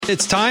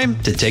It's time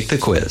to take the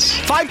quiz.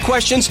 5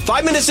 questions,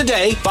 5 minutes a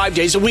day, 5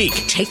 days a week.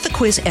 Take the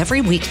quiz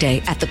every weekday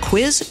at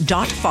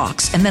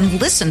thequiz.fox and then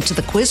listen to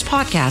the quiz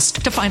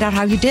podcast to find out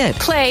how you did.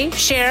 Play,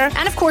 share,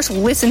 and of course,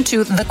 listen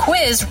to the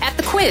quiz at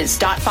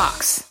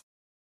thequiz.fox.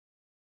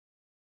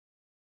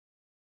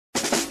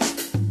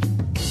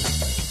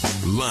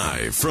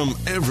 Live from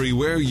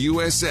everywhere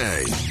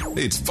USA,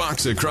 it's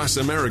Fox Across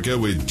America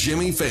with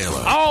Jimmy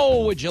Fallon.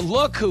 Oh, would you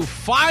look who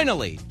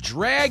finally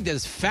dragged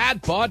his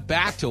fat butt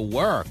back to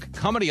work.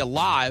 Coming to you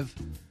live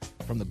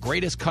from the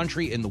greatest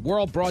country in the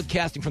world,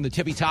 broadcasting from the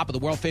tippy top of the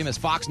world-famous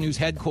Fox News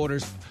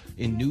headquarters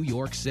in New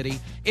York City.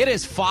 It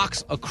is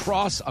Fox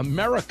Across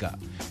America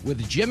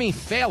with Jimmy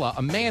Fallon,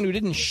 a man who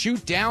didn't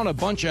shoot down a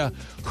bunch of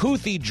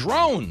Houthi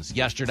drones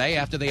yesterday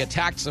after they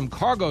attacked some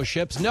cargo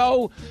ships.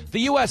 No, the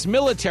U.S.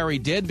 military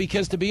did,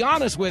 because to be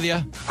honest with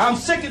you, I'm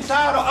sick and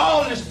tired of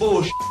all this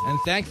bullshit. And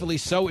thankfully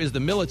so is the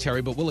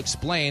military, but we'll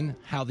explain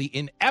how the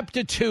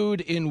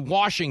ineptitude in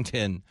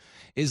Washington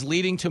is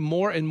leading to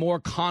more and more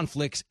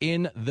conflicts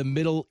in the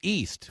Middle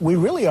East. We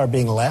really are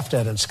being laughed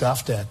at and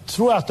scoffed at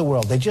throughout the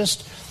world.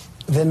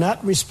 They're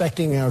not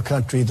respecting our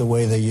country the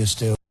way they used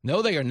to.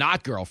 No, they are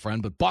not,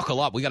 girlfriend, but buckle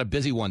up. We got a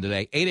busy one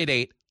today.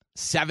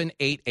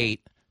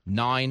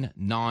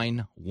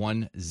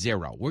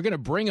 888-788-9910. We're going to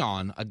bring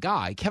on a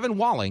guy, Kevin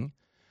Walling,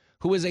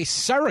 who is a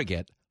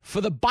surrogate for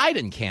the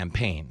Biden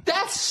campaign.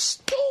 That's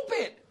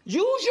stupid.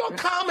 Use your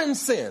common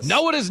sense.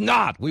 No, it is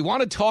not. We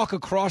want to talk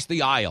across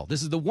the aisle.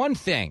 This is the one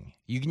thing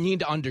you need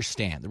to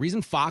understand. The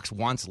reason Fox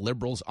wants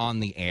liberals on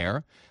the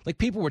air, like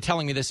people were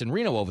telling me this in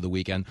Reno over the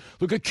weekend.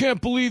 Look, I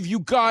can't believe you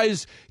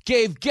guys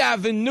gave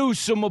Gavin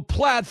Newsom a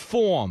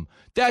platform.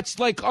 That's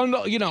like, Shut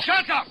up!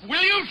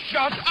 Will you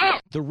shut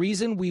up? The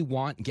reason we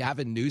want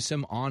Gavin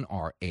Newsom on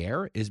our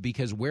air is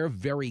because we're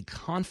very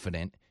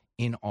confident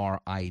in our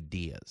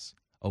ideas.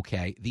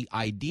 Okay, the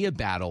idea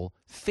battle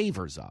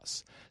favors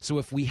us. So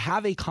if we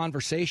have a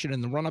conversation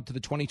in the run-up to the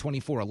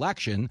 2024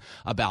 election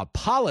about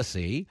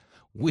policy,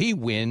 we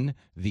win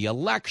the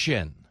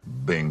election.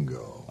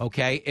 Bingo.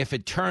 Okay, if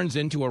it turns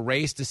into a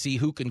race to see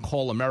who can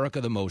call America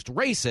the most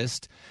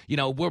racist,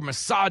 we're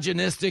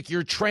misogynistic,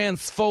 you're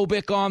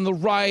transphobic on the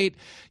right,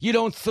 you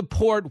don't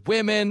support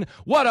women,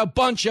 what a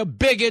bunch of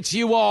bigots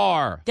you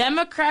are.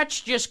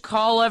 Democrats just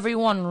call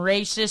everyone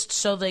racist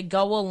so they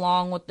go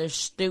along with their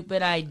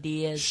stupid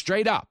ideas.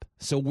 Straight up.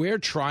 So we're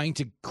trying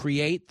to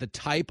create the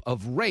type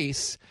of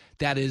race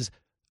that is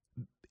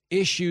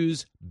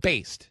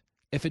issues-based.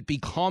 If it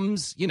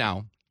becomes,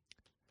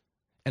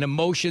 an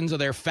emotions or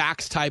their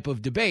facts type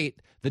of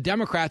debate, the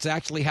Democrats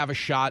actually have a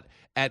shot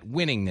at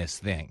winning this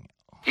thing.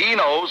 He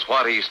knows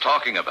what he's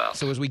talking about.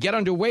 So as we get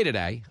underway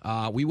today,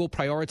 we will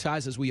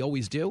prioritize, as we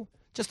always do,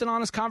 just an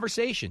honest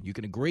conversation. You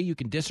can agree, you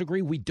can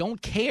disagree. We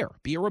don't care.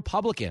 Be a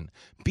Republican.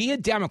 Be a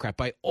Democrat.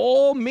 By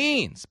all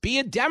means, be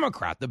a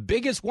Democrat, the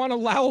biggest one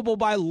allowable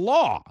by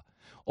law.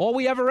 All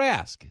we ever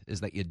ask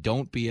is that you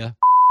don't be a...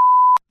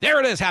 There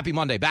it is. Happy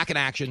Monday. Back in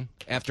action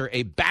after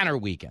a banner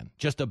weekend.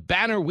 Just a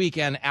banner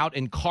weekend out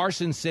in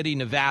Carson City,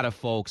 Nevada,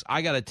 folks.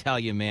 I got to tell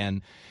you,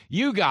 man,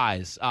 you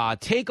guys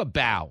take a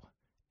bow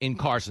in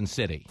Carson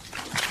City.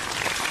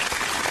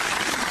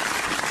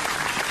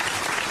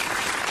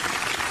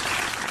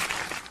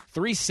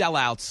 Three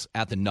sellouts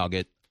at the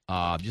Nugget.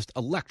 Just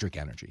electric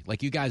energy.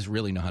 Like, you guys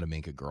really know how to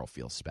make a girl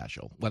feel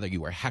special. Whether you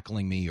were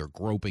heckling me or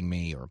groping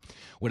me or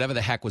whatever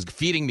the heck was,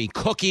 feeding me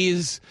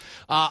cookies.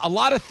 A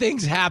lot of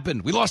things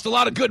happened. We lost a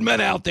lot of good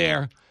men out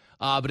there.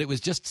 But it was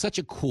just such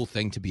a cool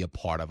thing to be a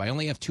part of. I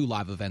only have 2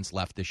 live events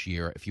left this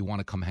year if you want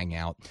to come hang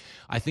out.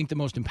 I think the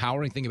most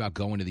empowering thing about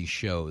going to these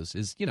shows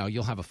is,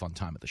 you'll have a fun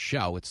time at the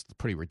show. It's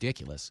pretty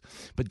ridiculous.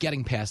 But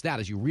getting past that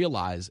is you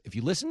realize if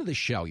you listen to the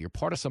show, you're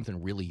part of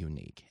something really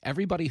unique.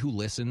 Everybody who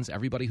listens,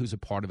 everybody who's a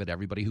part of it,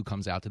 everybody who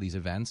comes out to these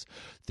events,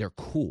 they're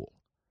cool.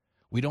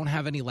 We don't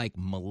have any,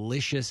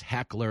 malicious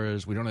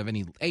hecklers. We don't have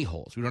any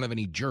a-holes. We don't have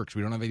any jerks.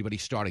 We don't have anybody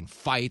starting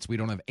fights. We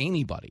don't have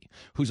anybody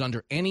who's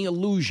under any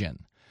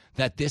illusion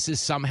that this is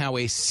somehow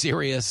a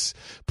serious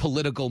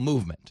political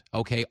movement,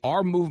 okay?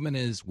 Our movement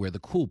is we're the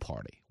cool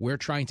party. We're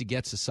trying to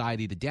get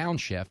society to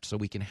downshift so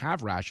we can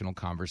have rational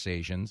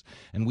conversations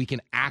and we can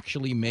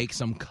actually make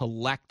some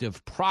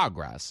collective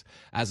progress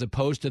as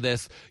opposed to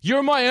this,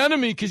 you're my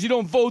enemy because you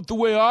don't vote the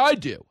way I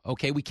do,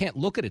 okay? We can't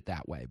look at it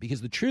that way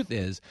because the truth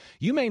is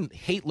you may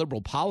hate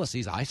liberal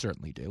policies. I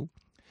certainly do.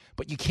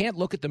 But you can't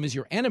look at them as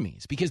your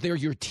enemies because they're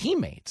your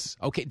teammates,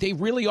 okay? They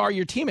really are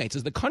your teammates.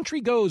 As the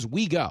country goes,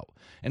 we go.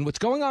 And what's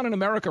going on in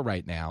America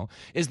right now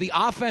is the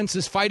offense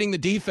is fighting the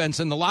defense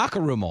in the locker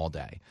room all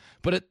day.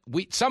 But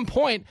we at some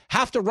point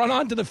have to run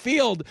onto the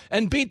field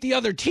and beat the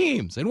other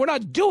teams. And we're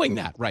not doing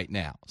that right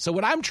now. So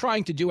what I'm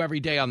trying to do every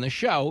day on the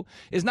show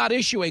is not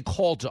issue a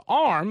call to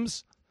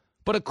arms,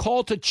 but a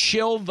call to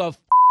chill the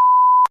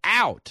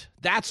out.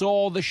 That's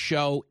all the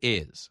show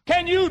is.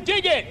 Can you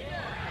dig it?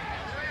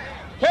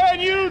 Can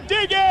you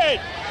dig it?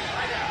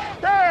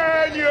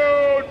 Can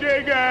you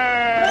dig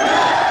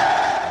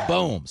it?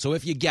 Boom. So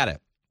if you get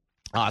it,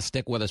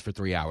 stick with us for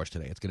 3 hours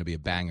today. It's going to be a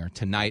banger.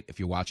 Tonight, if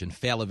you're watching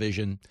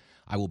Failavision,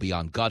 I will be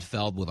on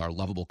Gutfeld with our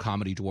lovable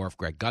comedy dwarf,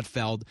 Greg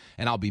Gutfeld,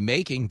 and I'll be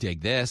making,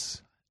 dig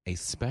this, a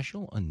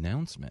special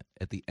announcement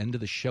at the end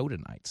of the show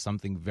tonight.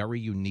 Something very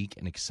unique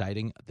and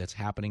exciting that's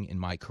happening in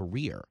my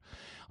career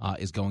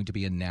is going to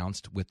be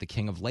announced with the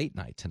King of Late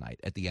Night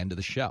tonight at the end of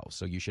the show.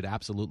 So you should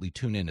absolutely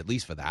tune in, at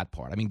least for that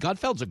part. I mean,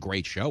 Gutfeld's a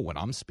great show when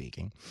I'm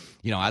speaking.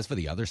 You know, as for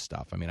the other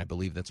stuff, I mean, I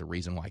believe that's a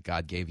reason why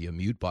God gave you a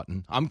mute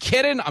button. I'm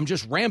kidding. I'm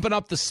just ramping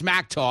up the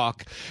smack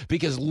talk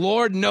because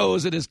Lord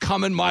knows it is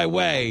coming my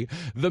way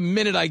the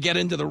minute I get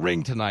into the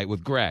ring tonight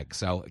with Greg.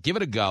 So give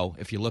it a go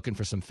if you're looking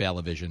for some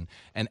Fail-O-Vision,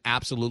 and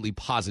absolutely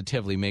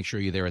positively make sure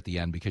you're there at the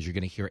end because you're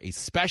going to hear a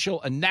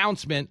special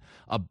announcement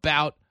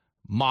about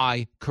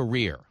my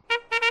career.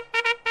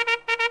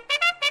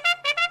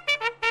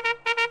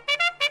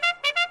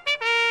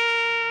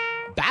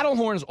 Battle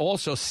horns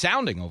also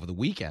sounding over the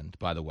weekend,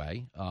 by the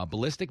way.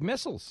 Ballistic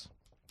missiles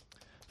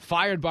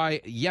fired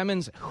by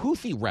Yemen's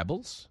Houthi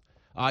rebels.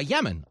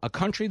 Yemen, a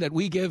country that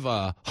we give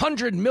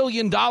 $100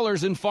 million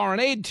in foreign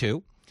aid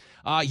to,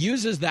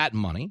 uses that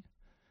money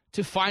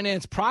to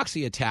finance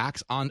proxy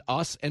attacks on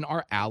us and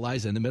our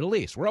allies in the Middle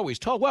East. We're always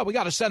told, well, we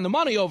got to send the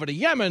money over to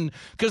Yemen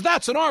because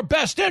that's in our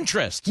best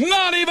interest.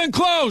 Not even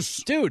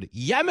close. Dude,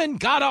 Yemen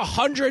got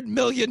 $100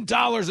 million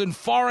in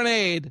foreign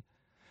aid,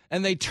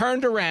 and they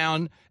turned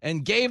around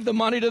and gave the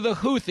money to the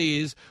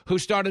Houthis, who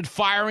started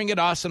firing at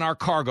us and our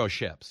cargo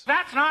ships.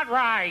 That's not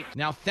right.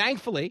 Now,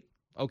 thankfully,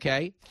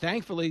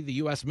 the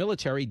U.S.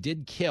 military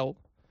did kill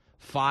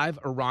 5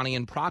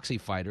 Iranian proxy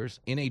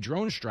fighters in a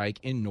drone strike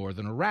in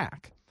northern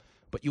Iraq.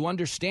 But you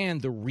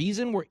understand the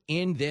reason we're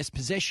in this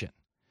position,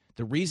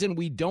 the reason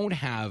we don't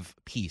have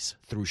peace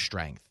through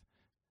strength,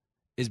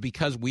 is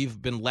because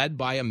we've been led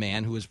by a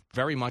man who has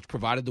very much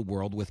provided the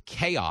world with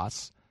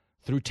chaos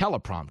through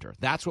teleprompter.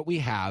 That's what we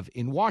have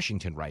in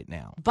Washington right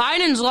now.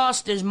 Biden's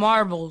lost his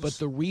marbles. But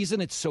the reason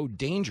it's so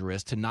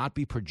dangerous to not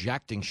be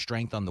projecting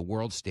strength on the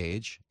world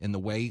stage in the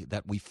way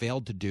that we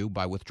failed to do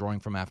by withdrawing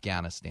from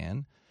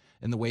Afghanistan,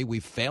 in the way we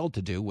failed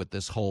to do with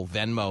this whole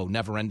Venmo,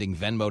 never-ending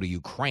Venmo to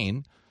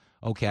Ukraine,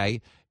 okay,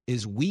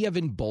 is we have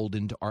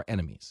emboldened our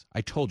enemies.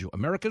 I told you,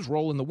 America's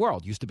role in the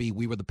world used to be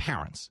we were the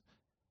parents.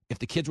 If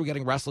the kids were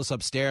getting restless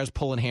upstairs,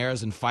 pulling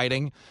hairs and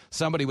fighting,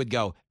 somebody would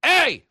go,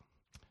 hey,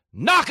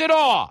 knock it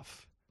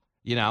off,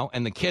 you know,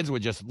 and the kids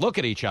would just look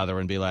at each other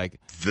and be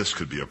like, this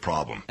could be a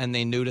problem. And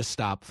they knew to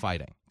stop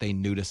fighting. They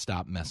knew to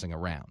stop messing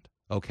around,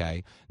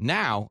 okay?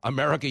 Now,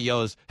 America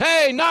yells,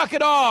 hey, knock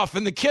it off,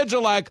 and the kids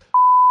are like,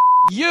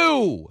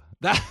 you.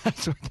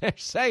 That's what they're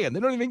saying.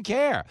 They don't even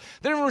care.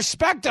 They don't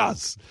respect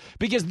us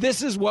because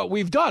this is what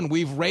we've done.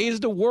 We've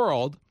raised a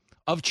world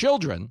of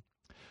children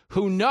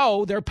who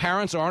know their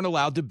parents aren't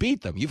allowed to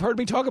beat them. You've heard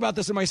me talk about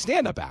this in my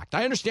stand-up act.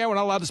 I understand we're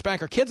not allowed to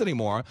spank our kids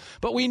anymore,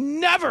 but we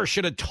never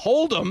should have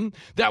told them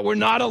that we're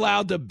not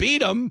allowed to beat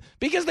them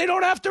because they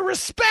don't have to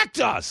respect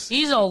us.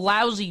 He's a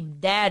lousy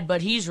dad,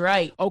 but he's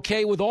right.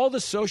 Okay, with all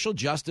the social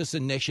justice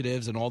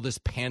initiatives and all this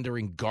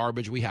pandering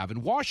garbage we have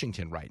in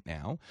Washington right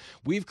now,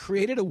 we've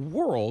created a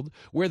world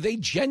where they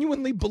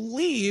genuinely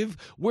believe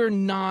we're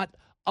not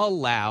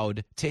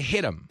allowed to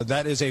hit them.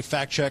 That is a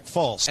fact check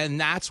false. And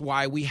that's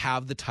why we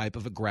have the type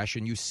of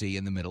aggression you see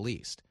in the Middle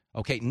East.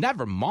 Okay,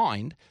 never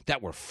mind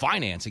that we're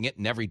financing it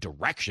in every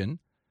direction.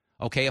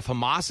 Okay, if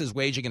Hamas is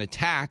waging an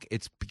attack,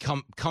 it's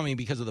coming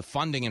because of the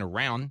funding in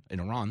Iran.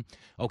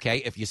 Okay,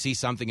 if you see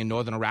something in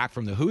northern Iraq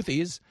from the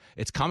Houthis,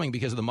 it's coming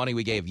because of the money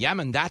we gave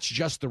Yemen. That's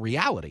just the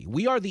reality.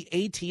 We are the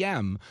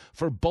ATM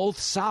for both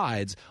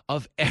sides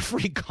of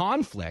every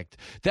conflict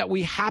that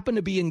we happen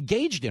to be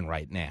engaged in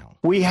right now.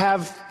 We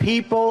have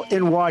people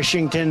in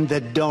Washington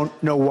that don't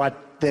know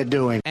what they're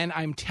doing. And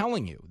I'm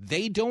telling you,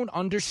 they don't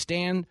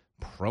understand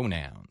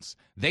pronouns.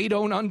 They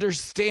don't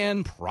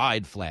understand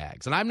pride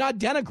flags. And I'm not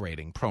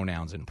denigrating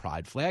pronouns and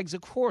pride flags.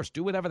 Of course,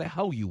 do whatever the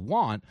hell you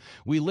want.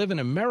 We live in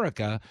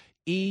America,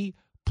 e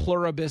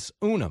pluribus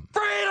unum.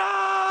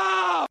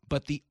 Freedom!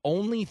 But the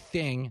only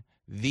thing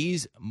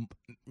these,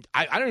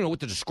 I don't know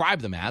what to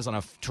describe them as on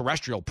a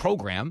terrestrial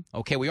program.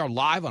 Okay, we are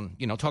live on,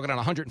 talking on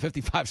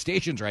 155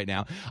 stations right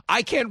now.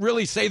 I can't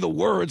really say the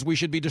words we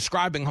should be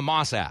describing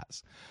Hamas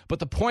as. But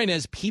the point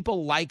is,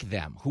 people like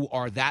them who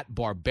are that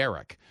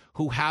barbaric,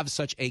 who have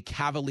such a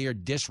cavalier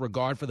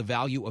disregard for the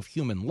value of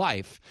human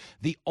life,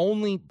 the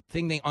only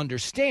thing they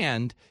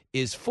understand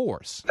is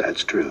force.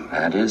 That's true.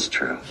 That is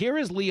true. Here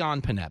is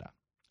Leon Panetta.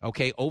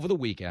 Okay, over the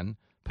weekend,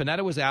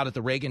 Panetta was out at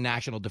the Reagan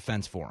National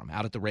Defense Forum,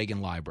 out at the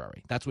Reagan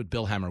Library. That's what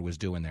Bill Hemmer was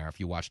doing there if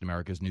you watched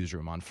America's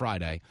Newsroom on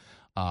Friday.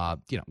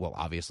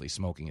 Obviously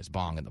smoking his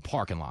bong in the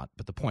parking lot.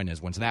 But the point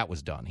is, once that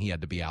was done, he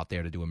had to be out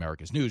there to do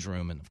America's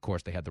Newsroom. And, of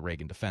course, they had the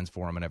Reagan Defense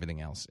Forum and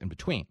everything else in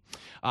between.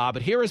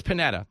 But here is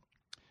Panetta.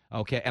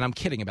 Okay, and I'm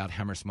kidding about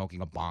Hemmer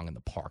smoking a bong in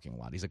the parking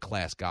lot. He's a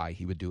class guy.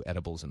 He would do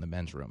edibles in the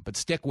men's room. But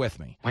stick with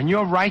me. When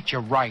you're right,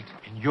 you're right.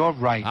 And you're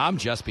right. I'm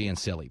just being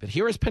silly. But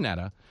here is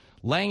Panetta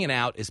laying it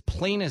out as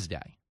plain as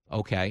day.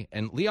 Okay,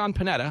 and Leon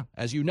Panetta,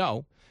 as you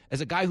know, is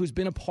a guy who's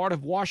been a part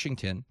of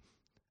Washington,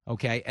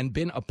 okay, and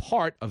been a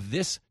part of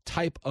this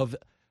type of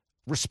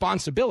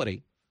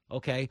responsibility,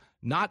 okay,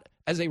 not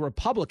as a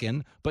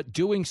Republican, but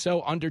doing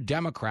so under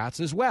Democrats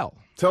as well.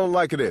 Tell them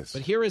like it is.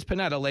 But here is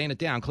Panetta laying it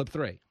down, clip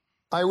 3.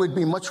 I would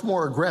be much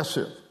more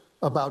aggressive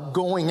about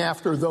going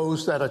after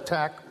those that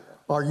attack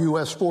our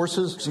U.S.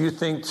 forces. Do you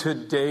think to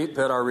date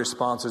that our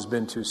response has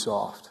been too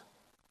soft?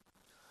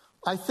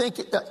 I think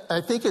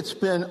it's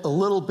been a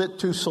little bit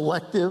too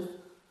selective.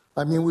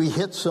 I mean, we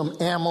hit some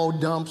ammo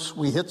dumps.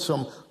 We hit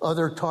some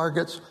other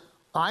targets.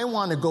 I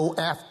want to go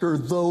after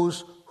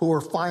those who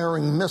are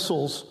firing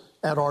missiles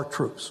at our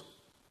troops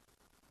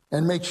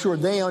and make sure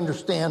they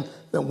understand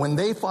that when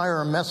they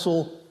fire a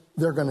missile,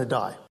 they're going to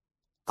die.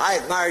 I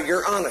admire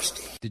your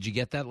honesty. Did you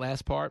get that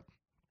last part?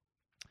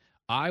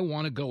 I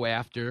want to go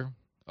after,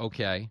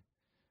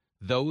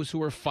 those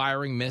who are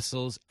firing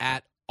missiles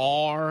at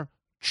our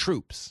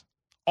troops.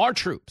 Our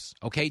troops,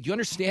 okay? Do you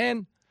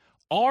understand?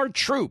 Our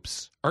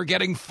troops are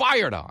getting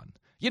fired on.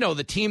 You know,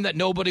 the team that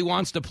nobody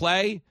wants to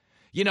play.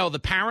 You know, the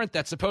parent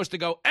that's supposed to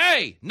go,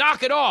 hey,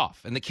 knock it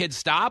off, and the kids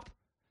stop.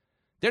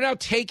 They're now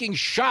taking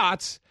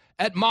shots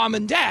at mom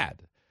and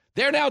dad.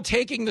 They're now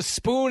taking the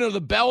spoon or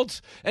the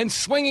belt and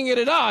swinging it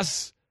at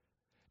us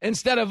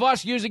instead of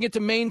us using it to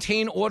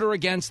maintain order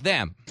against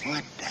them.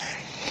 What the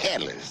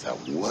hell is the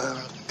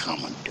world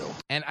coming to?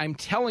 And I'm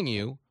telling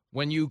you,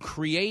 when you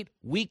create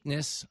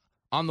weakness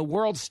on the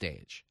world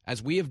stage,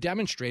 as we have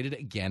demonstrated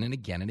again and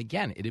again and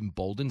again, it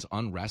emboldens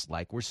unrest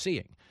like we're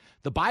seeing.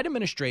 The Biden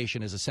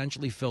administration is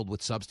essentially filled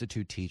with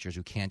substitute teachers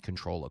who can't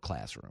control a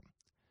classroom.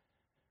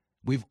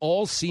 We've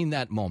all seen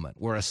that moment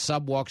where a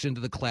sub walks into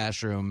the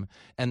classroom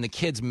and the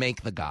kids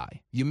make the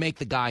guy. You make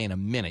the guy in a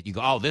minute. You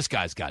go, oh, this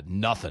guy's got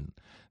nothing.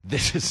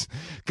 This is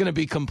going to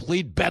be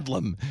complete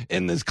bedlam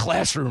in this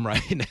classroom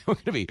right now. We're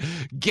going to be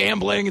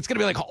gambling. It's going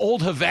to be like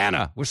old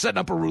Havana. We're setting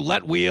up a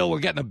roulette wheel. We're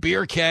getting a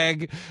beer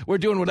keg. We're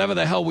doing whatever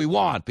the hell we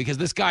want because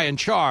this guy in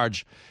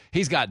charge,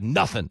 he's got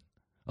nothing,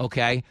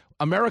 okay?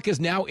 America's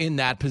now in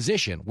that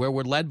position where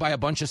we're led by a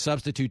bunch of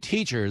substitute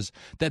teachers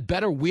that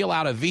better wheel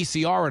out a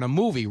VCR in a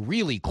movie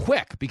really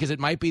quick because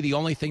it might be the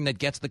only thing that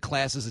gets the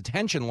class's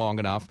attention long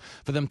enough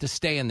for them to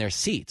stay in their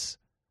seats.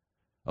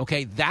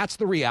 Okay, that's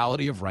the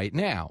reality of right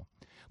now.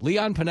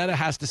 Leon Panetta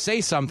has to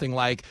say something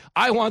like,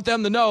 I want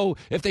them to know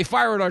if they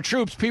fire at our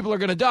troops, people are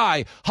going to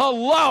die.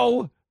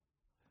 Hello?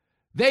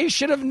 They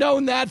should have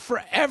known that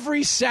for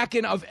every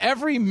second of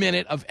every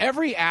minute of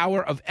every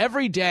hour of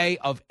every day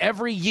of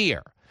every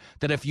year,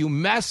 that if you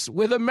mess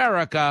with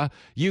America,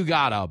 you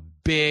got a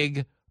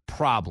big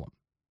problem.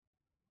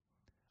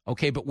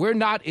 Okay, but we're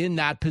not in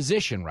that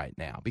position right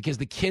now because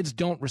the kids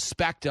don't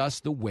respect us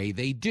the way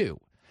they do.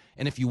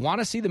 And if you want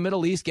to see the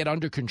Middle East get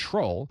under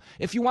control,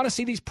 if you want to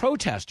see these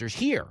protesters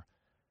here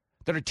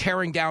that are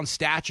tearing down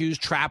statues,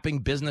 trapping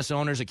business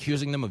owners,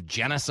 accusing them of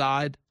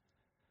genocide,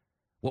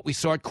 what we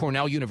saw at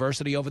Cornell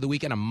University over the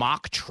weekend, a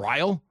mock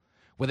trial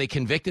where they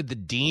convicted the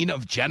dean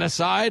of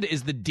genocide.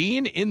 Is the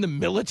dean in the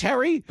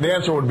military? The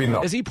answer would be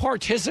no. Is he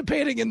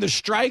participating in the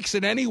strikes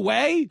in any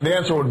way? The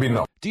answer would be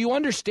no. Do you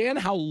understand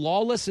how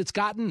lawless it's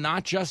gotten,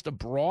 not just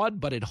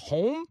abroad, but at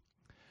home?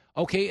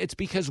 Okay, it's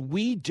because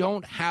we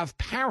don't have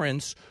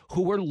parents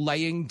who are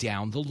laying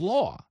down the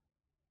law.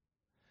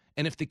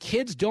 And if the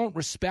kids don't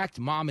respect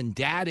mom and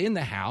dad in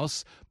the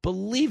house,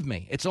 believe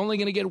me, it's only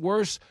going to get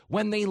worse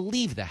when they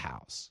leave the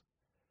house.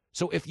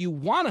 So if you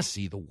want to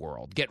see the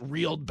world get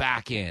reeled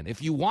back in,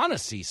 if you want to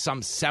see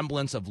some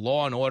semblance of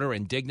law and order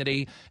and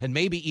dignity, and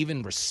maybe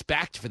even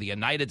respect for the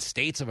United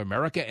States of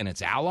America and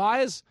its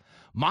allies,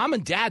 mom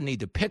and dad need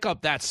to pick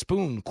up that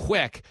spoon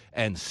quick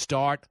and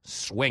start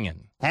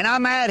swinging. And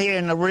I'm out here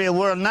in the real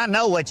world, and I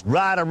know what's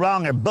right or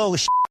wrong or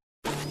bullshit.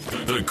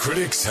 The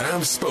critics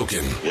have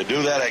spoken. You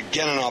do that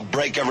again and I'll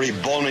break every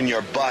bone in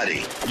your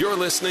body. You're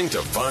listening to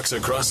Fox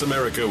Across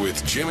America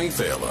with Jimmy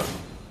Fallon.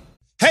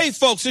 Hey,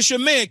 folks, it's your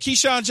man,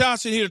 Keyshawn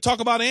Johnson, here to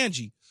talk about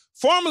Angie,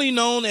 formerly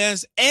known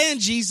as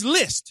Angie's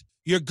List,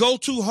 your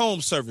go-to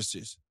home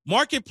services.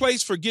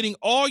 Marketplace for getting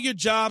all your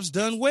jobs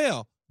done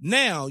well.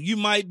 Now, you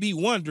might be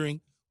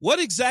wondering, what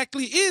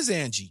exactly is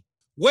Angie?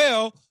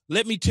 Well,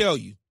 let me tell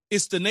you.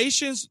 It's the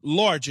nation's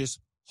largest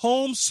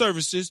home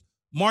services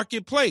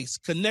marketplace,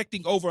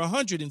 connecting over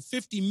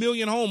 150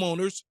 million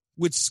homeowners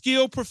with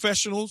skilled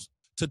professionals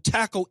to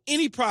tackle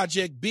any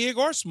project, big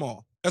or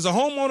small. As a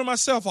homeowner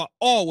myself, I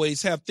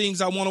always have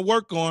things I want to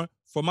work on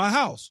for my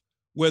house,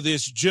 whether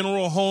it's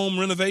general home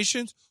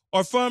renovations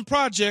or fun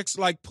projects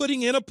like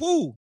putting in a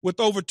pool. With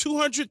over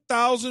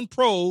 200,000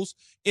 pros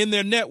in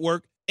their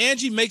network,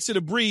 Angie makes it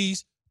a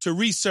breeze to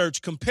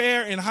research,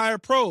 compare, and hire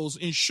pros,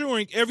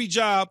 ensuring every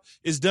job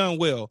is done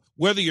well.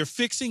 Whether you're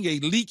fixing a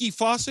leaky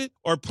faucet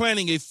or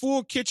planning a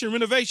full kitchen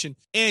renovation,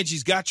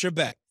 Angie's got your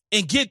back.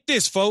 And get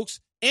this, folks,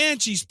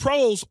 Angie's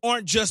pros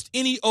aren't just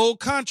any old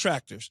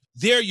contractors.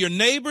 They're your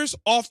neighbors,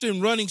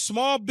 often running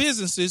small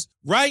businesses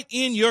right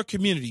in your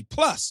community.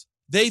 Plus,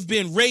 they've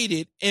been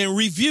rated and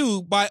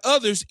reviewed by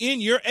others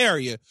in your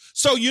area,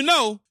 so you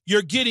know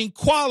you're getting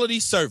quality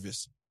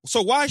service.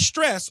 So why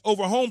stress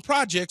over home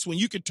projects when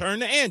you can turn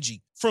to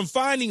Angie? From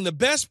finding the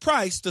best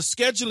price to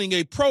scheduling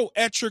a pro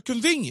at your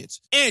convenience,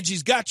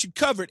 Angie's got you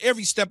covered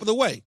every step of the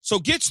way. So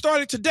get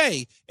started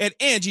today at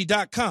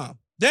Angie.com.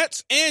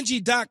 That's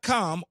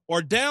Angie.com,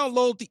 or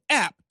download the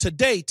app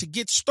today to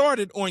get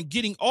started on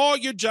getting all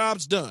your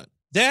jobs done.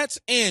 That's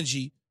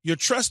Angie, your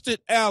trusted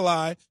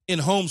ally in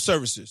home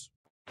services.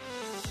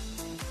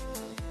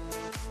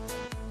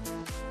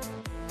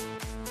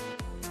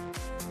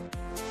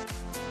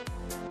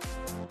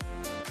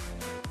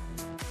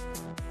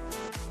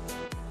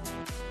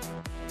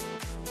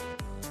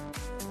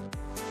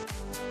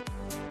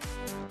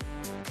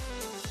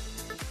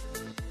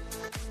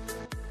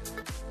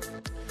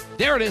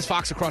 There it is,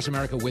 Fox Across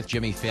America with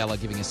Jimmy Fallon,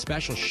 giving a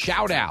special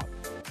shout-out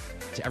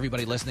to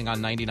everybody listening on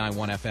 99.1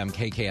 FM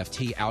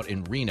KKFT out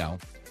in Reno.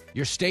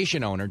 Your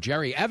station owner,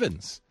 Jerry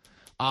Evans,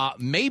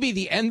 maybe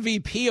the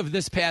MVP of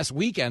this past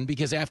weekend,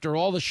 because after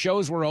all the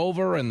shows were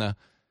over and the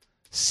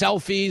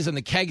selfies and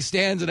the keg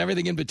stands and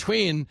everything in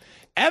between,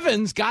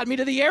 Evans got me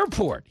to the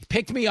airport. He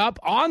picked me up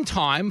on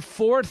time,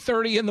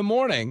 4:30 in the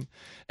morning,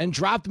 and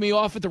dropped me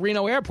off at the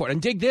Reno airport.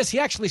 And dig this, he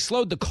actually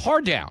slowed the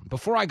car down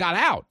before I got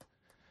out.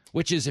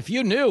 Which is, if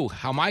you knew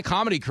how my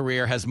comedy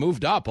career has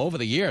moved up over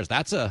the years,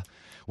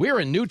 we're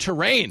in new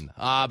terrain.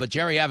 But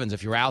Jerry Evans,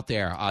 if you're out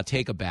there,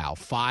 take a bow.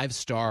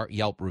 5-star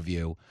Yelp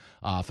review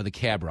for the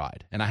cab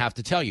ride. And I have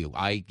to tell you,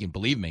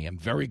 believe me, I'm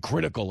very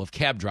critical of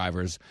cab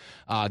drivers,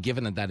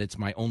 given that it's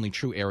my only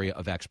true area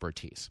of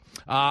expertise.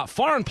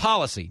 Foreign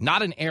policy,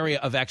 not an area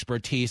of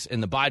expertise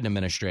in the Biden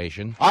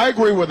administration. I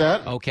agree with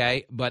that.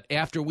 Okay, but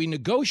after we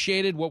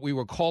negotiated what we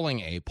were calling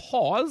a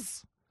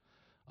pause,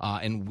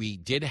 and we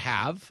did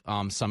have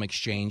some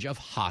exchange of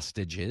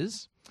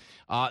hostages,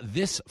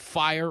 this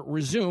fire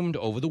resumed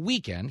over the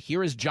weekend.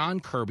 Here is John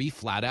Kirby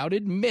flat out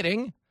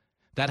admitting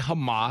that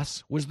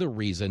Hamas was the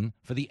reason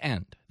for the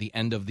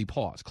end of the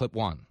pause. Clip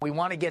 1. We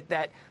want to get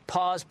that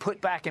pause put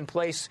back in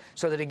place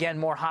so that, again,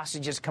 more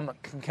hostages can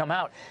come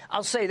out.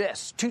 I'll say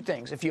this, 2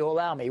 things, if you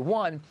allow me.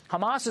 1,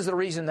 Hamas is the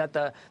reason that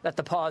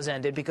the pause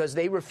ended, because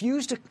they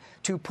refused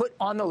to put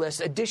on the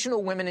list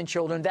additional women and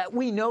children that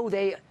we know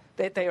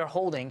that they are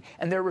holding,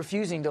 and they're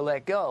refusing to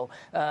let go.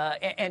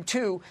 And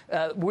 2,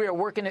 we're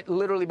working it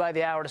literally by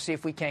the hour to see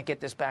if we can't get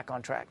this back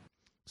on track.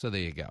 So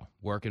there you go.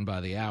 Working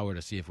by the hour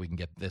to see if we can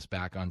get this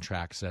back on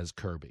track, says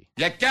Kirby.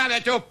 You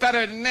gotta do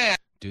better than that.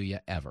 Do you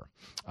ever?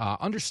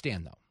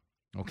 Understand,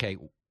 though, okay,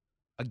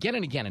 again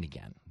and again and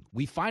again,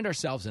 we find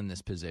ourselves in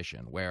this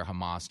position where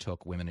Hamas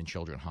took women and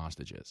children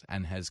hostages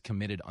and has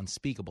committed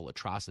unspeakable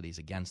atrocities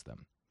against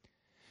them.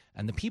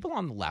 And the people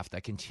on the left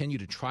that continue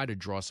to try to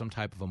draw some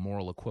type of a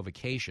moral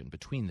equivocation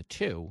between the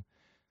two,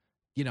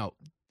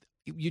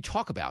 you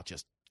talk about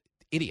just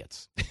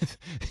idiots,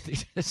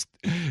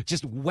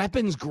 just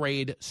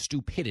weapons-grade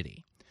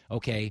stupidity,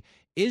 okay?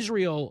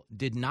 Israel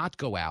did not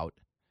go out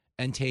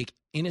and take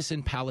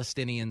innocent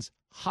Palestinians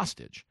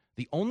hostage.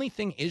 The only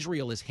thing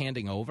Israel is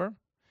handing over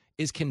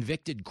is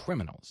convicted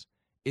criminals,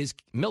 is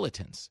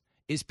militants,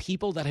 is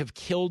people that have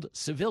killed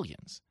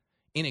civilians.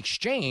 In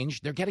exchange,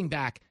 they're getting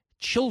back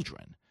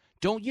children.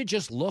 Don't you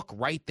just look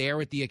right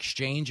there at the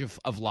exchange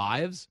of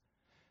lives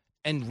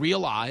and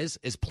realize,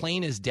 as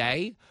plain as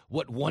day,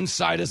 what one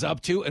side is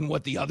up to and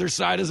what the other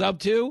side is up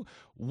to?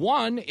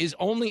 One is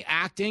only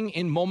acting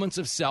in moments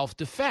of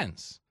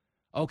self-defense,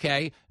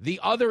 okay? The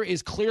other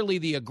is clearly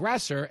the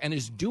aggressor and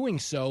is doing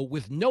so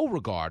with no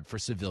regard for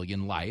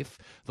civilian life,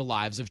 the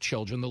lives of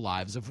children, the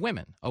lives of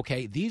women,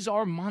 okay? These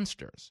are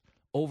monsters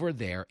over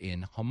there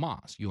in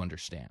Hamas, you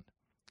understand.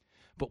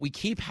 But we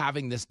keep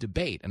having this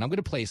debate, and I'm going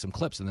to play some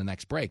clips in the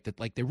next break that,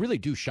 they really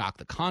do shock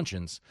the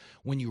conscience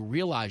when you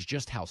realize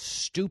just how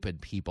stupid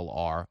people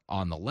are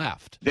on the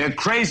left. They're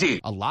crazy.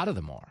 A lot of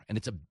them are, and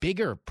it's a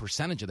bigger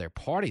percentage of their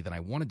party than I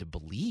wanted to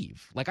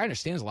believe. I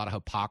understand there's a lot of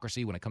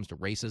hypocrisy when it comes to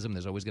racism.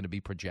 There's always going to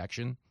be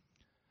projection.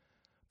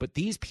 But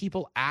these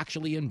people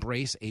actually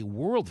embrace a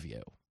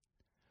worldview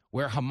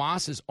where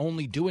Hamas is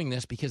only doing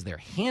this because their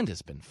hand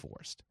has been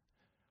forced.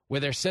 Where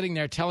they're sitting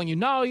there telling you,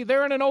 no,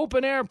 they're in an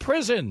open-air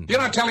prison.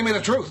 You're not telling me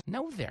the truth.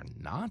 No, they're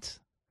not.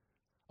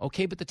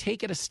 Okay, but to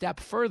take it a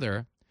step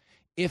further,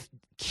 if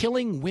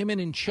killing women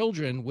and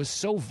children was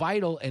so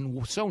vital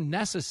and so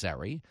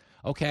necessary,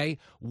 okay,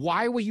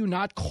 why were you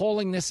not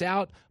calling this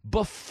out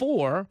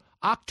before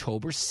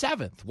October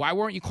 7th? Why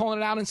weren't you calling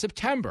it out in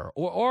September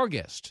or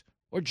August?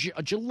 Or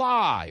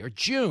July or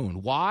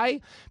June.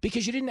 Why?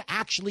 Because you didn't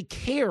actually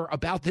care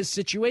about this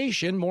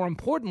situation. More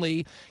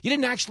importantly, you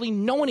didn't actually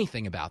know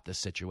anything about this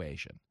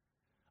situation.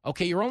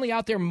 Okay, you're only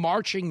out there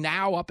marching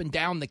now up and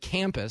down the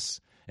campus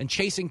and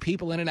chasing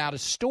people in and out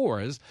of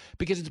stores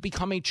because it's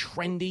become a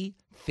trendy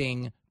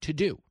thing to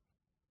do.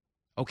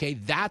 Okay,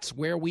 that's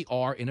where we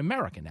are in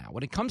America now.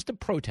 When it comes to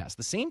protests,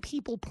 the same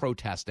people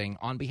protesting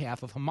on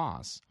behalf of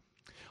Hamas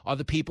are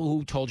the people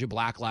who told you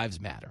Black Lives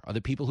Matter, are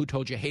the people who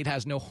told you hate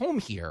has no home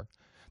here,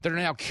 that are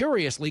now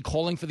curiously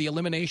calling for the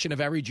elimination of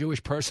every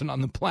Jewish person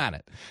on the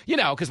planet.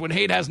 Because when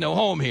hate has no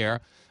home here,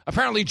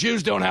 apparently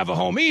Jews don't have a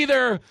home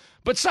either,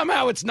 but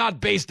somehow it's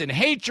not based in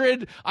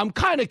hatred. I'm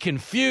kind of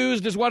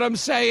confused is what I'm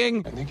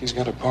saying. I think he's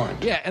got a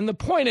point. Yeah, and the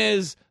point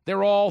is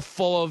They're all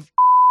full of.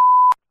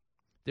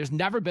 There's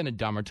never been a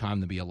dumber time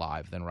to be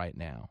alive than right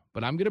now.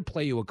 But I'm going to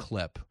play you a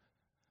clip.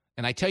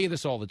 And I tell you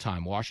this all the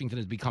time. Washington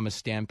has become a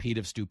stampede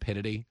of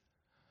stupidity.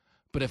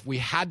 But if we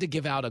had to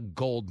give out a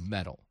gold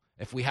medal,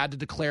 if we had to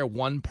declare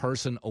one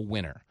person a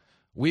winner,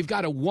 we've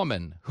got a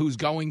woman who's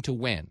going to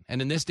win.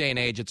 And in this day and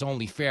age, it's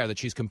only fair that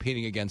she's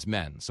competing against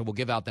men. So we'll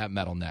give out that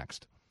medal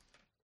next.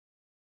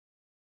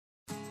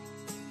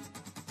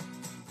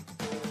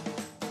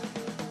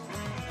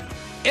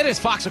 It is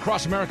Fox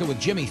Across America with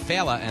Jimmy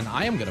Fallon, and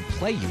I am going to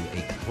play you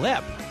a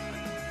clip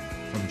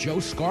from Joe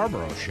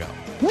Scarborough's show.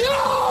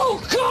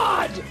 No,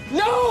 God!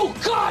 No,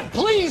 God,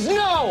 please,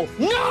 no!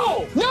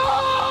 No! No!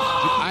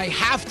 I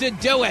have to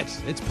do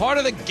it. It's part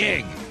of the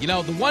gig. You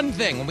know, the one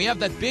thing, when we have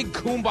that big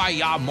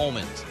kumbaya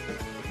moment,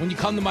 when you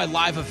come to my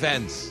live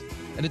events,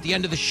 and at the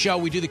end of the show,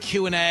 we do the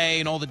Q&A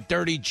and all the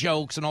dirty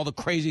jokes and all the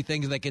crazy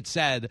things that get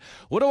said,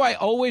 what do I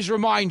always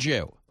remind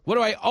you? What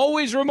do I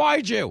always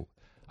remind you?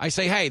 I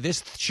say, hey,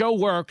 this show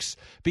works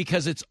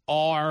because it's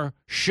our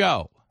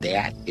show.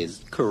 That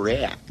is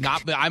correct.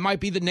 I might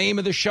be the name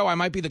of the show. I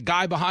might be the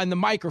guy behind the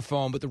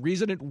microphone, but the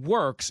reason it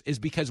works is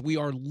because we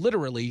are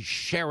literally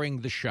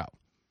sharing the show.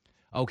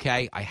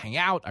 Okay, I hang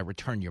out. I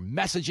return your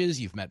messages.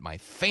 You've met my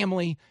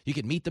family. You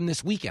can meet them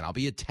this weekend. I'll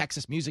be at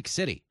Texas Music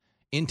City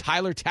in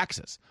Tyler,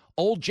 Texas.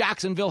 Old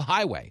Jacksonville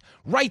Highway.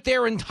 Right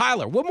there in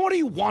Tyler. What more do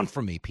you want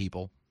from me,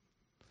 people?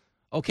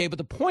 Okay, but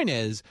the point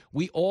is,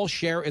 we all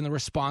share in the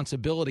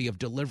responsibility of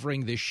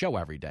delivering this show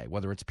every day,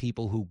 whether it's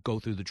people who go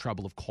through the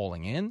trouble of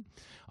calling in,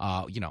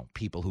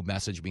 people who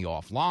message me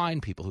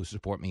offline, people who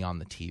support me on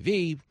the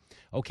TV.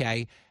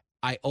 Okay,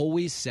 I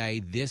always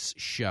say this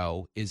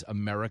show is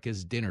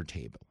America's dinner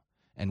table,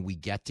 and we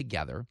get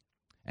together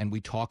and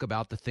we talk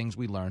about the things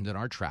we learned in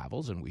our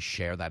travels, and we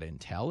share that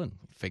intel and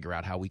figure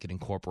out how we can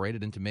incorporate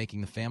it into making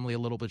the family a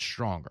little bit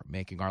stronger,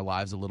 making our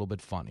lives a little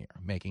bit funnier,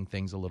 making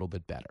things a little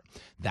bit better.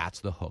 That's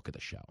the hook of the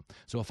show.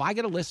 So if I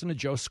get to listen to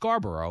Joe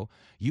Scarborough,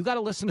 you got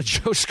to listen to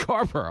Joe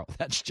Scarborough.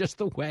 That's just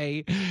the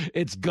way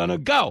it's going to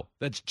go.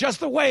 That's just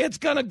the way it's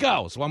going to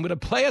go. So I'm going to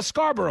play a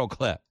Scarborough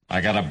clip. I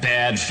got a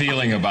bad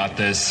feeling about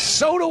this.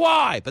 So do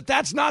I, but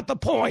that's not the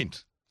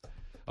point.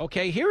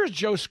 Okay, here is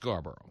Joe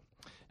Scarborough.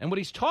 And what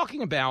he's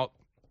talking about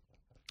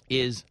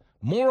is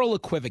moral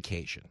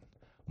equivocation.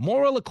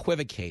 Moral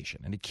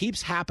equivocation. And it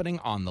keeps happening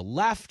on the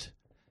left.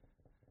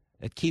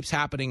 It keeps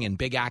happening in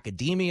big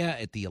academia,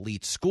 at the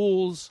elite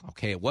schools.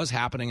 Okay, it was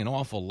happening an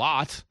awful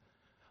lot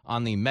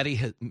on the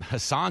Mehdi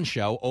Hassan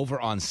show over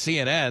on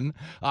CNN.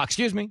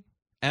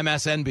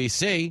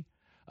 MSNBC.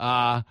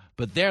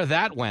 But there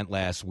that went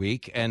last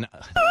week. And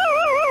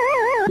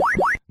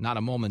not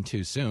a moment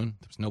too soon.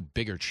 There's no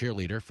bigger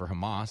cheerleader for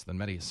Hamas than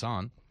Mehdi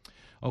Hassan.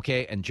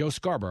 Okay, and Joe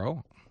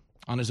Scarborough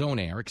on his own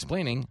air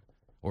explaining,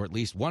 or at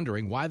least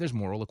wondering, why there's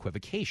moral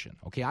equivocation.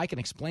 Okay, I can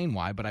explain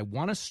why, but I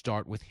want to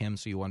start with him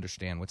so you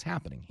understand what's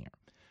happening here.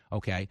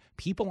 Okay,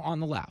 people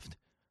on the left,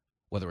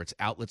 whether it's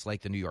outlets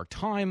like the New York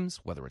Times,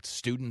 whether it's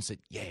students at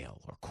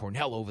Yale or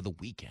Cornell over the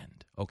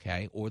weekend,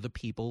 okay, or the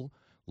people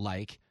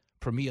like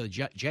Pramila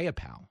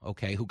Jayapal,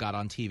 okay, who got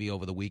on TV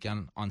over the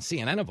weekend on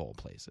CNN of all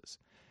places,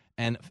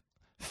 and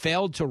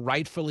failed to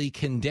rightfully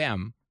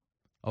condemn,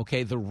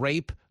 okay, the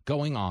rape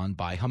going on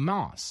by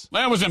Hamas.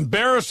 That was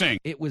embarrassing.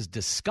 It was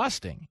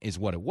disgusting is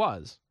what it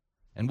was,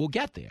 and we'll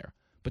get there.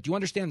 But you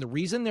understand the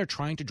reason they're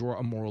trying to draw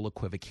a moral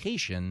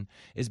equivocation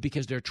is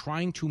because they're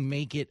trying to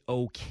make it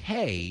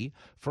okay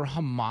for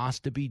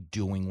Hamas to be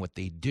doing what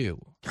they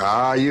do.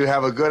 Ah, you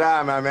have a good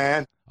eye, my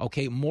man.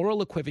 Okay,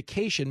 moral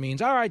equivocation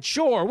means, all right,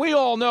 sure, we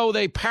all know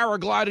they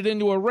paraglided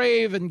into a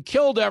rave and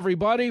killed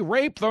everybody,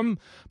 raped them,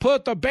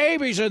 put the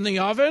babies in the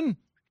oven.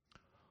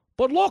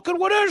 But look at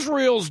what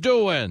Israel's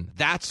doing.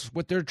 That's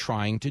what they're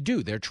trying to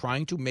do. They're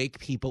trying to make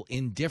people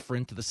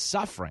indifferent to the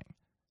suffering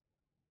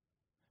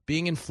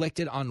being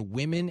inflicted on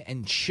women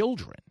and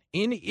children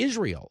in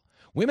Israel.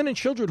 Women and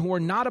children who are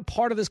not a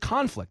part of this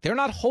conflict. They're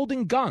not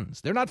holding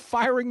guns. They're not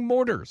firing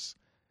mortars.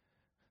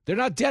 They're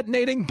not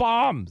detonating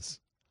bombs.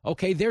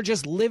 Okay, they're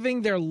just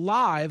living their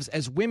lives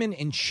as women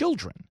and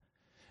children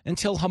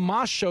until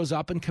Hamas shows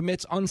up and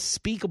commits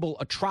unspeakable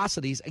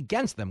atrocities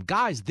against them.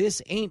 Guys,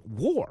 this ain't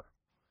war.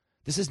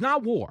 This is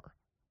not war.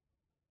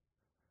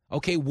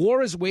 Okay,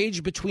 war is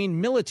waged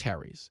between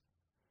militaries.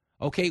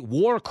 Okay,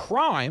 war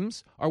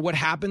crimes are what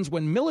happens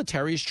when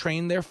militaries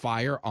train their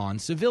fire on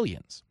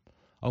civilians.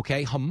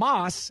 Okay,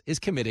 Hamas is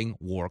committing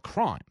war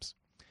crimes.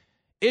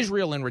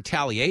 Israel, in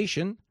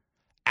retaliation,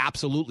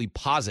 absolutely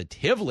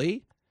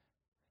positively,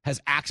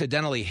 has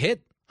accidentally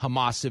hit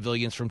Hamas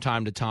civilians from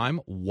time to time.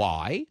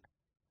 Why?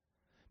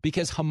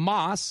 Because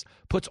Hamas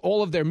puts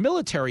all of their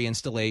military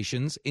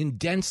installations in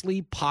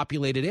densely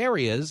populated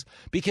areas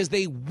because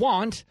they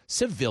want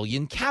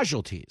civilian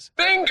casualties.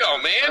 Bingo,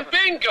 man,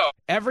 bingo.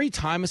 Every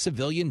time a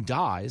civilian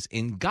dies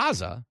in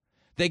Gaza,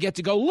 they get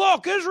to go,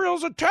 look,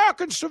 Israel's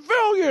attacking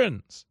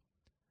civilians.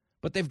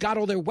 But they've got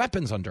all their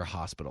weapons under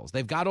hospitals.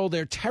 They've got all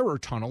their terror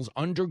tunnels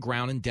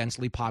underground in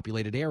densely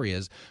populated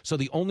areas. So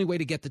the only way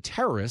to get the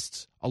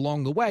terrorists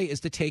along the way is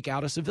to take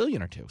out a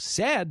civilian or two.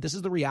 Sad, this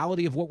is the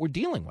reality of what we're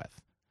dealing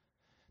with.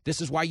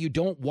 This is why you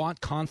don't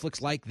want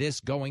conflicts like this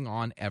going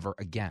on ever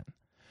again.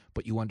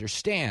 But you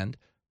understand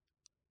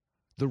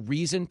the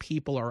reason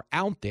people are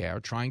out there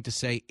trying to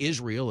say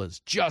Israel is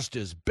just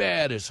as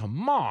bad as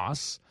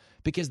Hamas,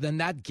 because then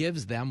that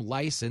gives them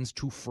license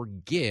to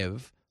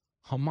forgive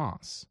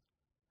Hamas.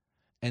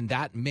 And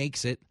that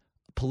makes it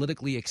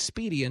politically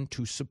expedient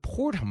to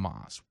support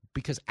Hamas,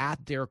 because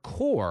at their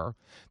core,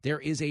 there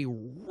is a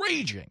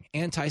raging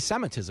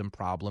anti-Semitism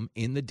problem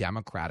in the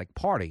Democratic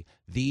Party.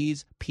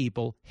 These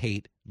people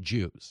hate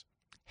Jews.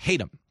 Hate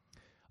them.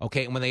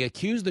 Okay, and when they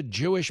accuse the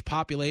Jewish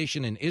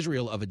population in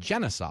Israel of a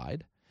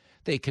genocide,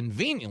 they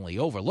conveniently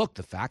overlook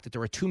the fact that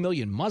there are 2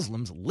 million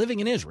Muslims living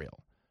in Israel.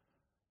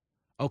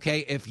 Okay,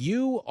 if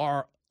you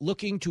are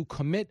looking to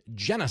commit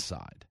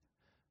genocide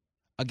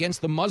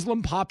against the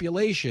Muslim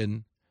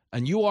population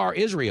and you are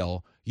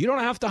Israel, you don't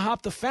have to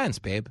hop the fence,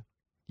 babe.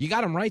 You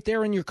got them right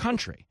there in your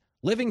country,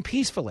 living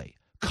peacefully,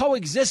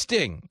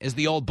 coexisting, as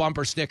the old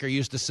bumper sticker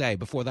used to say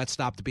before that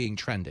stopped being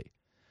trendy.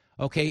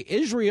 Okay,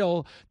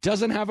 Israel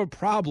doesn't have a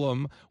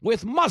problem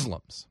with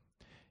Muslims.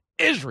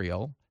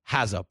 Israel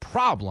has a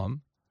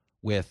problem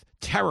with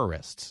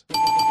terrorists.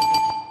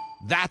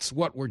 That's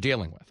what we're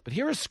dealing with. But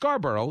here is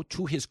Scarborough,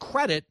 to his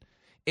credit,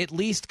 at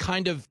least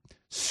kind of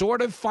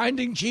sort of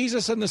finding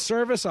Jesus in the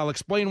service. I'll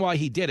explain why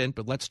he didn't,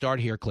 but let's start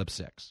here, clip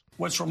 6.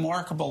 What's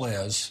remarkable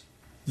is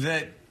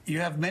that you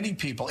have many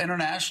people,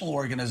 international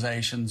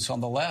organizations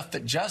on the left,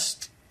 that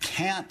just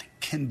can't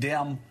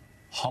condemn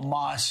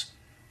Hamas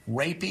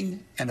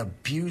raping and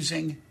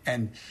abusing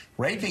and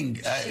raping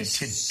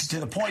to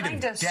the point of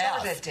death.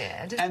 Sort of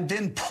did. And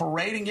then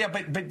parading. Yeah,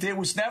 but there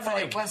was never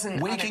like,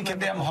 we can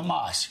condemn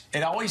Hamas.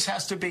 It always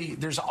has to be,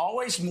 there's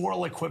always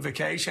moral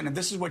equivocation. And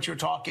this is what you're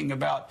talking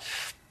about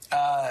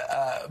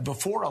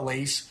before,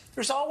 Elise.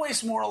 There's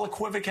always moral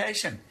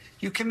equivocation.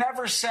 You can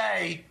never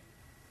say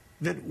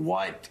that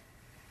what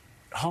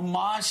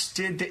Hamas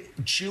did to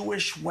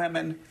Jewish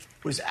women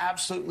was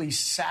absolutely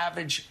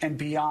savage and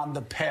beyond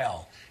the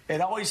pale.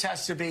 It always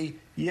has to be,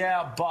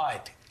 yeah,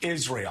 but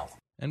Israel.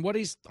 And what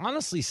he's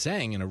honestly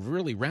saying in a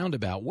really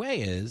roundabout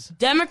way is,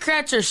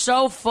 Democrats are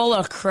so full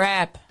of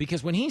crap.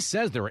 Because when he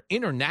says there are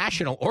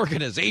international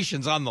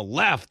organizations on the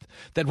left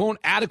that won't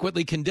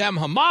adequately condemn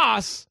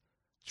Hamas,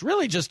 it's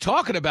really just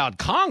talking about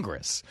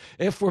Congress,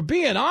 if we're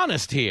being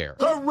honest here.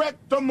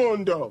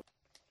 Correctamundo.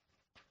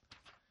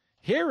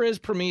 Here is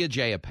Pramila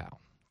Jayapal,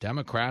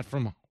 Democrat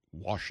from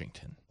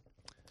Washington,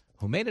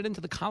 who made it into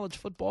the college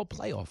football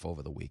playoff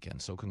over the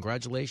weekend. So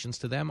congratulations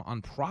to them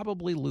on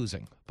probably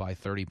losing by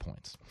 30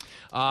 points.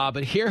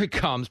 But here it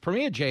comes.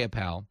 Pramila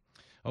Jayapal,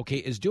 okay,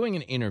 is doing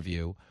an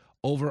interview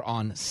over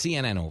on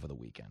CNN over the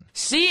weekend.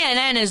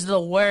 CNN is the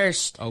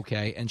worst.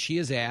 Okay, and she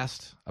is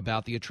asked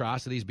about the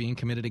atrocities being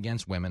committed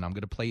against women. I'm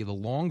going to play you the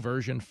long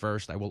version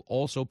first. I will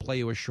also play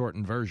you a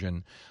shortened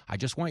version. I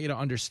just want you to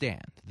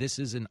understand, this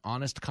is an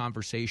honest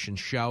conversation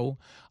show.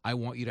 I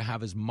want you to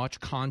have as much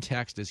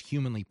context as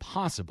humanly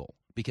possible,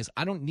 because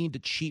I don't need to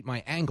cheat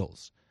my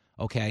angles,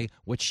 okay?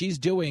 What she's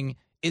doing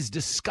is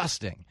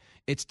disgusting.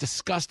 It's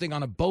disgusting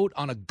on a boat,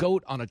 on a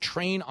goat, on a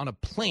train, on a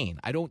plane.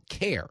 I don't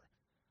care,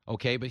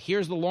 okay? But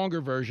here's the longer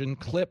version,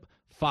 clip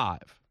 5.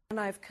 And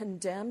I've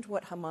condemned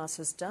what Hamas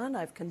has done.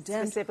 I've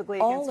condemned specifically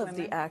all of women?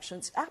 the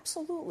actions.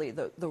 Absolutely.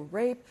 The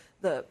rape,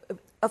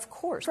 of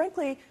course.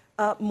 Frankly,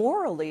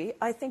 morally,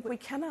 I think we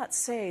cannot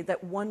say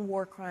that one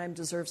war crime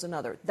deserves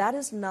another. That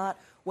is not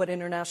what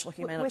international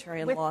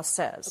humanitarian law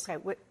says.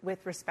 Okay, with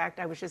respect,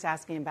 I was just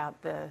asking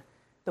about the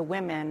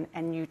women,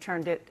 and you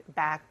turned it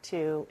back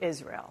to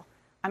Israel.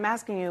 I'm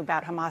asking you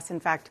about Hamas. In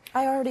fact,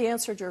 I already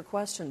answered your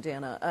question,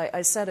 Dana.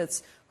 I said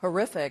it's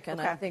horrific,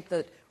 and I think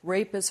that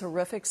rape is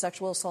horrific,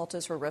 sexual assault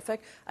is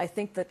horrific. I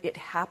think that it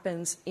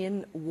happens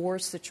in war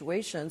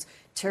situations.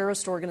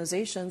 Terrorist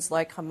organizations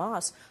like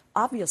Hamas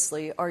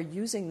obviously are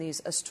using these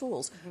as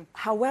tools. Mm-hmm.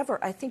 However,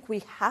 I think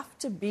we have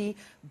to be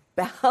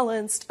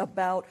balanced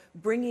about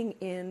bringing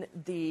in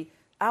the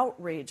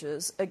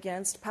outrages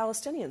against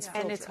Palestinians.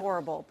 Yeah. And it's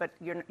horrible, but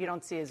you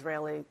don't see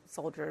Israeli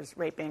soldiers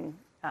raping.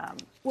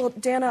 Well,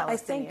 Dana, I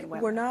Palestinian think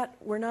women.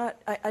 we're not.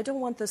 I don't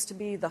want this to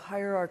be the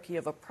hierarchy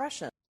of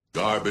oppression.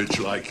 Garbage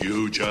like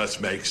you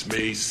just makes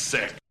me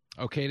sick.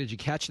 Okay, did you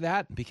catch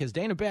that? Because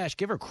Dana Bash,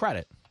 give her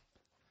credit,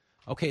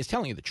 okay, is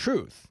telling you the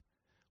truth.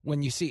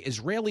 When you see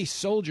Israeli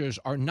soldiers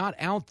are not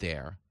out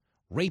there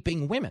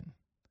raping women.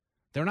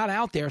 They're not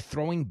out there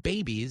throwing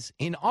babies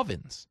in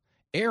ovens.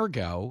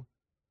 Ergo,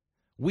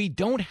 we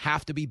don't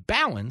have to be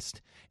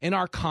balanced in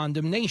our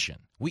condemnation.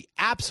 We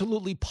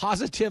absolutely,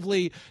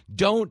 positively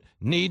don't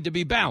need to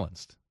be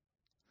balanced.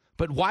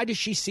 But why does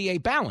she see a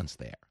balance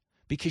there?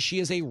 Because she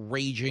is a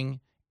raging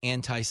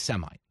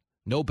anti-Semite.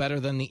 No better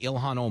than the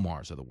Ilhan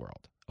Omars of the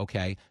world,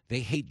 okay? They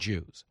hate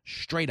Jews,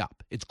 straight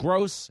up. It's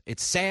gross,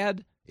 it's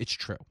sad, it's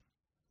true.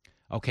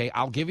 Okay,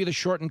 I'll give you the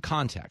shortened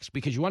context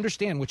because you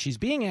understand what she's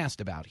being asked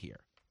about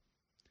here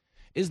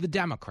is the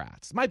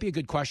Democrats. It might be a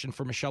good question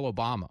for Michelle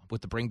Obama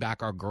with the Bring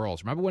Back Our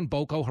Girls. Remember when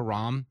Boko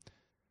Haram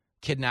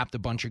kidnapped a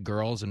bunch of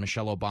girls and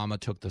Michelle Obama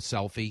took the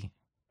selfie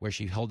where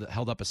she held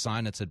up a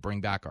sign that said,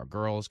 "Bring back our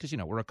girls," because,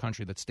 we're a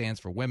country that stands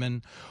for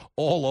women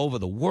all over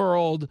the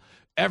world.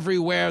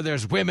 Everywhere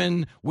there's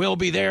women, we'll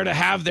be there to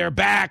have their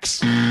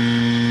backs.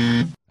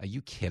 Are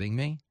you kidding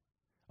me?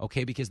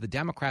 Okay, because the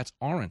Democrats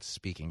aren't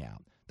speaking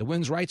out. The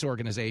women's rights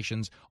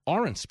organizations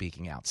aren't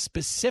speaking out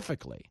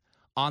specifically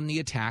on the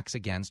attacks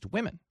against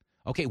women.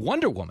 Okay,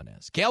 Wonder Woman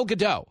is. Gal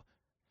Gadot,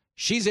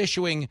 she's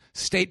issuing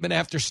statement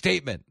after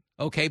statement,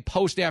 okay,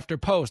 post after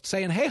post,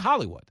 saying, hey,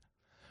 Hollywood,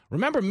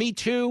 remember Me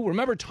Too?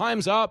 Remember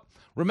Time's Up?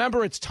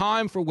 Remember it's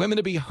time for women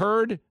to be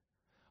heard?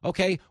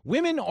 Okay,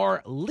 women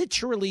are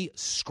literally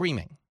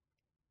screaming.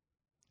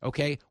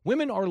 Okay,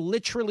 women are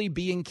literally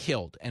being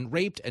killed and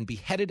raped and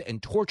beheaded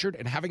and tortured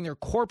and having their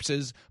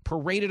corpses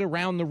paraded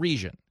around the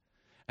region.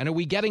 And are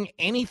we getting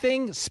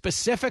anything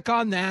specific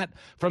on that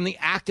from the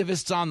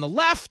activists on the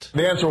left?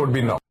 The answer would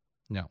be no.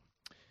 No.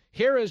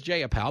 Here is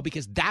Jayapal,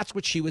 because that's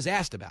what she was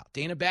asked about.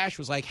 Dana Bash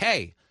was like,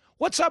 hey,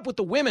 what's up with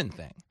the women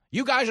thing?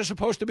 You guys are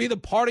supposed to be the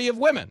party of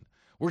women.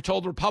 We're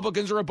told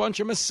Republicans are a bunch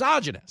of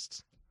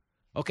misogynists.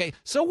 Okay,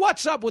 so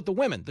what's up with the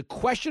women? The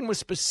question was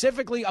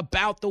specifically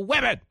about the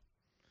women.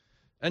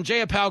 And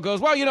Jayapal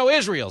goes, well,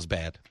 Israel's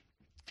bad.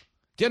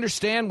 Do you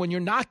understand? When you're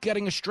not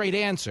getting a straight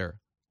answer,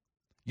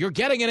 you're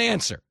getting an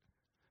answer.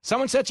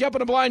 Someone sets you up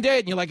on a blind date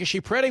and you're like, is she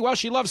pretty? Well,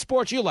 she loves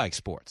sports. You like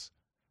sports.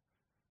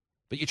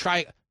 But you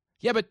try,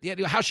 but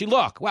how's she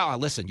look? Well,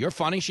 listen, you're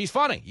funny. She's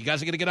funny. You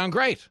guys are going to get on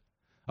great.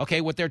 Okay,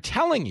 what they're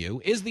telling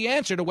you is the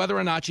answer to whether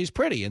or not she's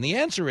pretty. And the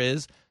answer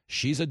is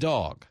she's a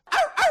dog.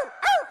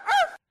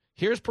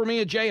 Here's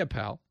Purmia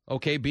Jayapal,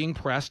 okay, being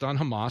pressed on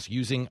Hamas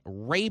using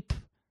rape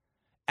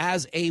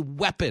as a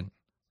weapon.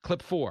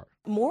 Clip 4.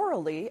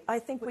 Morally, I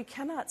think we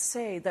cannot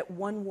say that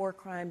one war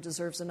crime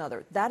deserves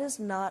another. That is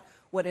not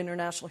what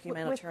international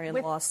humanitarian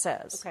law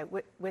says.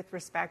 Okay, with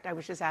respect, I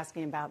was just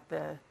asking about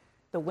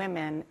the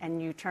women,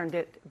 and you turned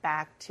it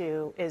back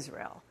to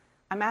Israel.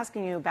 I'm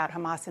asking you about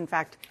Hamas. In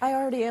fact, I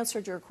already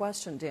answered your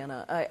question,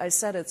 Dana. I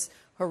said it's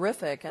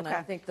horrific, and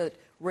I think that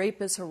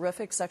rape is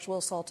horrific, sexual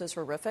assault is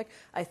horrific.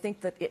 I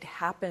think that it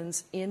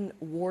happens in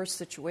war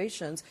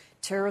situations.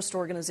 Terrorist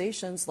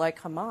organizations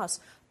like Hamas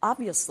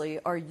obviously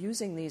are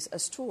using these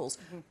as tools.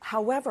 Mm-hmm.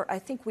 However, I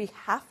think we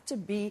have to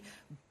be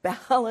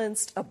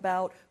balanced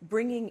about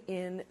bringing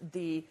in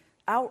the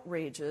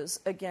outrages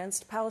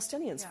against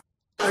Palestinians.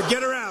 Yeah.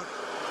 Get her out.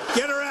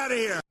 Get her out of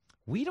here.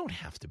 We don't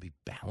have to be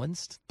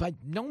balanced. By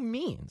no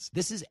means.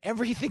 This is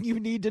everything you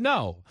need to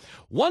know.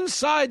 One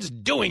side's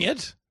doing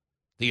it.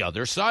 The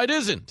other side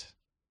isn't.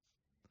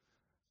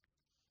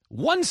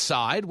 One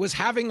side was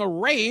having a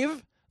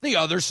rave. The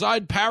other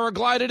side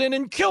paraglided in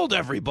and killed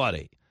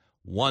everybody.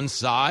 One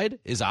side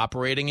is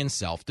operating in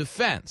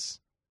self-defense.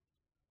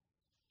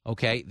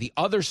 Okay, the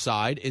other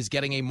side is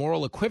getting a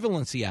moral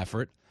equivalency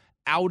effort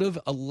out of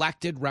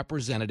elected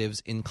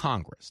representatives in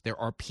Congress. There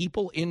are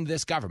people in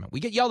this government. We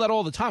get yelled at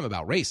all the time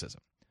about racism.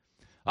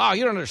 Oh,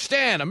 you don't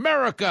understand.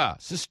 America,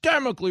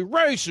 systemically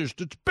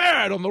racist. It's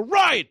bad on the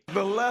right.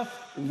 The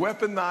left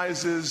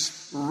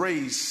weaponizes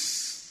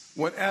race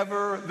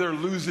whenever they're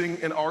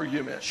losing an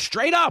argument.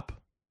 Straight up.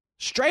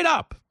 Straight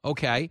up.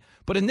 Okay.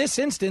 But in this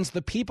instance,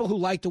 the people who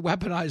like to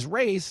weaponize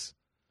race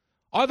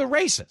are the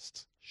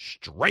racists.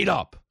 Straight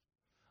up.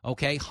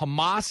 Okay.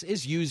 Hamas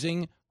is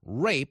using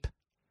rape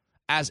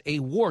as a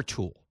war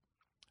tool.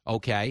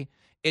 Okay.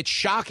 It's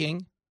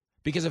shocking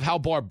because of how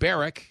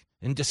barbaric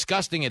and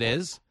disgusting it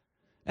is.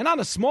 And on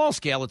a small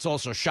scale, it's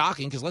also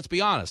shocking because, let's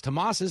be honest,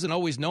 Hamas isn't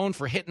always known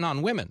for hitting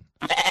on women.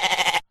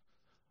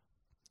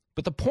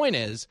 But the point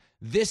is,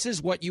 this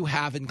is what you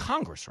have in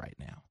Congress right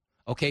now.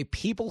 Okay,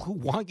 people who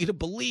want you to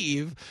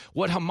believe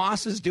what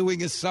Hamas is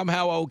doing is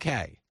somehow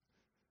okay.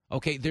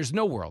 Okay, there's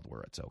no world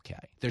where it's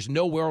okay. There's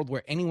no world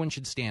where anyone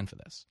should stand for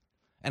this.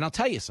 And I'll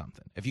tell you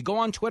something. If you go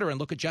on Twitter and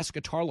look at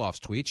Jessica Tarlof's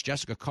tweets,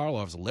 Jessica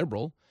Tarlof's a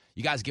liberal.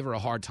 You guys give her a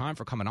hard time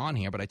for coming on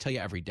here, but I tell you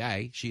every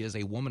day, she is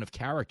a woman of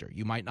character.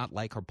 You might not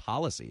like her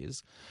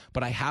policies,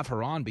 but I have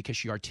her on because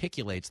she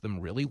articulates them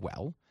really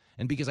well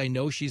and because I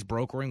know she's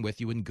brokering with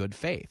you in good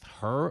faith.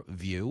 Her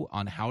view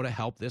on how to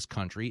help this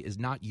country is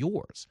not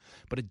yours,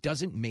 but it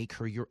doesn't make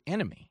her your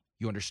enemy.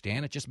 You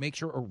understand? It just makes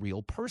her a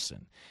real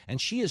person.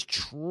 And she is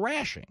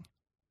trashing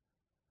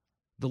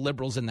the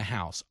liberals in the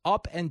House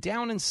up and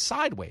down and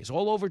sideways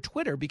all over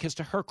Twitter because,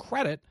 to her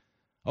credit,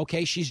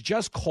 okay, she's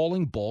just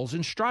calling balls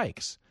and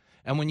strikes.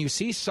 And when you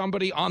see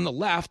somebody on the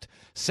left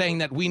saying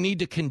that we need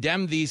to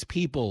condemn these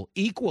people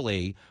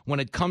equally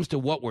when it comes to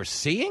what we're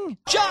seeing,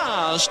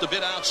 just a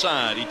bit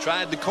outside. He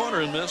tried the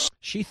corner and missed.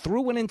 She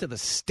threw it into the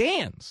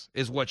stands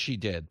is what she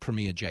did,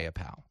 Purmia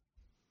Jayapal.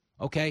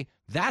 Okay,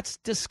 that's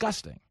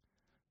disgusting.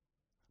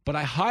 But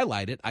I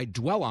highlight it, I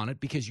dwell on it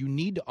because you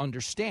need to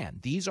understand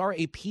these are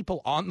a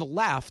people on the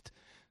left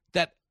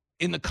that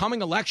in the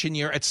coming election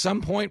year at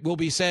some point will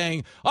be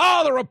saying,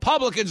 oh, the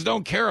Republicans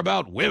don't care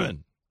about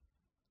women.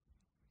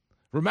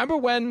 Remember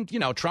when,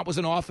 Trump was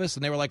in office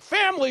and they were like,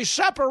 family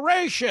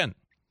separation.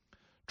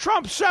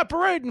 Trump's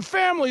separating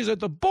families at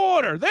the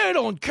border. They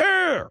don't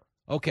care.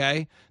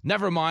 Okay,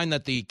 never mind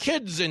that the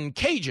kids in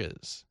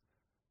cages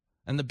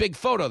And the big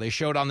photo they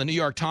showed on the New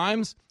York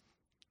Times,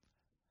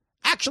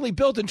 actually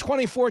built in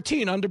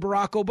 2014 under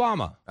Barack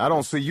Obama. I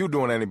don't see you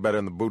doing any better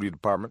in the booty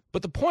department.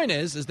 But the point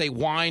is they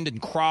whined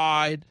and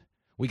cried.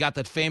 We got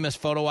that famous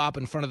photo op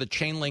in front of the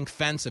chain link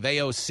fence of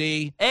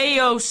AOC.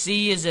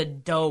 AOC is a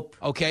dope.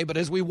 Okay, but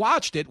as we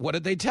watched it, what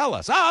did they tell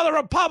us? Oh, the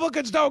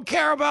Republicans don't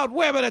care about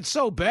women. It's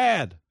so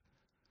bad.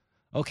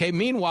 Okay,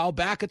 meanwhile,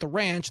 back at the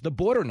ranch, the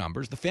border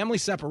numbers, the family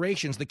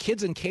separations, the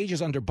kids in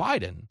cages under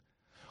Biden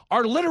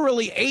are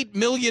literally 8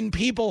 million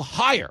people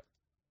higher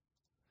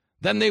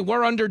than they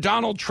were under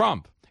Donald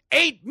Trump.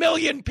 8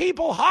 million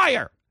people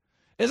higher.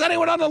 Is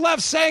anyone on the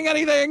left saying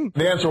anything?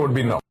 The answer would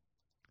be no.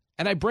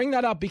 And I bring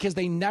that up because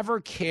they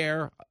never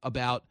care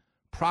about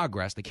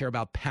progress. They care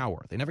about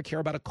power. They never care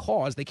about a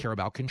cause. They care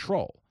about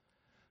control.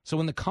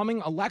 So in the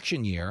coming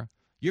election year,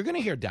 you're going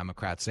to hear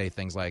Democrats say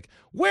things like,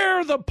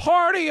 we're the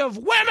party of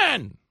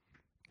women.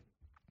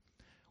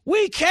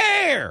 We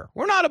care.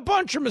 We're not a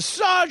bunch of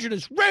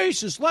misogynists,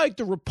 racists like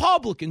the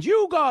Republicans.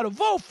 You got to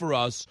vote for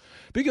us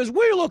because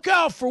we look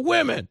out for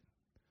women.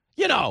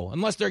 You know,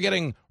 unless they're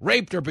getting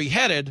raped or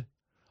beheaded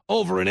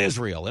over in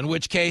Israel, in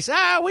which case,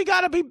 we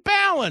got to be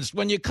balanced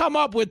when you come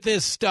up with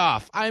this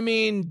stuff. I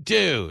mean,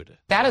 dude.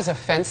 That is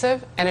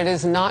offensive, and it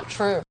is not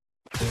true.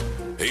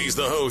 He's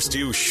the host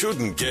you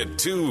shouldn't get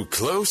too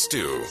close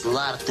to. There's a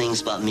lot of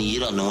things about me you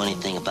don't know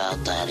anything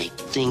about, Daddy.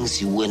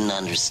 Things you wouldn't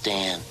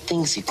understand.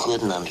 Things you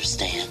couldn't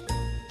understand.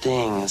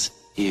 Things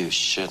you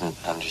shouldn't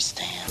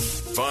understand.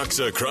 Fox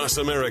Across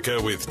America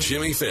with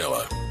Jimmy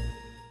Fallon.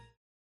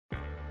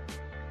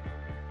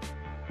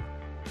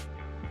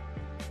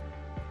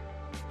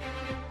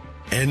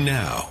 And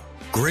now,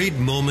 great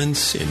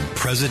moments in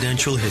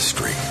presidential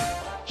history.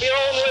 The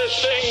only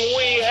thing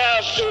we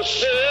have to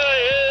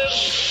fear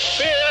is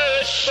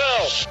fear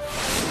itself.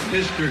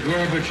 Mr.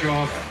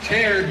 Gorbachev,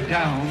 tear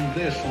down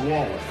this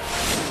wall.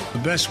 The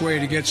best way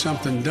to get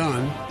something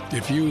done,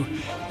 if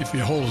it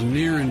holds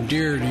near and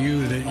dear to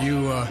you that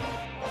you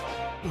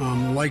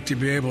like to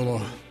be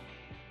able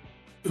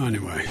to,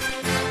 anyway.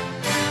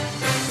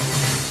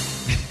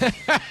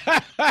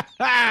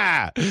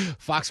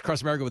 Fox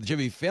Across America with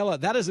Jimmy Fallon.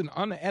 That is an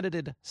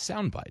unedited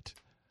soundbite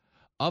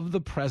of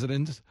the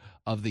President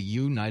of the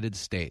United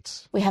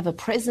States. We have a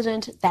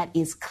president that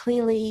is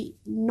clearly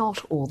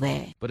not all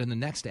there. But in the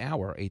next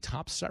hour, a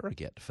top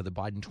surrogate for the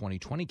Biden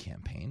 2020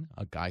 campaign,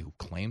 a guy who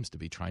claims to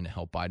be trying to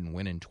help Biden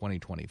win in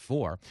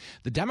 2024.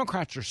 The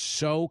Democrats are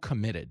so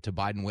committed to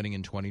Biden winning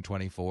in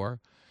 2024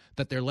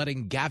 that they're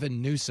letting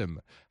Gavin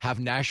Newsom have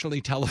nationally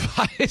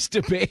televised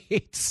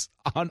debates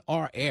on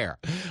our air.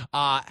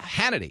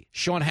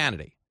 Sean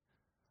Hannity,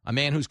 a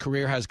man whose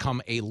career has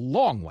come a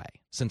long way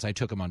since I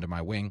took him under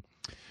my wing,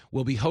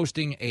 will be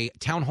hosting a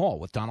town hall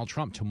with Donald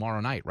Trump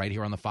tomorrow night right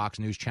here on the Fox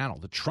News channel.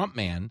 The Trump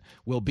man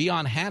will be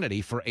on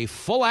Hannity for a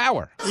full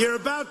hour. You're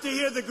about to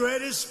hear the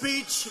greatest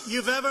speech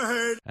you've ever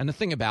heard. And the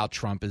thing about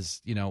Trump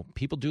is,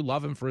 people do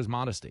love him for his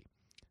modesty.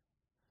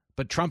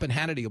 But Trump and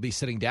Hannity will be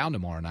sitting down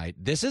tomorrow night.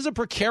 This is a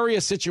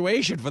precarious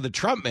situation for the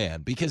Trump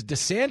man because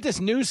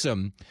DeSantis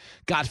Newsom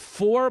got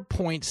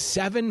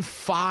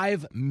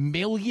 4.75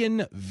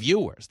 million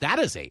viewers. That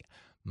is a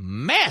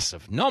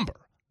massive number.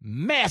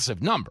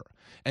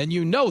 And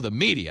the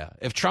media,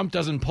 if Trump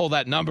doesn't pull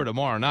that number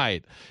tomorrow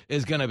night,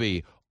 is going to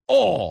be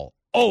all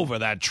over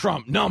that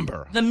Trump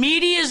number. The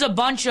media is a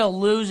bunch of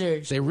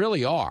losers. They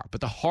really are.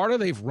 But the harder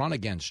they've run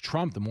against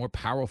Trump, the more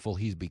powerful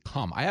he's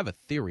become. I have a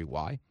theory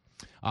why.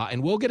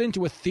 And we'll get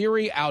into a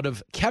theory out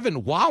of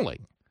Kevin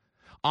Walling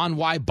on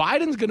why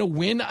Biden's going to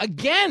win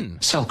again.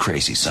 Sell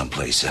crazy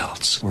someplace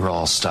else. We're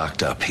all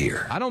stocked up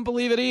here. I don't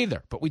believe it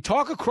either. But we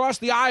talk across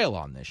the aisle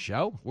on this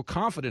show. We're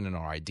confident in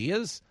our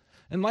ideas.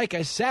 And like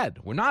I said,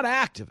 we're not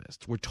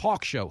activists. We're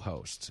talk show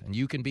hosts. And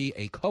you can be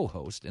a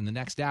co-host in the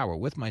next hour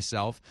with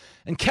myself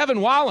and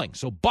Kevin Walling.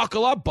 So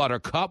buckle up,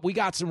 Buttercup. We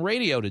got some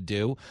radio to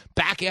do.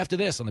 Back after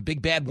this on the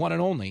big bad one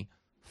and only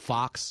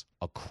Fox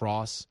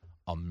Across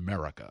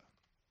America.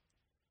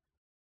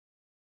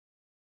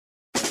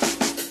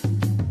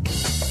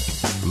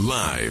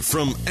 Live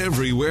from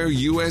everywhere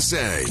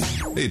USA,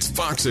 it's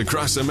Fox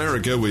Across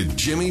America with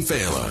Jimmy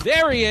Fallon.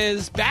 There he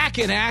is, back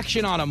in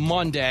action on a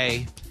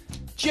Monday.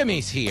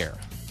 Jimmy's here.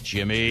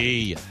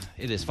 Jimmy.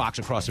 It is Fox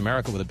Across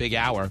America with a big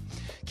hour.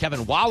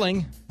 Kevin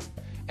Walling,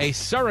 a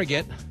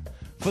surrogate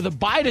for the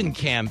Biden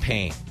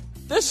campaign.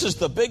 This is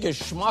the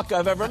biggest schmuck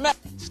I've ever met.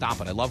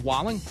 Stop it. I love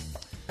Walling.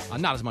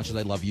 Not as much as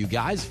I love you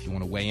guys. If you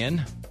want to weigh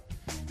in,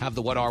 have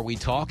the What Are We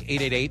Talk,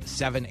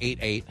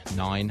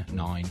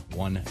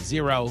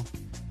 888-788-9910.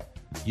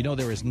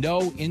 There is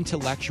no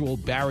intellectual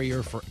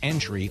barrier for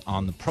entry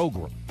on the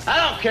program.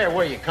 I don't care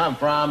where you come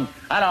from.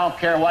 I don't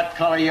care what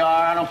color you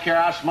are. I don't care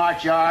how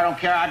smart you are. I don't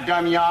care how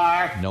dumb you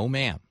are. No,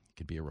 ma'am. You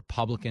could be a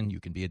Republican. You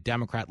can be a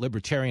Democrat,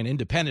 Libertarian,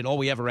 Independent. All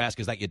we ever ask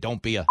is that you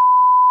don't be a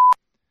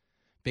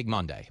Big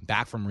Monday.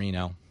 Back from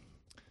Reno.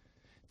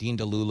 Dean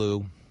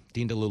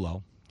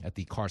DeLulo at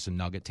the Carson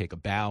Nugget. Take a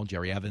bow.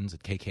 Jerry Evans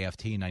at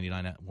KKFT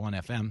 99.1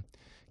 FM.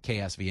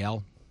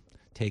 KSVL.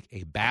 Take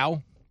a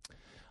bow.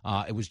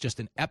 It was just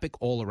an epic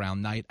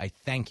all-around night. I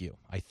thank you.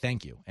 I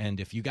thank you. And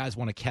if you guys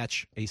want to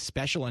catch a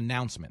special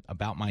announcement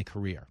about my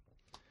career,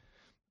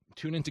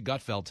 tune into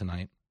Gutfeld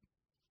tonight.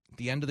 At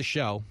the end of the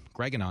show,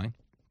 Greg and I are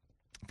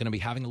going to be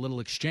having a little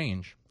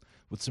exchange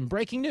with some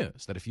breaking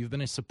news that if you've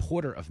been a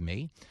supporter of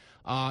me,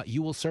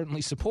 you will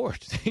certainly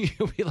support.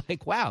 You'll be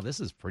like, wow, this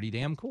is pretty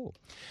damn cool.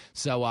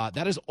 So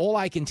that is all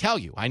I can tell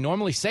you. I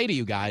normally say to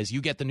you guys,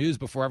 you get the news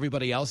before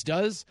everybody else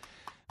does.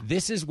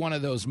 This is one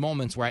of those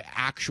moments where I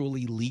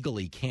actually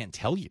legally can't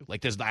tell you.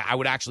 Like, I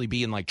would actually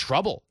be in, like,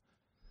 trouble.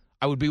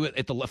 I would be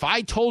if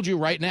I told you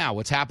right now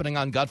what's happening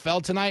on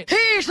Gutfeld tonight.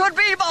 He should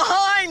be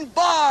behind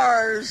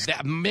bars.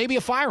 Maybe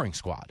a firing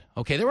squad.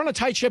 Okay, they're on a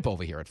tight ship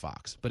over here at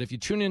Fox. But if you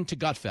tune in to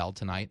Gutfeld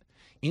tonight,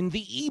 in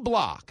the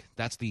E-Block,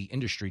 that's the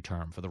industry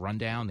term for the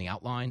rundown, the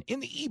outline, in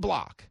the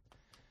E-Block,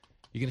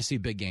 you're going to see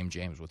Big Game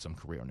James with some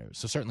career news.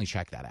 So certainly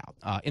check that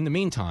out. In the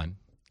meantime,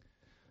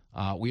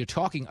 we are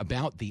talking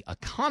about the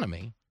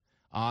economy.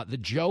 The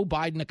Joe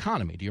Biden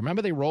economy. Do you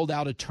remember they rolled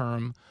out a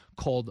term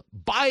called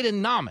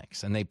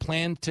Bidenomics, and they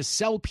planned to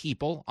sell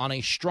people on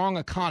a strong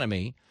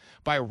economy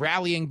by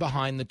rallying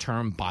behind the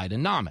term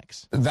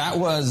Bidenomics? That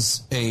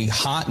was a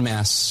hot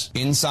mess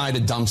inside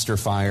a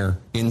dumpster fire,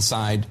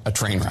 inside a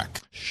train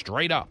wreck.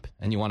 Straight up.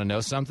 And you want to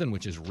know something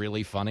which is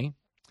really funny?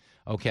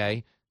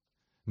 Okay.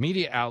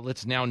 Media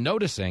outlets now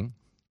noticing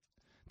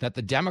that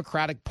the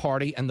Democratic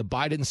Party and the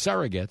Biden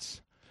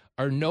surrogates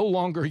are no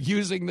longer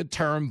using the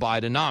term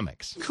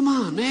Bidenomics. Come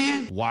on,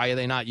 man. Why are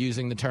they not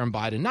using the term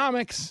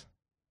Bidenomics?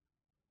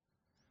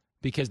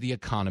 Because the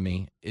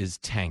economy is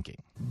tanking.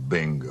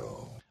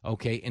 Bingo.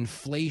 Okay,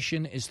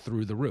 inflation is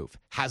through the roof.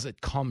 Has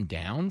it come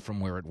down from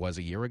where it was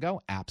a year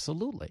ago?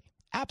 Absolutely.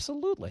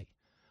 Absolutely.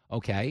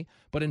 Okay,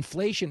 but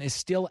inflation is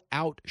still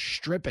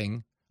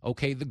outstripping,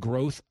 okay, the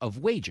growth of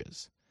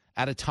wages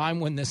at a time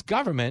when this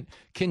government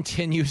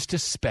continues to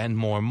spend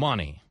more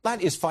money.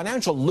 That is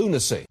financial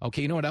lunacy.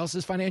 Okay, you know what else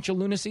is financial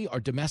lunacy? Our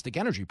domestic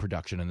energy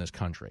production in this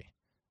country.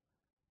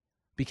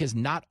 Because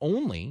not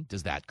only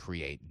does that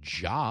create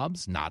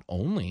jobs, not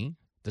only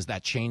does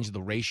that change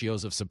the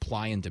ratios of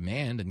supply and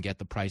demand and get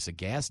the price of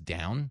gas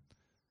down,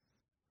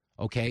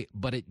 okay,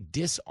 but it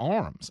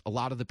disarms a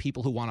lot of the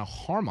people who want to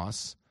harm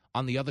us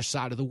on the other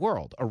side of the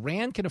world.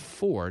 Iran can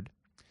afford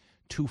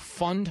to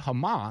fund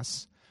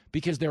Hamas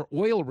because their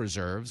oil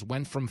reserves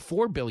went from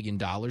 $4 billion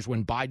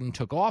when Biden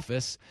took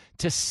office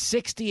to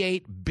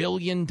 $68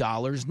 billion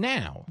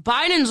now.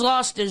 Biden's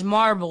lost his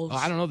marbles.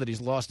 I don't know that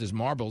he's lost his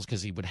marbles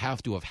because he would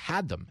have to have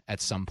had them at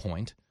some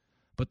point.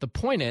 But the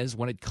point is,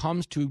 when it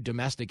comes to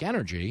domestic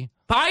energy,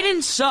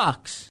 Biden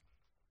sucks.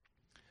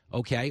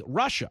 Okay,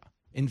 Russia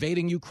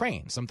invading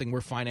Ukraine, something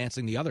we're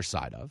financing the other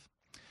side of.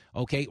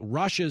 Okay,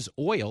 Russia's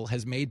oil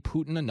has made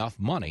Putin enough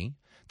money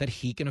that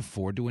he can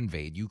afford to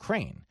invade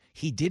Ukraine.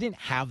 He didn't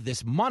have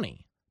this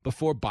money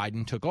before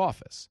Biden took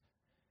office.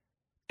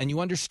 And you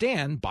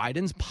understand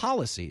Biden's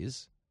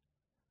policies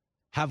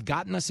have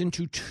gotten us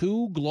into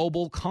two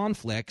global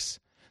conflicts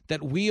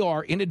that we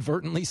are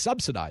inadvertently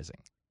subsidizing.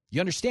 You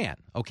understand,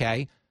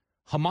 okay?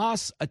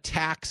 Hamas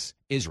attacks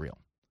Israel.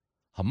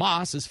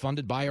 Hamas is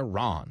funded by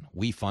Iran.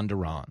 We fund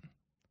Iran.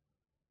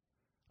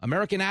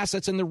 American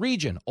assets in the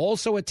region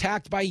also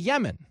attacked by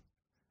Yemen,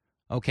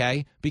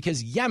 okay?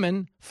 Because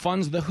Yemen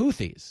funds the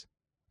Houthis,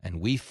 and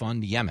we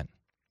fund Yemen.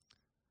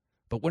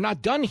 But we're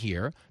not done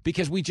here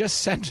because we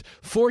just sent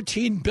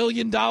 $14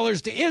 billion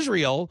to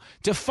Israel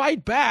to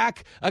fight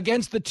back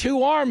against the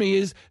two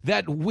armies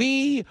that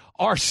we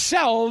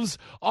ourselves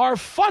are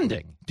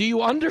funding. Do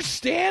you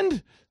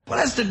understand? Well,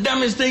 that's the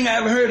dumbest thing I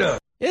ever heard of.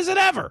 Is it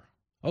ever?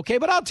 Okay,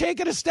 but I'll take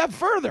it a step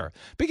further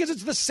because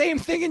it's the same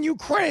thing in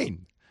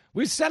Ukraine.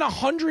 We've sent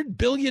 $100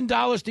 billion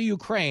to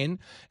Ukraine,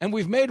 and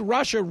we've made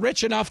Russia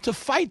rich enough to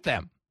fight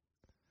them.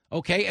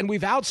 Okay, and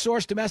we've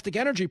outsourced domestic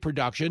energy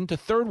production to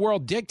third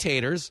world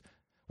dictators.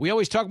 We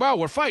always talk about,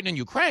 we're fighting in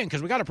Ukraine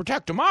because we got to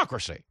protect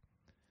democracy.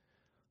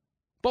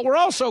 But we're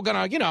also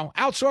going to,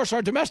 outsource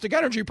our domestic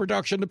energy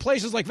production to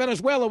places like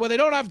Venezuela where they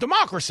don't have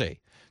democracy.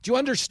 Do you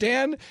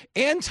understand?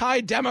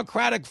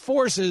 Anti-democratic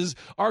forces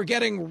are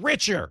getting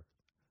richer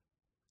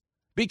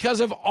because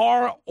of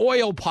our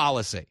oil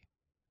policy.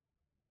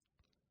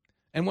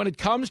 And when it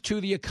comes to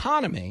the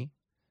economy,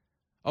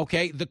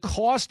 okay, the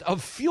cost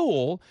of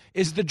fuel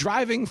is the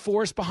driving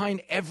force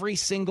behind every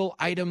single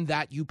item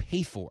that you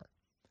pay for.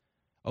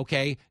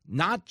 Okay,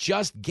 not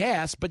just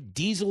gas, but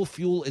diesel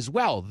fuel as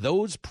well.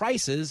 Those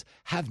prices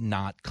have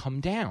not come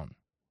down.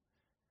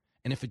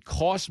 And if it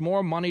costs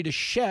more money to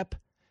ship,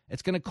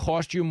 it's going to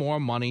cost you more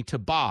money to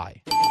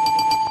buy.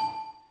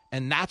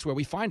 And that's where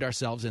we find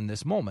ourselves in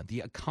this moment. The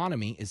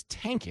economy is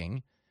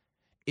tanking,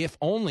 if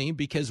only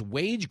because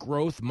wage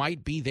growth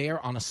might be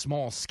there on a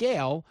small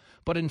scale,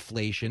 but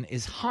inflation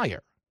is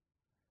higher.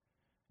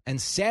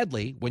 And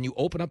sadly, when you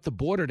open up the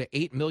border to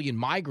 8 million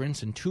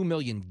migrants and 2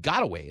 million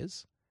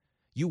gotaways,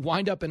 you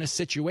wind up in a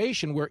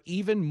situation where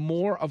even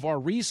more of our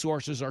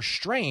resources are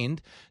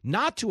strained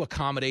not to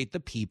accommodate the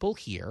people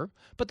here,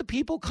 but the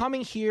people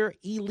coming here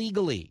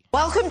illegally.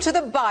 Welcome to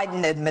the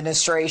Biden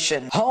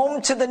administration,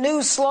 home to the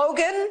new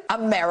slogan,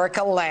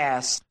 America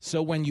Last.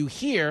 So when you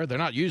hear they're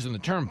not using the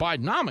term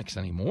Bidenomics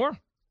anymore,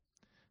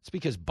 it's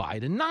because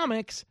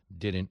Bidenomics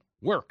didn't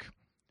work.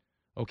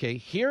 Okay,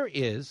 here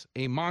is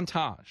a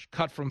montage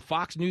cut from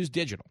Fox News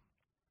Digital.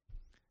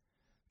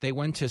 They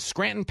went to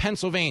Scranton,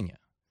 Pennsylvania.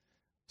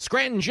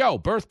 Scranton Joe,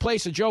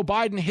 birthplace of Joe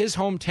Biden, his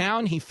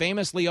hometown. He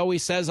famously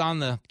always says on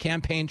the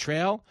campaign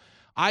trail,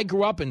 I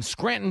grew up in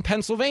Scranton,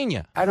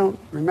 Pennsylvania. I don't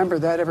remember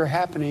that ever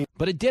happening.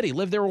 But it did. He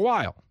lived there a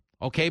while.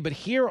 Okay, but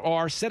here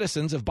are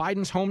citizens of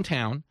Biden's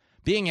hometown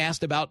being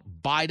asked about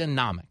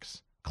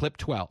Bidenomics. Clip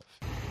 12.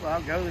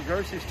 Well, go to the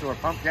grocery store,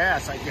 pump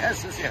gas, I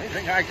guess, is the only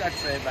thing I got to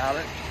say about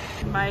it.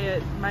 My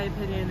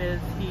opinion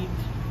is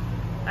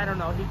I don't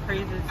know, he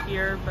praises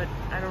here, but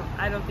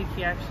I don't think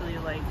he actually,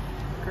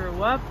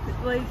 grew up,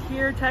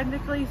 here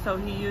technically, so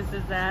he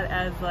uses that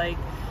as,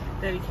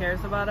 that he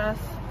cares about us,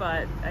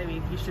 but, I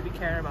mean, he should be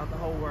caring about the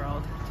whole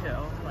world, too,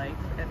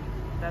 and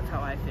that's how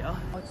I feel.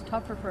 It's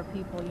tougher for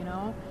people,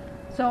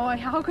 so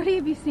how could he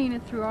be seeing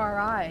it through our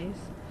eyes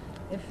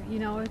if,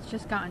 it's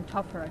just gotten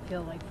tougher, I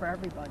feel like, for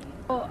everybody.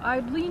 Well,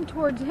 I'd lean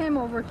towards him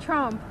over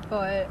Trump,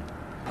 but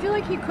I feel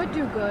like he could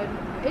do good.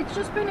 It's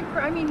just been,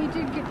 he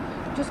did get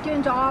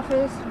into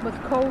office with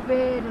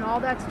COVID and all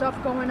that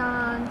stuff going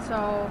on,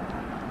 so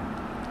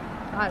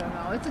I don't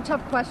know. It's a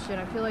tough question.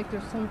 I feel like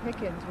there's slim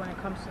pickings when it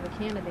comes to the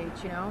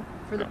candidates,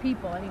 for the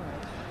people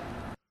anyways.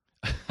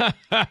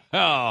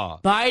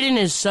 Biden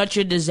is such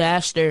a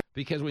disaster.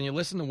 Because when you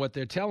listen to what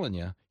they're telling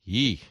you,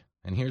 yee.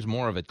 And here's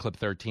more of it, clip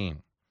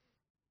 13.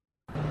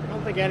 I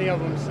don't think any of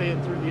them see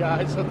it through the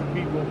eyes of the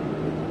people.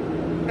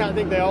 I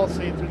think they all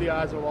see it through the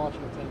eyes of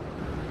Washington.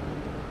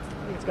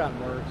 I think it's gotten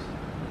worse.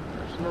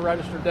 I'm a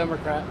registered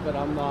Democrat, but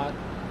I'm not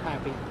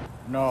happy.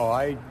 No,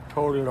 I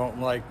totally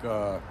don't like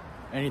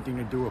anything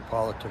to do with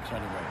politics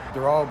anyway.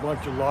 They're all a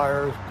bunch of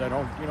liars. They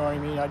don't, you know what I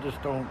mean? I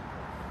just don't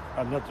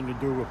have nothing to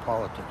do with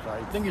politics.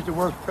 I think he's the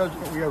worst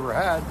president we ever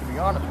had, to be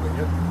honest with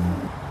you.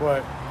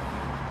 But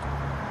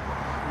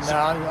no,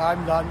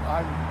 I'm not.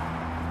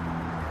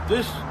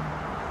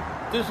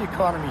 This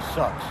economy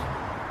sucks.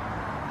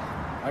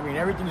 I mean,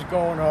 everything's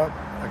going up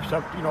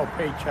except,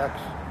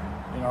 paychecks.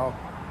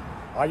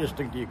 I just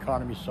think the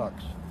economy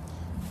sucks.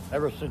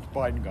 Ever since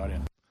Biden got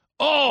in.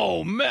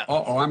 Oh, man.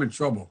 Uh-oh, I'm in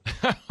trouble.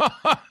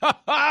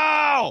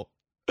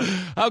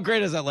 How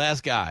great is that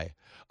last guy?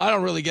 I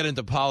don't really get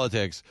into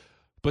politics,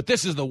 but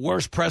this is the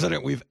worst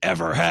president we've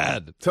ever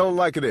had. Tell him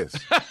like it is.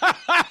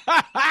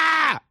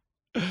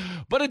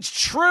 But it's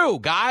true,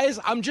 guys.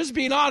 I'm just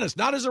being honest.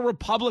 Not as a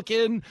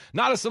Republican,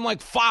 not as some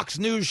Fox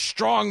News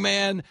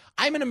strongman.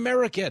 I'm an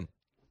American.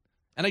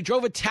 And I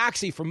drove a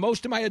taxi for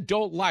most of my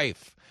adult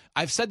life.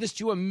 I've said this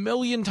to you a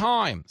million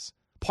times,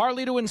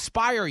 partly to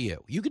inspire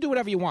you. You can do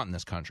whatever you want in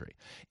this country.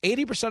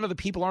 80% of the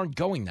people aren't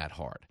going that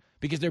hard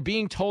because they're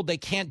being told they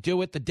can't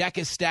do it. The deck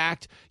is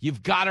stacked.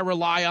 You've got to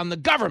rely on the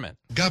government.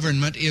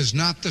 Government is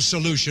not the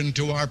solution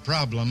to our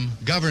problem.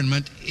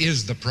 Government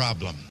is the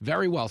problem.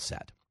 Very well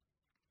said.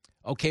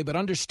 Okay, but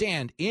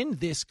understand, in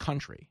this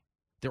country,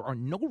 there are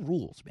no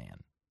rules,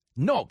 man.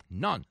 No,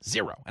 none,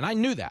 zero. And I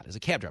knew that as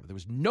a cab driver. There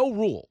was no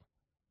rule,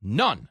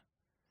 none,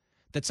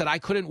 that said I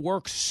couldn't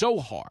work so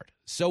hard,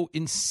 so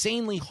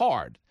insanely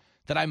hard,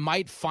 that I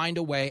might find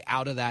a way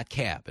out of that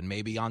cab and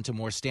maybe onto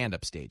more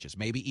stand-up stages,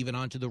 maybe even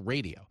onto the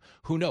radio.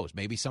 Who knows?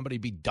 Maybe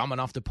somebody'd be dumb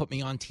enough to put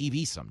me on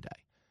TV someday,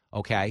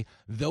 okay?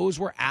 Those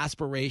were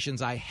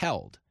aspirations I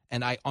held,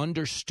 and I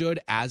understood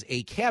as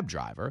a cab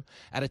driver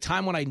at a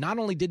time when I not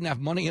only didn't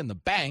have money in the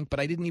bank, but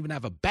I didn't even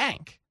have a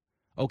bank,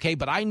 okay?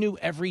 But I knew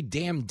every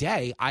damn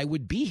day I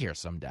would be here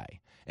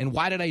someday. And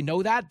why did I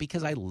know that?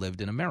 Because I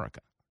lived in America.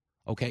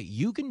 Okay,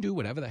 you can do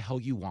whatever the hell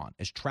you want.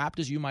 As trapped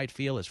as you might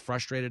feel, as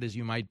frustrated as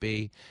you might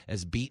be,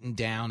 as beaten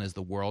down as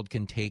the world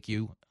can take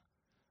you,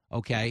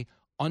 okay,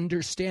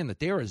 understand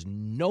that there is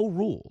no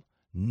rule,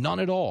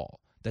 none at all,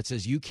 that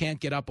says you can't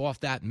get up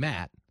off that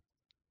mat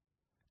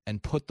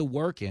and put the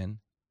work in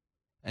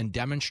and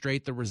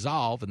demonstrate the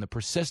resolve and the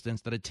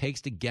persistence that it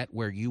takes to get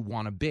where you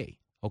want to be.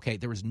 Okay,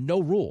 there is no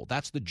rule.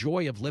 That's the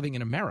joy of living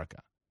in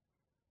America.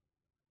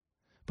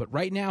 But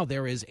right now,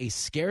 there is a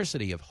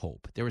scarcity of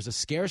hope. There is a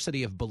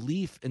scarcity of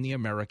belief in the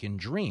American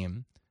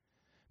dream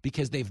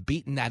because they've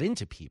beaten that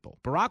into people.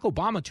 Barack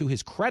Obama, to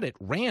his credit,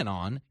 ran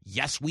on,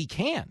 yes, we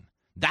can.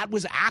 That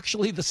was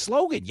actually the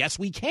slogan, yes,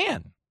 we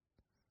can.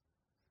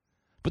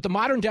 But the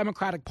modern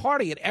Democratic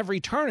Party at every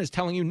turn is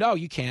telling you, no,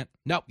 you can't.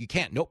 No, you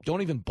can't. Nope,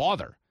 don't even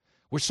bother.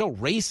 We're so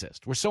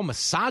racist. We're so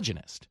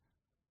misogynist.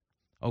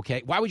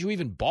 Okay, why would you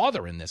even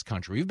bother in this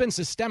country? We've been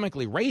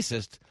systemically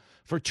racist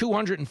for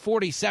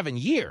 247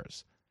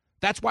 years.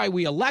 That's why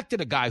we elected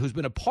a guy who's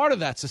been a part of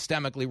that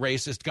systemically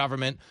racist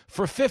government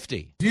for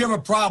 50. You have a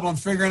problem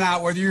figuring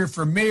out whether you're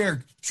for me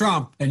or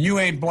Trump, and you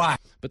ain't black.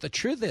 But the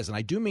truth is, and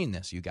I do mean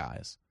this, you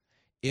guys,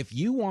 if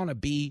you want to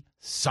be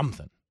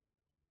something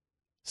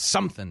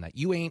that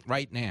you ain't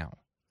right now,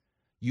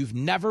 you've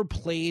never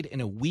played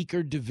in a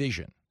weaker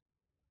division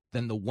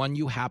than the one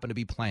you happen to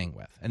be playing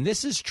with. And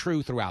this is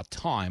true throughout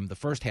time, the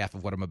first half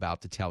of what I'm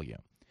about to tell you.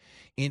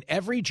 In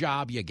every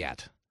job you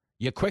get,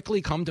 you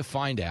quickly come to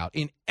find out,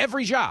 in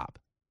every job,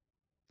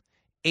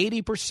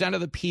 80% of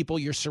the people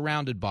you're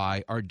surrounded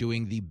by are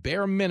doing the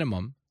bare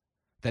minimum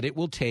that it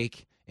will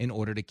take in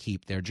order to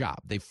keep their job.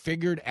 They've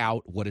figured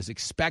out what is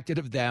expected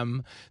of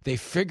them. They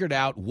figured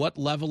out what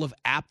level of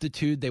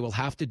aptitude they will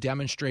have to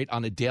demonstrate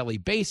on a daily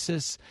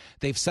basis.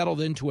 They've settled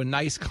into a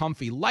nice,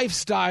 comfy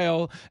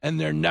lifestyle, and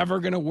they're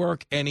never going to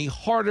work any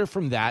harder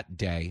from that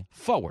day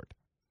forward.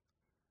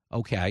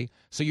 Okay,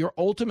 so you're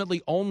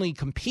ultimately only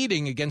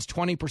competing against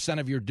 20%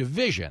 of your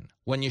division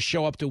when you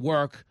show up to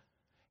work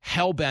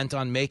hell-bent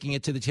on making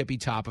it to the tippy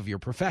top of your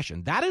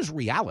profession. That is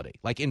reality.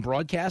 Like in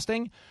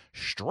broadcasting,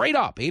 straight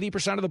up,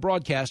 80% of the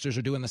broadcasters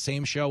are doing the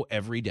same show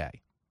every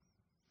day.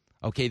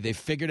 Okay, they've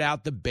figured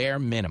out the bare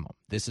minimum.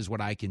 This is what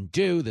I can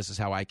do. This is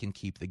how I can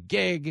keep the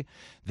gig.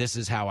 This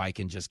is how I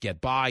can just get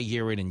by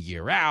year in and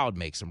year out,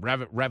 make some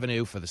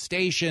revenue for the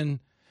station,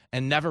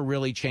 and never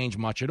really change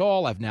much at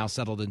all. I've now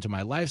settled into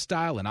my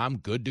lifestyle, and I'm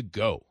good to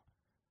go.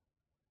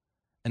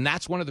 And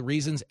that's one of the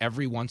reasons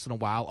every once in a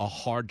while a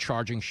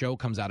hard-charging show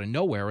comes out of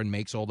nowhere and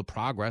makes all the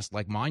progress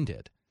like mine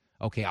did.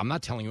 Okay, I'm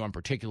not telling you I'm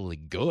particularly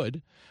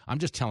good. I'm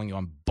just telling you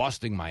I'm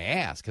busting my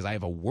ass because I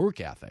have a work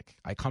ethic.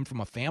 I come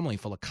from a family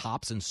full of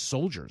cops and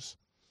soldiers.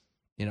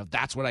 You know,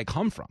 that's what I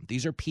come from.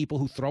 These are people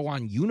who throw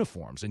on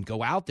uniforms and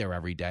go out there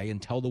every day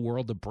and tell the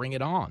world to bring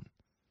it on.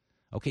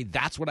 Okay,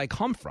 that's what I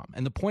come from.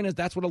 And the point is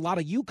that's what a lot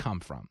of you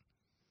come from.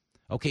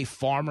 Okay,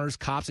 farmers,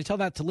 cops, I tell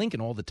that to Lincoln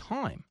all the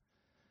time.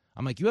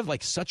 I'm like, you have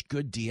like such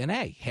good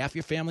DNA. Half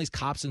your family's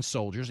cops and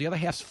soldiers. The other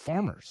half's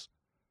farmers.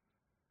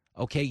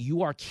 Okay,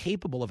 you are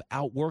capable of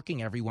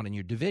outworking everyone in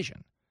your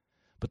division.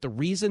 But the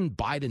reason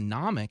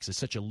Bidenomics is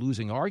such a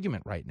losing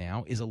argument right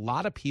now is a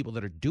lot of people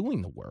that are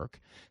doing the work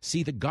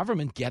see the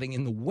government getting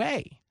in the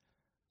way,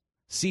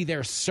 see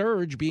their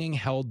surge being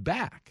held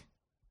back.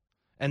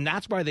 And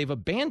that's why they've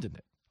abandoned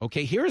it.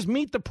 Okay, here's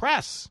Meet the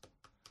Press,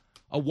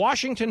 a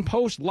Washington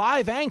Post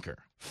live anchor,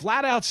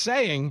 flat out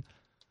saying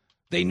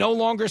they no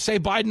longer say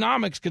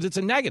Bidenomics because it's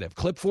a negative.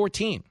 Clip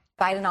 14.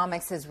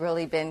 Bidenomics has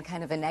really been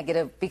kind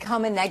of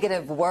become a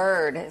negative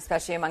word,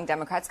 especially among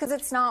Democrats, because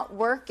it's not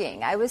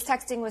working. I was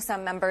texting with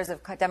some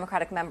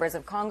Democratic members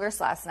of Congress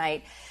last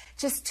night,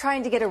 just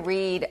trying to get a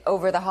read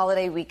over the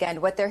holiday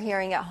weekend, what they're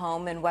hearing at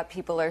home and what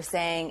people are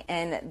saying.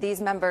 And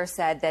these members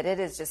said that it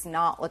is just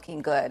not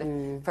looking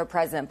good for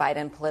President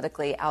Biden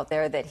politically out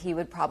there, that he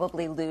would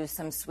probably lose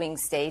some swing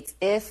states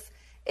if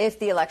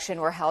the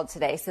election were held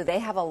today. So they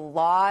have a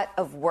lot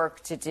of work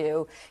to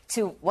do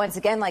to, once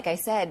again, like I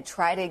said,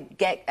 try to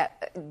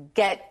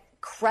get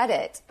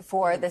credit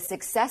for the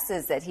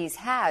successes that he's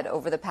had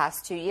over the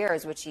past 2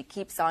 years, which he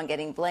keeps on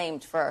getting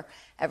blamed for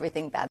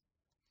everything bad.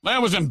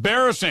 That was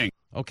embarrassing.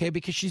 Okay,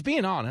 because she's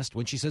being honest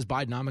when she says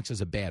Bidenomics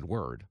is a bad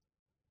word.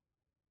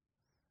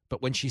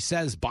 But when she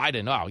says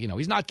Biden,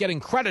 he's not getting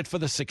credit for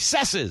the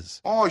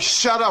successes. Oh,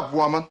 shut up,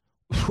 woman.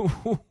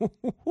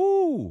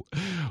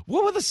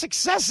 What were the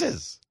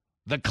successes?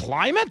 The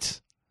climate?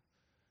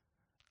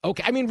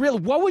 Okay, I mean, really,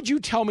 what would you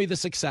tell me the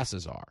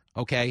successes are?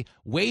 Okay,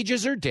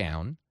 wages are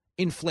down,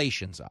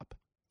 inflation's up,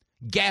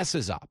 gas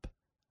is up,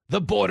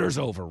 the border's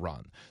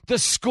overrun, the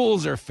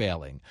schools are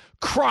failing,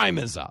 crime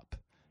is up.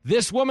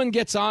 This woman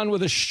gets on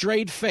with a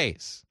straight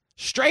face,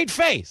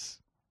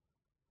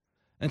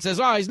 and says,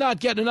 he's not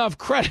getting enough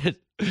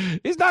credit.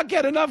 He's not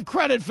getting enough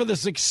credit for the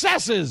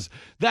successes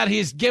that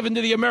he's given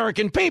to the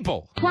American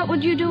people. What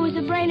would you do with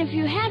a brain if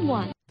you had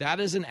one? That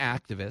is an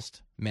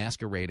activist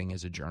masquerading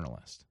as a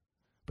journalist.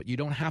 But you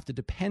don't have to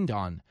depend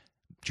on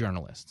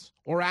journalists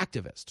or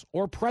activists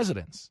or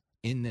presidents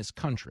in this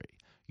country.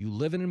 You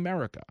live in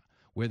America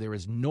where there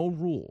is no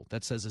rule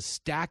that says as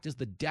stacked as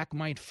the deck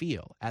might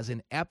feel, as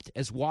inept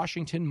as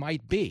Washington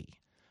might be,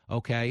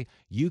 okay,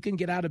 you can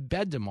get out of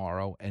bed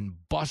tomorrow and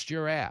bust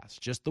your ass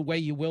just the way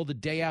you will the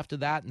day after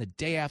that and the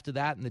day after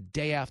that and the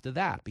day after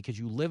that, because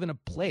you live in a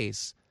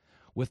place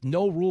with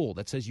no rule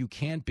that says you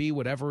can't be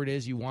whatever it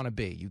is you want to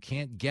be. You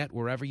can't get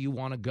wherever you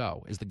want to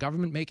go. Is the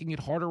government making it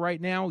harder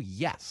right now?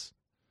 Yes.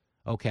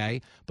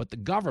 Okay, but the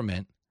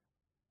government,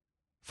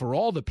 for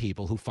all the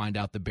people who find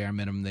out the bare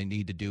minimum they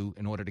need to do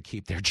in order to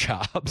keep their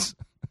jobs,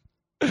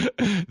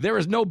 there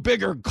is no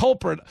bigger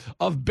culprit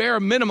of bare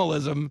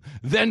minimalism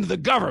than the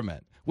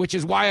government. Which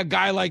is why a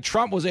guy like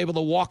Trump was able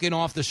to walk in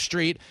off the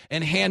street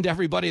and hand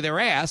everybody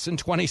their ass in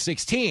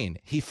 2016.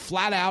 He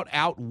flat out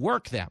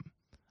outworked them,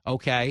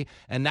 okay?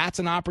 And that's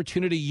an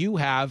opportunity you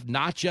have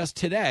not just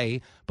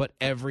today, but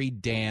every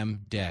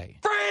damn day.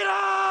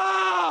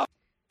 Freedom!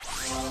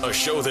 A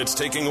show that's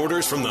taking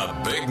orders from the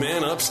big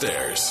man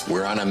upstairs.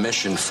 We're on a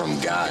mission from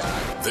God.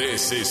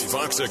 This is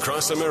Fox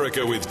Across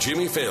America with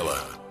Jimmy Fallon.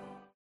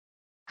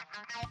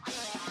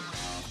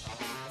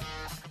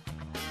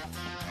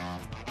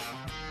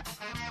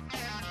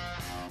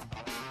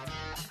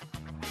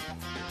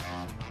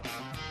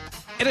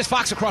 It is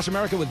Fox Across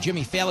America with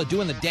Jimmy Fallon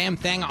doing the damn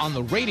thing on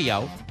the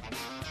radio.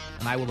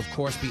 And I will, of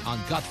course, be on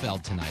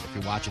Gutfeld tonight. If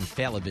you're watching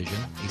Television,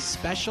 a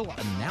special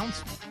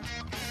announcement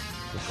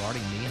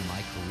regarding me and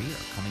my career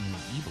coming in the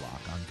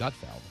E-Block on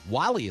Gutfeld.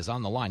 Wally is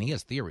on the line. He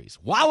has theories.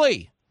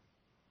 Wally!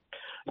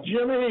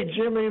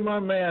 Jimmy,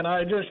 my man,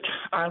 I've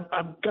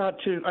got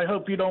to, I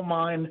hope you don't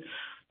mind,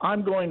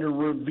 I'm going to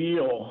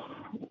reveal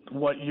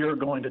what you're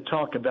going to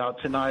talk about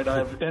tonight.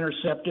 I've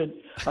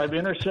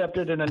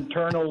intercepted an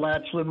internal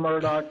Lachlan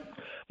Murdoch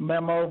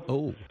memo.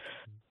 Oh.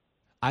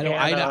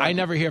 I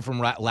never hear from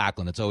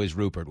Lachlan. It's always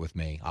Rupert with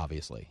me,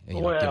 obviously.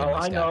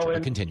 I know.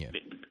 But continue.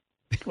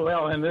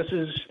 Well, and this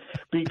is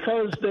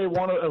because they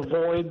want to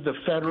avoid the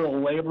federal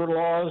labor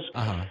laws.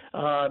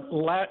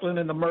 Lachlan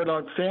and the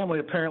Murdoch family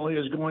apparently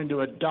is going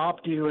to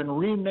adopt you and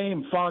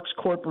rename Fox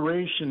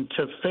Corporation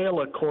to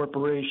Fela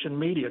Corporation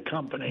Media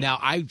Company. Now,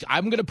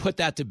 I'm going to put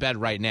that to bed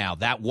right now.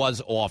 That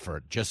was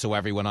offered, just so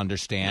everyone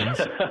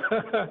understands.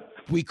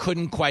 We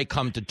couldn't quite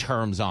come to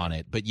terms on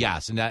it, but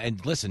yes,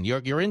 and listen,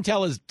 your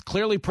intel is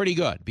clearly pretty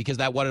good because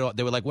they were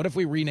like, what if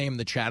we rename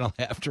the channel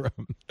after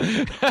him?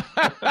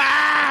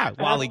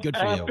 Wally, good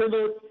for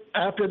you.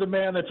 After the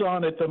man that's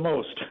on it the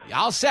most.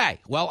 I'll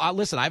say. Well,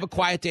 listen, I have a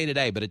quiet day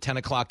today, but at 10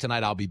 o'clock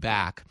tonight I'll be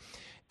back,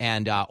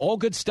 and all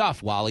good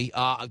stuff, Wally.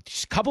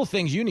 Just a couple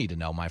things you need to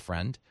know, my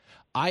friend.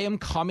 I am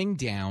coming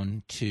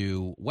down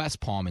to West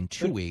Palm in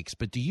 2 weeks,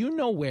 but do you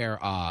know where?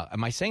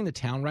 Am I saying the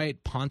town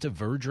right? Ponte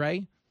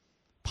Vedra.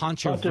 I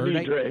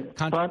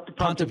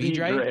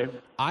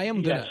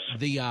am gonna.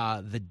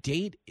 Yes. The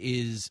date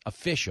is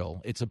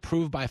official. It's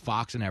approved by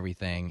Fox and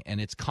everything,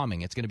 and it's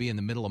coming. It's going to be in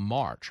the middle of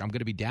March. I'm going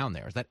to be down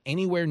there. Is that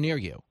anywhere near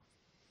you?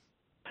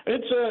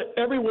 It's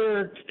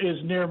everywhere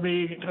is near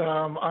me.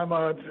 I'm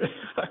a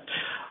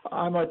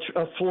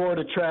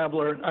Florida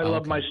traveler. I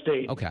love my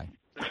state. Okay.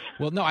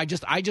 Well, no, I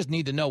just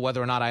need to know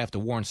whether or not I have to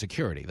warn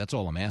security. That's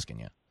all I'm asking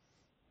you.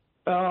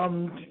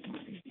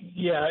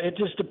 Yeah, it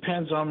just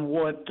depends on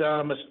what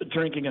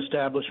drinking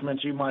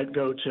establishments you might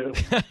go to.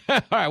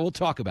 All right, we'll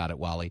talk about it,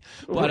 Wally.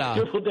 But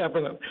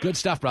definitely. Good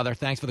stuff, brother.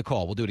 Thanks for the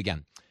call. We'll do it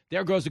again.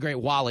 There goes the great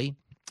Wally.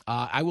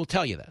 I will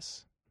tell you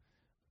this.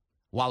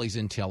 Wally's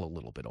intel a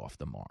little bit off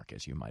the mark,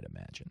 as you might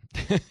imagine.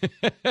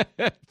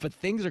 But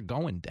things are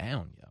going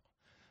down,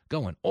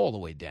 going all the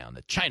way down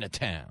to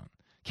Chinatown.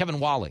 Kevin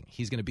Walling,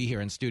 he's going to be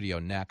here in studio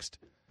next.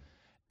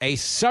 A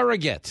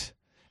surrogate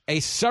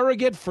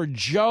for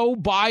Joe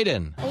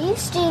Biden. Are you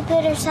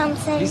stupid or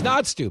something? He's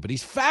not stupid.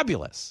 He's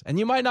fabulous. And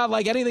you might not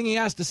like anything he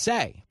has to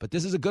say, but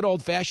this is a good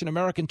old-fashioned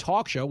American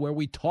talk show where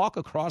we talk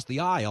across the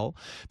aisle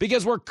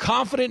because we're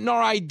confident in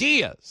our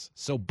ideas.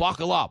 So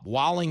buckle up.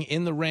 Walling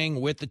in the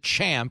ring with the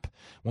champ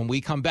when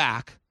we come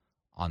back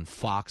on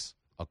Fox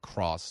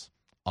Across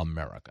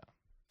America.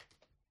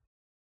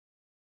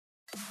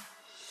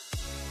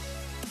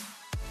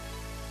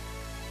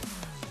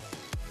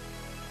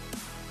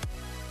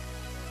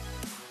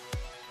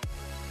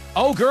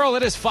 Oh, girl,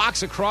 it is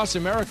Fox Across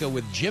America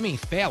with Jimmy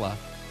Fallon,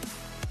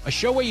 a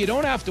show where you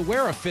don't have to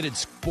wear a fitted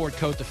sport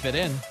coat to fit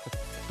in.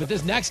 But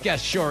this next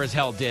guest sure as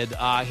hell did.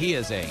 He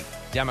is a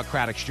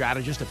Democratic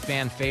strategist, a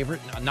fan favorite,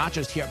 not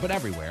just here, but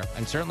everywhere,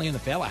 and certainly in the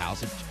Fallon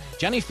house. If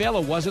Jenny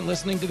Fallon wasn't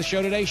listening to the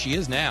show today, she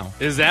is now.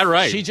 Is that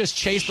right? She just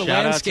chased the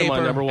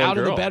landscaper out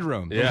of the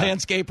bedroom. Yeah. The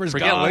landscaper's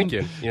Forget gone.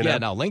 Lincoln. You know? Yeah,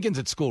 no, Lincoln's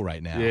at school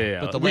right now.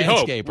 Yeah. But the we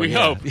landscaper. We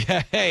hope.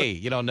 Yeah, hey,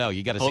 you don't know.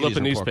 You got to see Hold these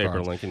up a report newspaper,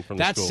 cards. Lincoln, from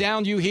the That school.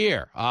 sound you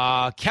hear.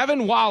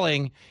 Kevin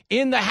Walling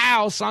in the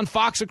house on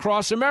Fox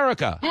Across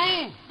America.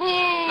 That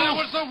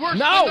was the worst No,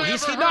 thing I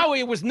ever heard.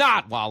 he was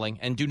not, Walling.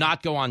 And do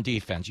not go on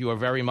defense. You are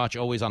very much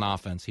always on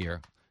offense here.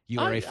 You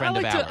are a friend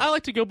of ours. I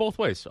like to go both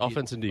ways,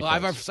 offense and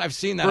defense. Well, I've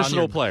seen that Versatile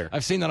on your player.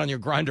 I've seen that on your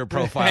Grindr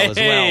profile as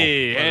well.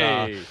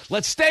 Hey.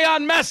 Let's stay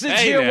on message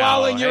here,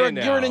 Walling. You're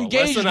an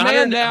engaged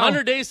man now.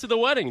 100 days to the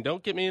wedding.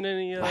 Don't get me in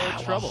any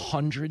trouble.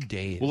 100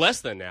 days. Well, less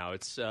than now.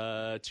 It's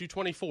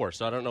 224,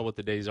 so I don't know what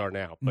the days are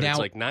now, but it's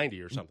like 90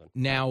 or something.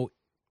 Now,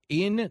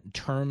 in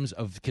terms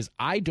of, because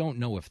I don't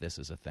know if this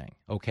is a thing,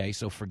 okay,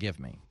 so forgive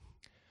me.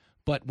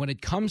 But when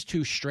it comes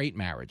to straight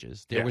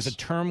marriages, there was a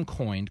term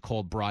coined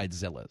called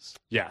bridezillas.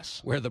 Yes.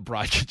 Where the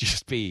bride could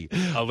just be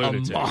a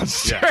lunatic.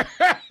 Monster.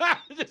 Yeah.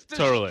 Just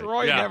totally.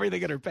 destroying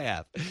everything in her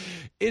path.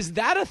 Is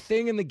that a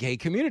thing in the gay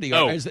community?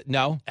 Or is it,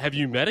 no. Have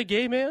you met a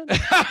gay man?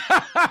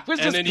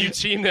 And then you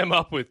team them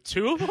up with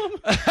two of them?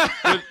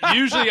 With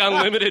usually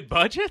unlimited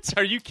budgets?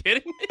 Are you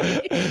kidding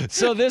me?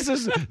 So this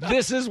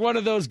is one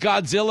of those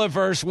Godzilla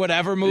versus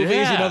whatever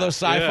movies, you know, those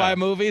sci-fi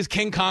movies?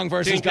 King Kong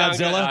versus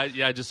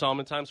Godzilla? I just saw him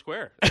in Times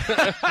Square.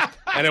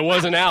 And it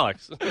wasn't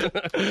Alex.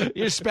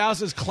 Your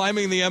spouse is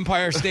climbing the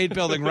Empire State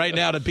Building right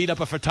now to beat up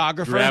a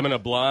photographer. Grabbing a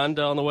blonde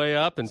on the way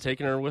up and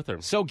taking her with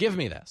her. So give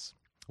me this.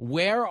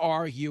 Where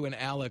are you and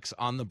Alex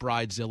on the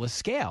Bridezilla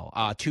scale?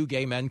 Two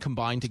gay men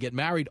combined to get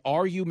married.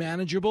 Are you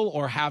manageable,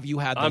 or have you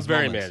had those I'm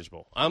very moments?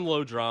 manageable. I'm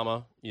low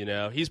drama. You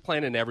know, he's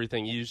planning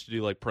everything. He used to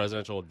do like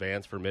presidential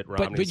advance for Mitt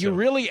Romney. But you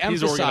really he's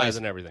emphasize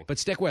organizing everything. But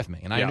stick with me,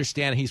 and I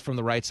understand he's from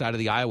the right side of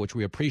the aisle, which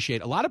we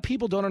appreciate. A lot of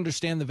people don't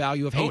understand the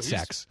value of hate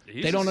sex.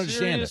 He's they don't a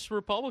understand serious it.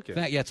 Republican.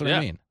 That's what I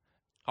mean.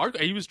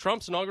 He was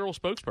Trump's inaugural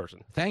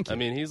spokesperson. Thank you. I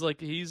mean, he's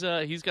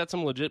got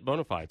some legit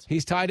bona fides.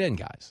 He's tied in,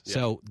 guys. Yeah.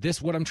 So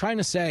what I'm trying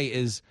to say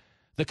is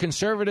the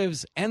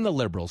conservatives and the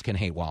liberals can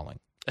hate Walling.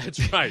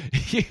 That's right.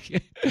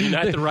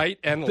 Unite the right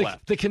and the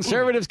left. The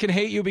conservatives can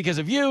hate you because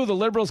of you. The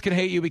liberals can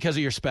hate you because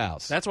of your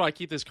spouse. That's why I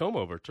keep this comb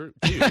over, too,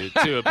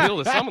 to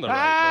appeal to some of the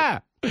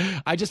right.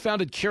 I just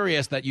found it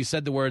curious that you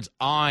said the words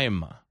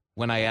 "I'm"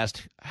 when I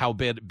asked how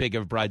big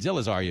of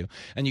bridezillas are you,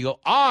 and you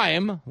go,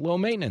 "I'm low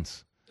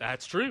maintenance."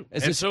 That's true.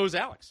 So is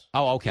Alex.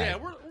 Oh, okay. Yeah,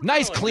 we're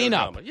nice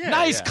cleanup.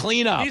 Nice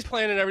cleanup. He's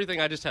planning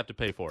everything. I just have to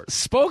pay for it.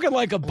 Spoken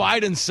like a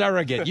Biden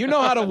surrogate. You know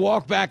how to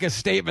walk back a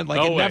statement like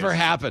Always. it never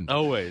happened.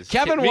 Always.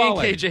 Kevin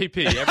Walling. Me and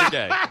KJP every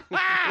day.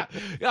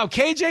 No,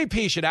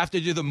 KJP should have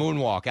to do the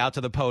moonwalk out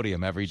to the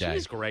podium every day.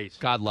 She's great.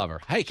 God love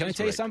her. Hey, can I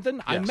tell you something?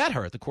 Yes. I met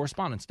her at the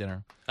correspondence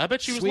dinner. I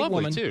bet she was Sweet lovely,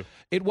 woman. too.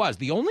 It was.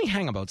 The only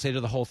hang-up I would say to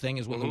the whole thing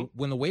is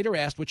when the waiter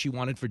asked what she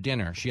wanted for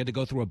dinner, she had to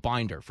go through a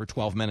binder for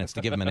 12 minutes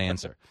to give him an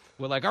answer.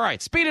 We're like, all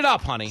right, speed it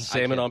up, honey.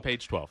 Salmon on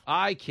page 12.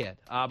 I kid.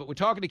 But we're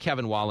talking to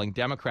Kevin Walling,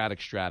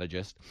 Democratic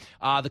strategist.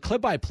 The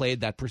clip I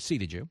played that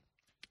preceded you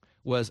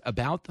was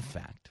about the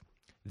fact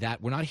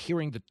that we're not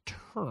hearing the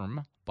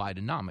term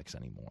Bidenomics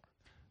anymore.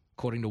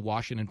 According to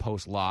Washington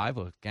Post Live,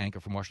 a anchor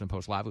from Washington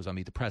Post Live who was on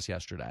Meet the Press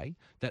yesterday,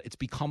 that it's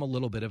become a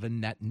little bit of a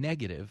net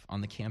negative on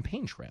the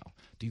campaign trail.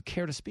 Do you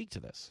care to speak to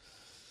this?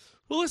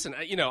 Well, listen,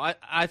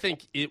 I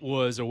think it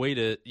was a way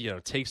to,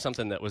 take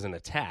something that was an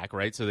attack,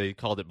 right? So they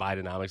called it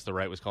Bidenomics. The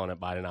right was calling it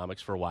Bidenomics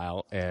for a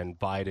while. And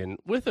Biden,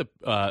 with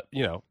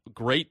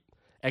great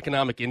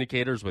economic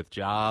indicators with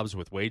jobs,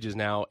 with wages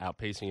now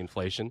outpacing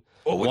inflation,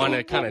 want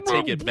to kind of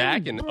take it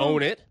back and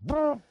own it.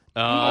 We'll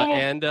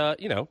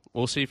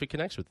see if it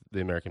connects with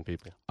the American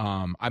people.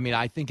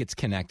 I think it's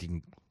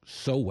connecting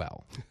so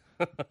well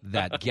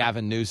that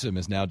Gavin Newsom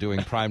is now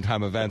doing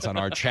primetime events on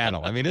our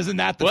channel. I mean, isn't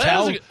that the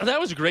tell? That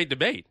was a great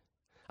debate.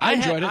 I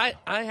enjoyed it.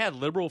 I had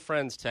liberal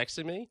friends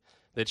texting me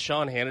that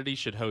Sean Hannity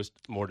should host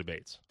more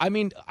debates. I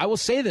mean, I will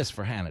say this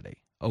for Hannity,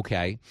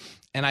 okay?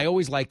 And I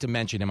always like to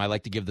mention him. I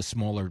like to give the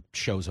smaller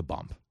shows a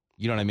bump.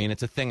 You know what I mean?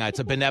 It's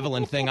a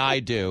benevolent thing I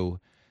do.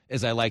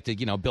 Is I like to,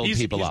 build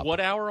people he's up. What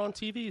hour on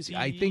TV is he?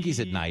 I think he's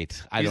at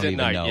night. I don't at even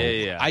night. know.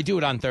 Yeah. I do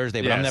it on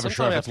Thursday, but I'm never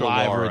sure if it's after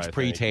live Laura, or it's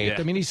pre-taped.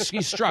 Yeah. I mean,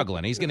 he's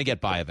struggling. He's going to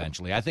get by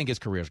eventually. I think his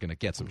career is going to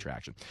get some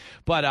traction.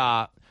 But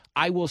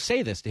I will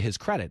say this to his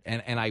credit,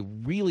 and I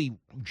really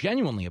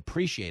genuinely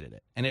appreciated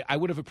it. And I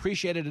would have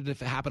appreciated it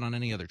if it happened on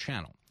any other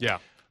channel. Yeah.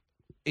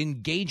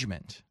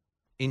 Engagement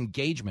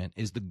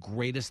is the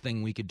greatest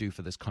thing we could do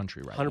for this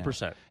country right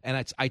 100%. now.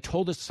 And I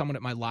told this to someone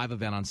at my live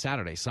event on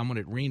Saturday. Someone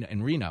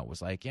in Reno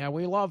was like, yeah,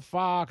 we love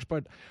Fox,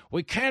 but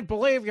we can't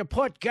believe you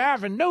put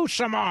Gavin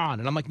Newsom on.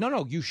 And I'm like,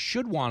 no, you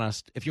should want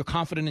us, if you're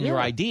confident in your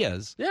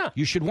ideas,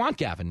 you should want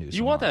Gavin Newsom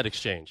You want on. that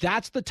exchange.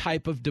 That's the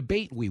type of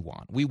debate we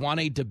want. We want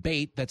a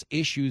debate that's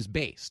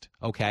issues-based,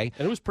 okay?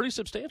 And it was pretty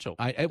substantial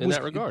in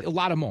that regard. A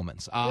lot of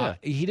moments.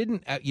 He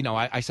didn't,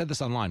 I said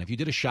this online. If you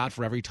did a shot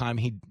for every time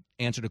he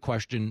answered a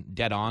question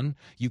dead on,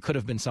 you could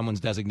have been someone's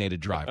designated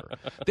driver.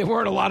 There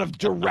weren't a lot of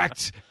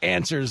direct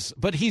answers,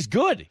 but he's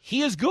good.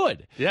 He is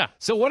good. Yeah.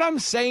 So what I'm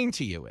saying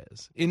to you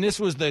is, and this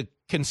was the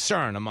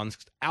concern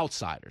amongst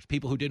outsiders,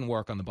 people who didn't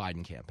work on the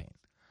Biden campaign,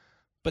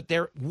 but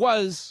there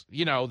was,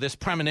 this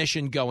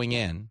premonition going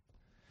in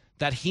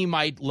that he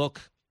might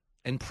look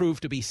and prove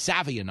to be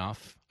savvy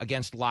enough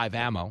against live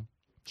ammo.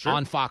 Sure.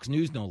 On Fox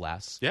News, no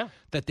less,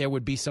 that there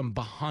would be some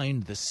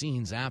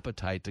behind-the-scenes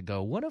appetite to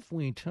go, what if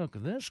we took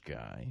this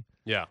guy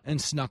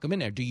and snuck him in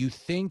there? Do you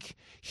think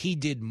he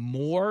did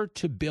more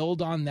to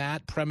build on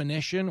that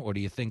premonition, or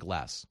do you think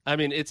less? I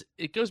mean,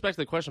 it goes back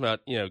to the question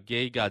about,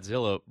 gay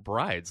Godzilla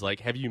brides. Like,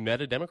 have you met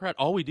a Democrat?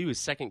 All we do is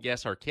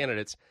second-guess our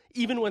candidates,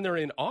 even when they're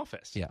in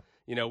office. Yeah.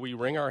 We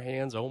wring our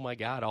hands, oh, my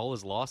God, all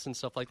is lost and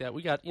stuff like that.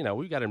 We've got an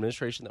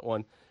administration that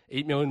won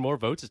 8 million more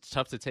votes. It's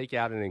tough to take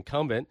out an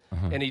incumbent,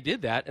 and he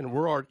did that, and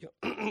we're on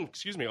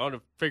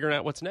to figuring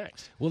out what's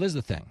next. Well, there's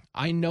the thing.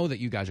 I know that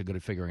you guys are good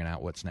at figuring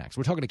out what's next.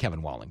 We're talking to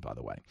Kevin Walling, by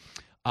the way.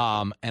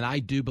 And I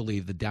do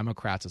believe the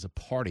Democrats as a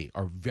party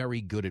are very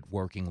good at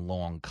working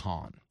long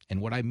con. And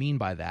what I mean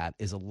by that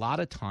is a lot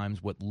of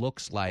times what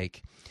looks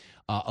like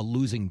a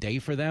losing day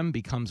for them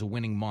becomes a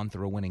winning month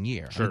or a winning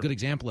year. Sure. And a good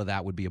example of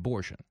that would be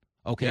abortion.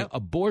 Okay,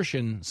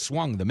 abortion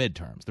swung the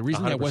midterms. The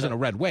reason 100%. there wasn't a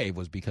red wave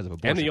was because of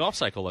abortion. And the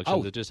off-cycle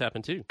election that just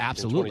happened, too.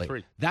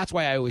 Absolutely. That's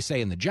why I always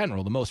say in the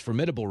general, the most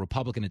formidable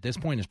Republican at this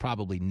point is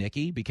probably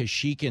Nikki, because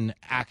she can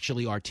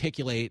actually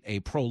articulate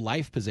a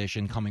pro-life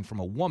position coming from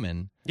a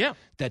woman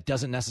that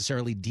doesn't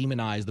necessarily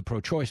demonize the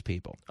pro-choice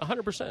people.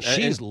 100%.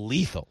 She's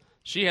lethal.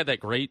 She's had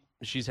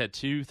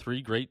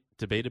 2-3 great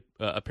debate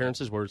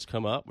appearances where it's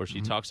come up, where she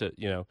talks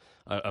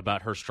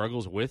about her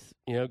struggles with,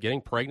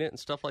 getting pregnant and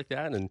stuff like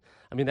that. And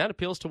I mean, that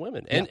appeals to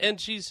women. And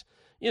she's,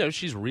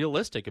 she's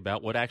realistic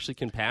about what actually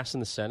can pass in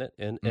the Senate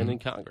and in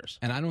Congress.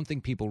 And I don't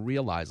think people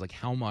realize like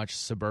how much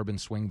suburban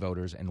swing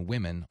voters and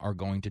women are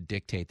going to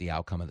dictate the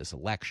outcome of this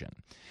election.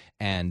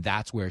 And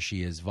that's where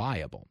she is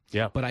viable.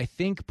 Yeah. But I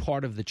think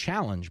part of the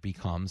challenge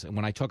becomes, and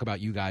when I talk about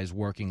you guys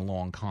working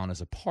long con as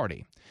a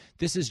party,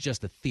 this is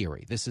just a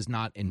theory. This is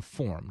not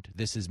informed.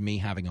 This is me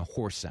having a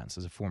horse sense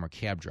as a former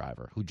cab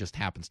driver who just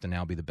happens to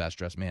now be the best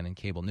dressed man in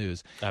cable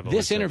news.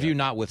 This interview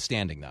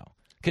notwithstanding, though.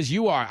 Because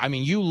you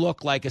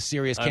look like a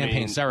serious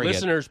campaign surrogate.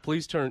 Listeners,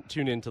 please tune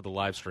into the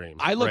live stream.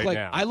 I look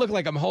now. look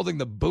like I'm holding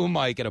the boom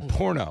mic at a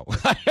porno.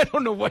 I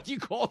don't know what you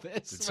call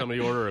this. Did somebody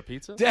order a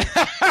pizza?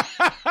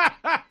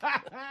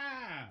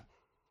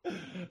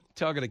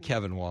 Talking to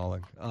Kevin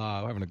Walling. We're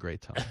having a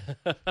great time.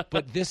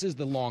 But this is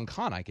the long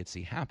con I could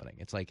see happening.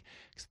 It's like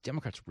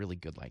Democrats really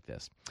good like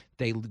this.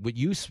 What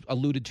you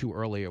alluded to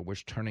earlier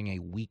was turning a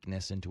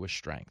weakness into a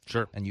strength.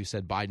 Sure. And you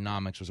said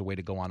Bidenomics was a way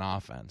to go on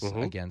offense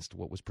against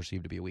what was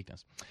perceived to be a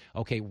weakness.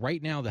 Okay,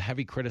 right now the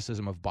heavy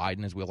criticism of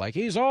Biden is we're like,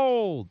 he's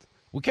old.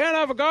 We can't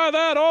have a guy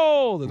that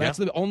old. And that's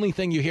the only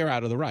thing you hear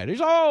out of the right.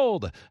 He's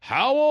old.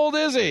 How old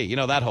is he? You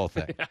know, that whole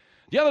thing.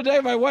 The other day,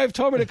 my wife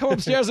told me to come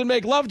upstairs and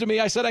make love to me.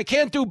 I said, I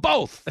can't do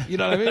both. You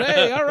know what I mean?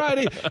 Hey, all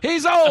right,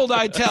 he's old,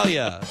 I tell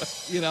you.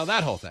 You know,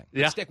 that whole thing.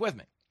 Yeah. Stick with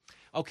me.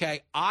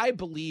 Okay, I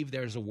believe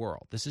there's a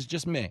world. This is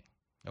just me,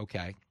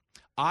 okay?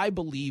 I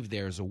believe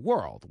there's a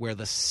world where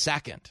the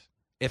second,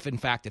 if in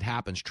fact it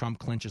happens, Trump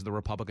clinches the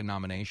Republican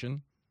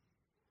nomination,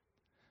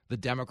 the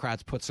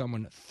Democrats put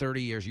someone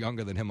 30 years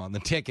younger than him on the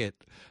ticket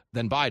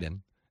than Biden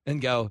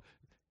and go,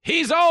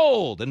 he's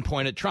old, and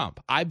point at Trump.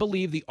 I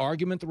believe the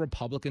argument the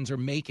Republicans are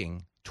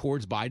making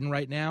towards Biden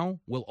right now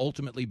will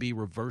ultimately be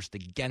reversed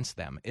against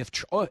them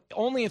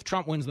only if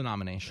Trump wins the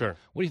nomination. Sure.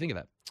 What do you think of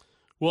that?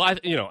 Well,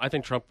 I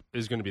think Trump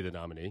is going to be the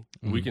nominee.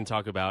 Mm-hmm. We can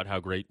talk about how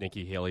great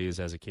Nikki Haley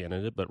is as a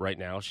candidate, but right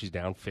now she's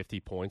down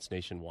 50 points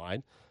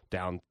nationwide,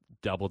 down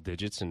double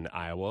digits in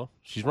Iowa.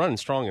 She's running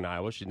strong in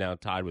Iowa. She's now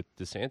tied with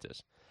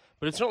DeSantis.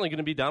 But it's certainly going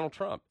to be Donald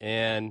Trump.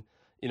 And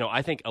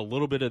I think a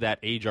little bit of that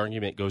age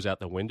argument goes out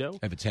the window.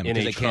 If it's him, in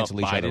because a they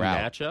cancel each other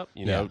out. matchup.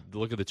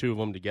 Look at the two of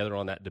them together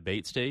on that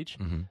debate stage,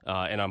 and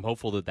I'm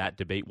hopeful that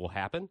debate will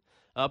happen.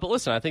 But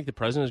listen, I think the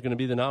president is going to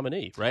be the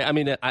nominee, right? I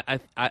mean,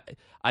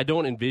 I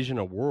don't envision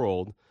a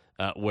world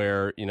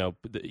where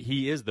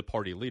he is the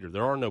party leader.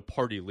 There are no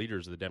party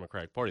leaders of the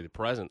Democratic Party. The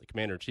president, the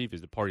commander in chief,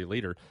 is the party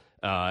leader,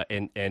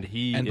 and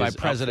he and is by up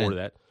president for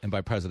that. And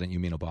by president, you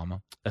mean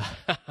Obama?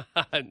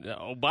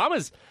 No,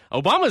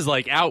 Obama's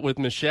like out with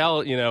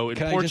Michelle, in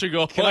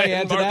Portugal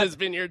and Martha's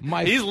Vineyard.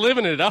 He's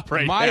living it up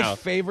now. My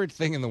favorite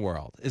thing in the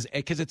world is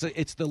because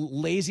it's the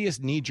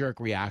laziest knee-jerk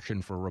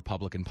reaction for a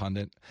Republican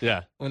pundit.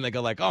 Yeah, when they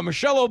go like, "Oh,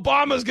 Michelle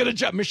Obama's going to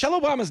jump." Michelle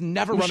Obama's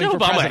never running for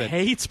president.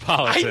 Hates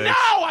politics. I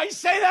know. I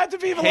say that to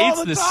people all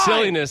the time. Hates the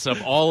silliness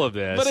of all of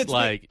this. But it's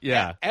like,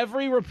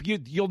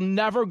 you'll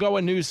never go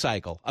a news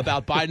cycle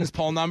about Biden's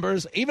poll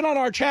numbers, even on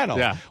our channel,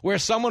 where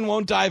someone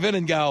won't dive in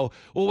and go,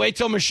 "Well, wait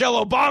till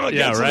Michelle Obama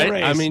gets in the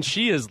race." I mean,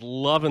 she is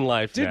loving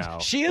life now.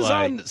 She is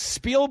on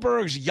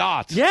Spielberg's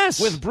yacht.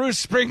 Yes, with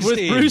Bruce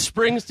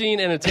Springsteen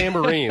and a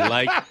tambourine.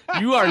 Like,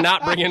 you are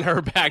not bringing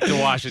her back to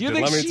Washington.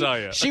 Let me tell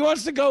you, she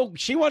wants to go.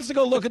 She wants to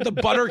go look at the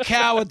butter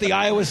cow at the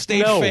Iowa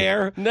State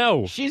Fair.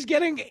 No, she's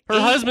getting. Her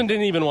husband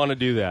didn't even want to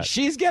do that.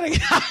 She's getting.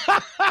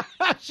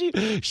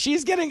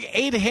 She's getting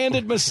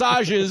 8-handed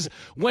massages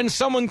when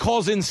someone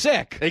calls in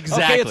sick.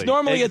 Exactly. Okay, it's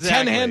normally a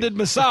 10-handed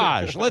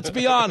massage. Let's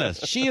be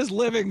honest. She is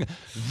living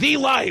the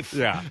life.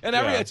 Yeah. And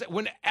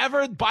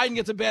whenever Biden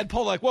gets a bad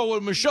poll, like, well,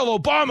 when Michelle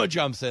Obama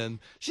jumps in,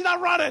 she's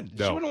not running.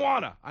 No. She wouldn't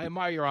want to. I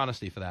admire your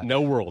honesty for that.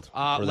 No world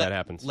where that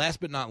happens. Last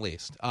but not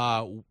least,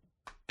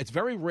 it's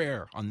very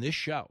rare on this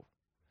show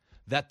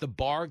that the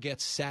bar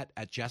gets set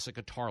at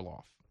Jessica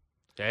Tarloff.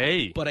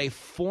 Hey, but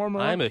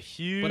I'm a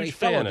huge but a fan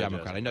fellow of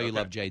Democrat. Jessica. I know you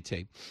love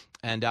JT,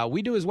 and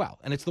we do as well.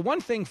 And it's the one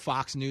thing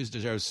Fox News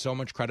deserves so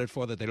much credit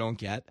for that they don't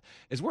get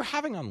is we're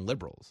having on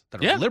liberals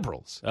that are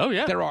liberals. Oh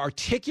yeah, that are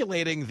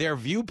articulating their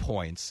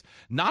viewpoints,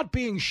 not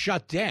being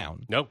shut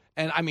down. Nope.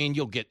 And I mean,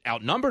 you'll get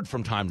outnumbered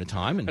from time to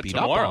time and beat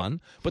up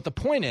on. But the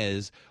point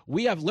is,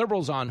 we have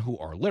liberals on who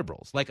are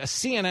liberals, like a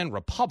CNN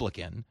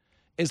Republican.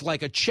 Is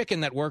like a chicken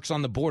that works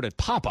on the board at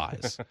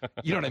Popeyes.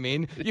 You know what I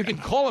mean? You can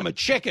call him a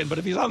chicken, but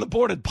if he's on the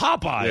board at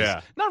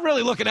Popeyes, not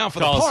really looking out for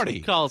the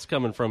party. Calls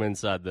coming from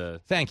inside the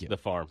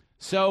farm.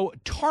 So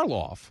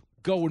Tarloff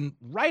going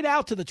right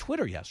out to the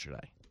Twitter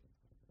yesterday,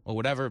 or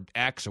whatever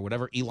X or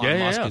whatever Elon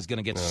Musk is going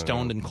to get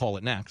stoned and call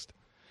it next,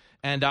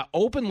 and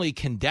openly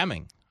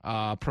condemning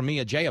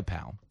Pramila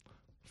Jayapal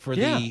for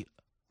the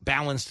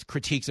balanced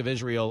critiques of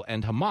Israel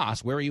and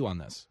Hamas. Where are you on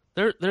this?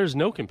 There's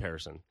no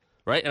comparison.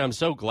 Right, and I'm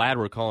so glad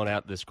we're calling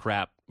out this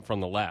crap from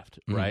the left,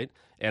 right?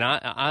 And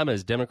I'm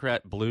as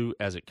Democrat blue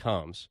as it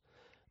comes.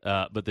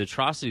 But the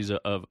atrocities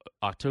of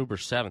October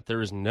 7th,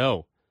 there is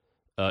no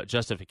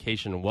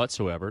justification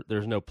whatsoever.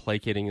 There's no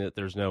placating it.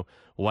 There's no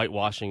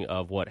whitewashing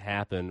of what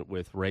happened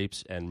with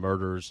rapes and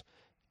murders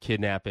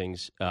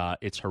kidnappings.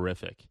 It's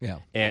horrific. Yeah.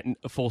 And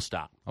full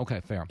stop. Okay,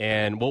 fair.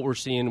 And what we're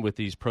seeing with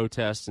these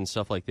protests and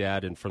stuff like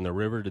that, and from the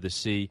river to the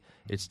sea,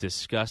 it's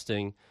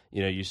disgusting.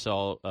 You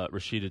saw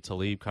Rashida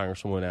Tlaib,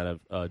 Congresswoman out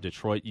of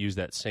Detroit, use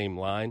that same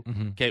line.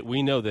 Mm-hmm. Okay,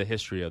 we know the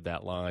history of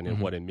that line and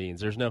what it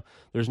means. There's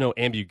no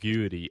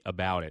ambiguity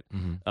about it.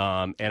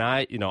 Mm-hmm.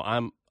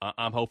 And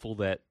I'm hopeful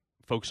that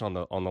folks on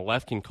the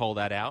left can call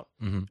that out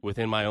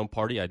within my own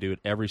party. I do it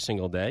every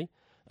single day.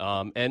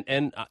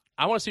 And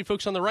I want to see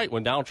folks on the right,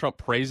 when Donald Trump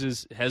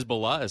praises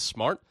Hezbollah as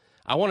smart,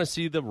 I want to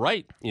see the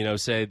right,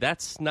 say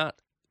that's not,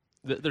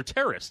 they're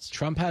terrorists.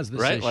 Trump has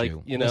this right? issue. Like,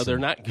 Listen, they're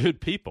not good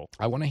people.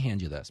 I want to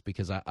hand you this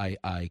because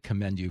I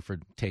commend you for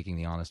taking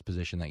the honest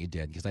position that you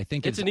did, because I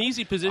think it's an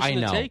easy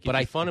position to take, but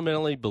I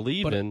fundamentally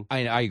believe in.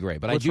 I agree,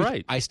 but what's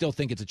right. I still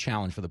think it's a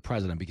challenge for the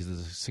president, because there's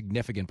a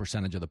significant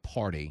percentage of the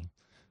party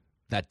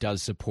that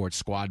does support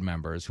squad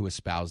members who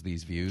espouse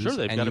these views. Sure,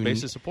 they've got a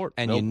base of support.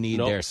 And you need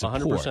their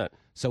support. 100%.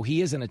 So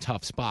he is in a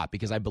tough spot,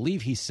 because I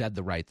believe he said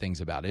the right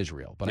things about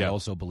Israel. But Yeah. I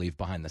also believe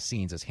behind the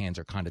scenes his hands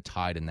are kind of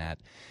tied in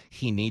that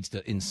he needs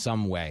to, in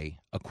some way,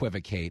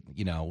 equivocate,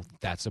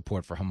 that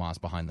support for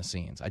Hamas behind the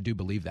scenes. I do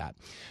believe that.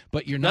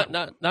 But you're not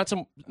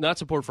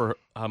support for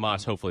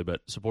Hamas, hopefully,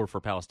 but support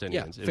for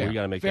Palestinians. Yeah, fair. We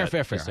got to make fair.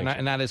 distinction.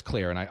 And that is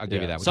clear, and I'll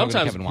give you that. We're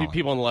Sometimes talking to Kevin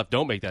people on the left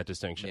don't make that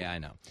distinction. Yeah, I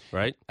know.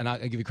 Right? And I'll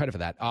give you credit for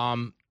that.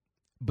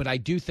 But I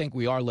do think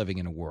we are living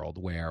in a world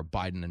where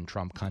Biden and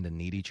Trump kind of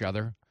need each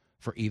other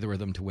for either of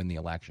them to win the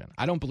election.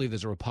 I don't believe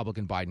there's a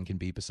Republican Biden can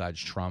beat besides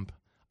Trump.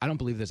 I don't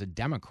believe there's a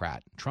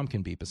Democrat Trump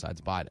can beat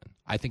besides Biden.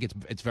 I think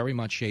it's very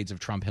much shades of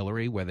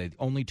Trump-Hillary, where the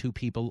only two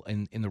people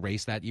in the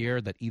race that year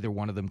that either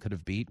one of them could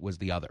have beat was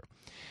the other.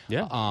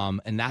 Yeah.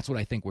 And that's what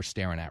I think we're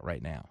staring at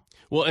right now.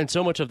 Well, and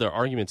so much of their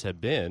arguments have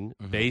been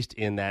based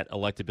in that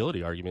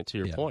electability argument, to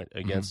your point,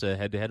 against a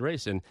head-to-head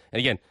race. And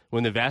again,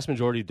 when the vast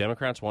majority of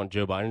Democrats want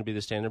Joe Biden to be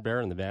the standard bearer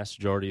and the vast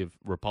majority of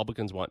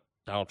Republicans want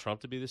Donald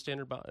Trump to be the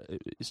standard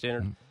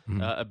bearer,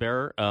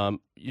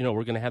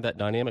 we're going to have that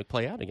dynamic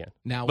play out again.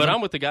 But I'm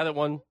with the guy that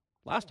won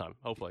last time,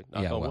 hopefully.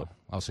 And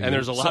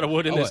there's a lot of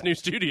wood in this new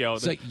studio.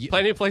 So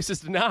plenty of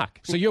places to knock.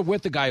 So you're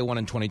with the guy who won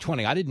in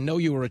 2020. I didn't know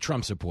you were a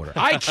Trump supporter.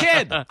 I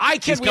kid.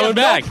 He's we coming have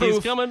back. No proof.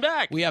 He's coming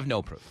back. We have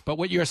no proof. But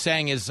what you're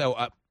saying is, so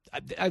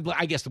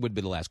I guess that would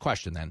be the last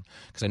question then,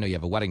 because I know you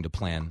have a wedding to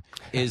plan,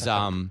 is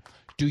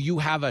do you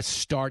have a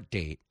start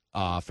date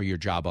for your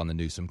job on the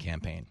Newsom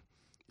campaign?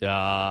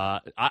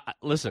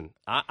 Listen,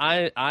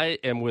 I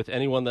am with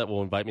anyone that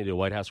will invite me to a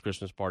White House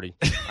Christmas party.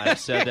 I've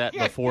said that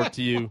before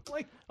to you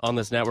on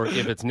this network.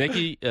 If it's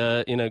Nikki,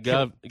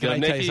 Gov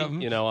Nikki,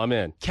 I'm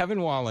in. Kevin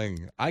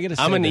Walling, I got to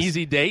say, I'm an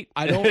easy date.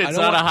 It's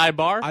not a high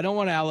bar. I don't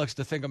want Alex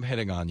to think I'm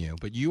hitting on you,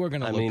 but you are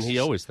going to look. He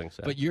always thinks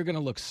that. But you're going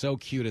to look so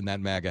cute in that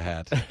MAGA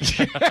hat.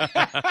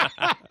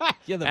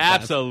 You're the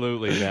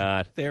Absolutely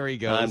not. There he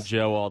goes. I'm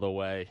Joe all the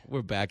way.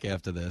 We're back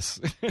after this.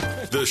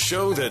 The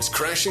show that's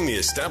crashing the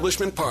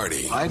establishment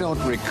party. I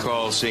don't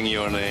recall seeing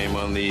your name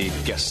on the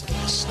guest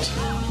list.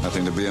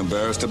 Nothing to be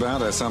embarrassed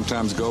about. I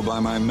sometimes go by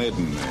my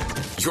maiden name.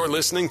 You're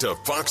listening to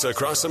Fox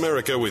Across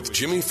America with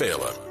Jimmy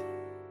Fallon.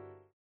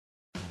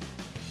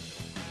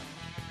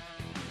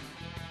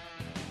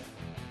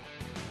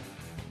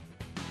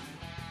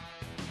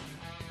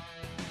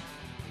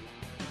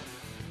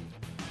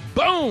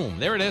 Boom!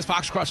 There it is,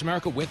 Fox Across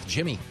America with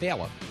Jimmy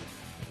Fallon.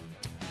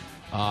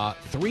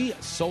 3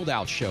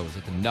 sold-out shows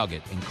at the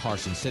Nugget in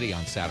Carson City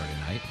on Saturday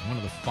night. One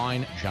of the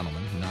fine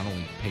gentlemen who not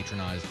only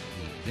patronized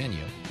the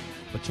venue,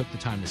 but took the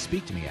time to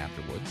speak to me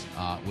afterwards,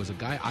 was a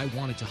guy I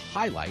wanted to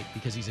highlight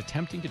because he's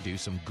attempting to do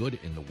some good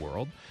in the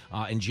world.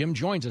 And Jim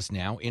joins us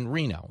now in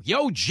Reno.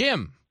 Yo,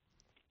 Jim!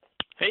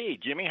 Hey,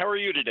 Jimmy, how are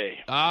you today?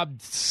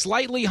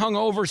 Slightly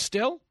hungover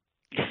still,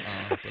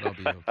 but I'll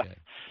be okay.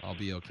 I'll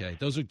be okay.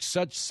 Those are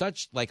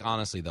such like,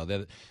 honestly,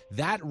 though,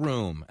 that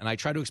room, and I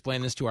try to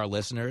explain this to our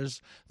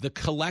listeners, the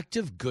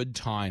collective good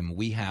time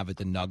we have at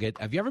the Nugget.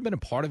 Have you ever been a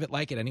part of it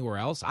like it anywhere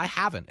else? I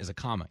haven't as a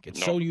comic.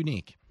 It's so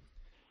unique.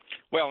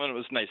 Well, and it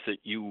was nice that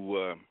you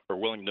are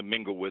willing to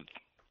mingle with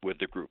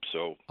the group.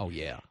 So, oh,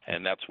 yeah.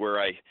 And that's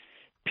where I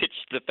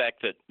pitched the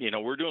fact that,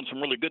 we're doing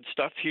some really good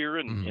stuff here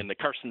in the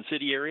Carson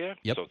City area.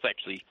 Yep. So it's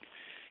actually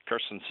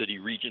Carson City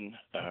region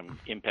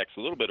impacts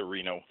a little bit of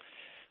Reno.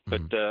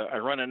 But I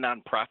run a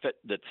nonprofit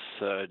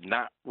that's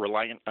not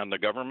reliant on the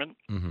government,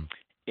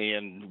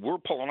 and we're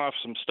pulling off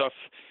some stuff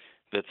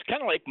that's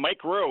kind of like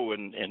Mike Rowe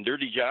and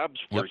Dirty Jobs,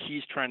 where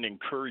he's trying to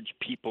encourage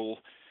people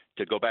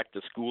to go back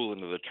to school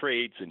into the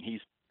trades, and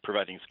he's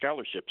providing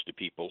scholarships to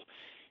people.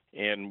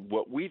 And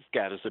what we've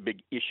got is a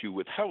big issue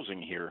with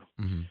housing here.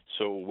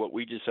 So what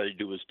we decided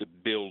to do is to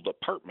build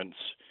apartments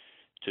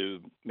to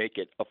make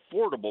it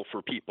affordable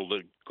for people to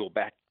go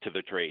back to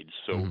the trades.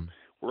 So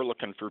we're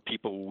looking for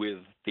people with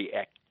the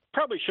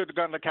probably should have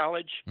gone to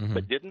college,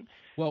 but didn't.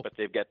 Well, but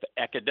they've got the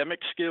academic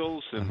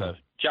skills and the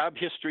job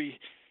history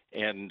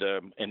and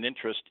an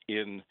interest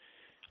in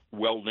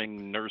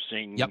welding,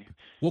 nursing. Yep.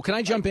 Well, can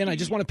I jump in? I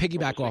just want to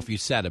piggyback off you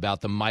said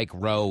about the Mike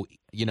Rowe,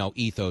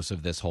 ethos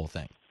of this whole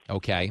thing.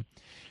 Okay,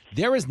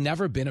 there has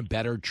never been a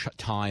better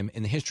time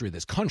in the history of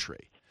this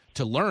country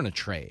to learn a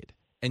trade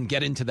and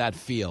get into that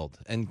field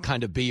and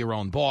kind of be your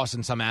own boss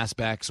in some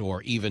aspects,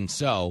 or even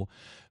so,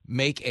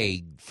 make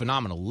a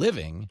phenomenal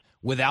living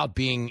without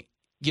being,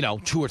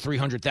 $200,000 or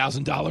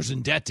 $300,000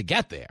 in debt to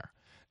get there.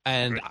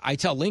 And I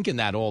tell Lincoln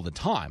that all the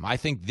time. I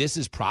think this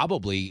is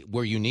probably,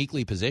 we're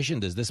uniquely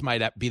positioned as this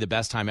might be the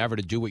best time ever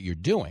to do what you're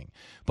doing.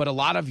 But a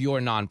lot of your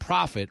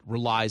nonprofit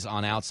relies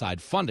on outside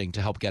funding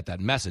to help get that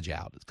message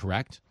out,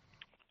 correct?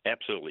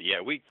 Absolutely, yeah.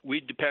 We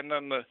depend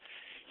on the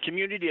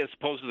community as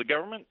opposed to the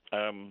government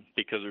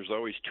because there's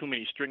always too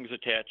many strings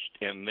attached,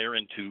 and they're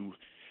into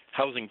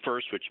housing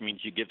first, which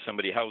means you give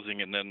somebody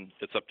housing, and then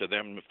it's up to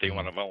them if they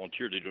want to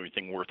volunteer to do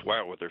anything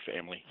worthwhile with their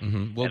family.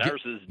 Mm-hmm. Well, and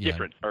ours is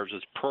different. Yeah. Ours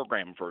is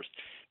program first.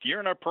 If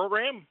you're in our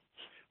program,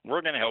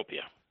 we're going to help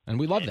you. And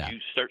we love that. You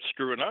start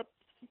screwing up,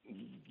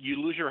 you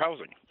lose your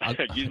housing.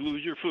 You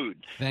lose your food.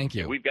 Thank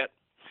you. We've got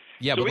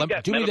we've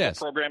got do medical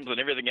programs and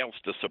everything else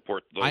to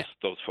support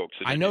those folks.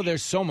 I know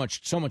there's so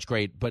much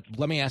great, but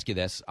let me ask you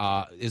this.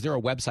 Is there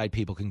a website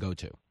people can go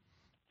to?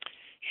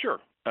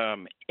 Sure.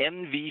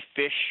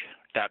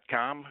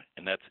 NVfish.com,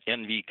 and that's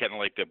NV kind of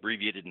like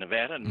abbreviated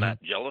Nevada, not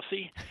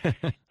jealousy.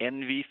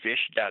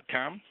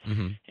 NVfish.com,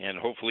 and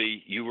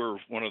hopefully you were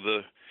one of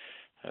the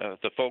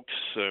folks.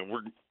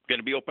 We're going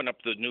to be opening up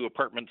the new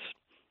apartments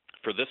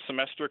for this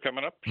semester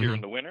coming up here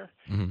in the winter,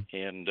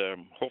 and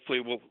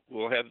hopefully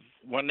we'll have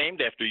one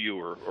named after you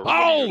or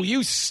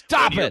you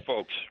stop it,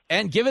 folks.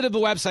 And give it to the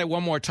website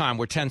one more time.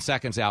 We're 10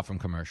 seconds out from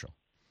commercial.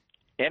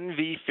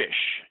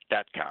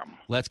 NVfish.com.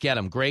 Let's get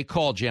him. Great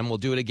call, Jim. We'll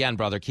do it again,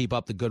 brother. Keep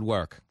up the good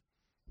work.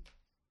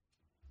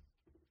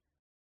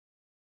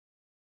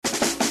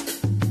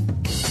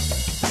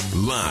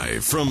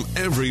 Live from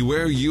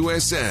everywhere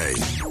USA,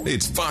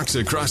 it's Fox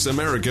Across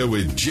America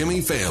with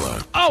Jimmy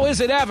Fallon. Oh,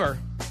 is it ever?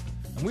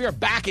 And we are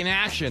back in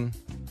action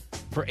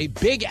for a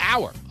big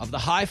hour of the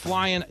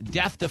high-flying,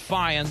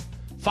 death-defying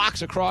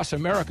Fox Across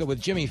America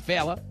with Jimmy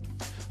Fallon,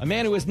 a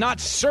man who is not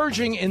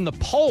surging in the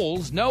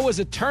polls. No, as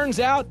it turns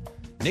out,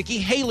 Nikki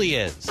Haley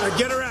is.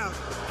 Get her out.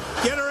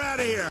 Get her out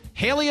of here.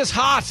 Haley is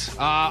hot.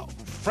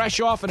 Fresh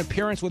off an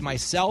appearance with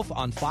myself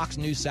on Fox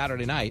News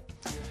Saturday night.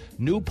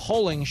 New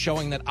polling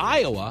showing that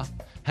Iowa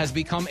has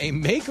become a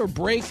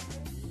make-or-break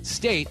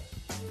state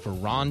for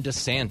Ron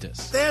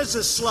DeSantis. There's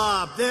a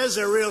slob. There's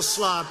a real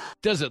slob.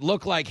 Does it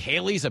look like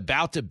Haley's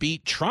about to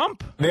beat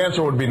Trump? The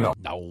answer would be no.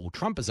 No,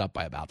 Trump is up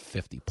by about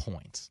 50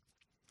 points.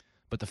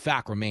 But the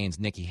fact remains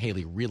Nikki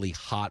Haley really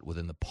hot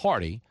within the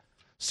party,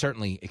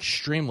 certainly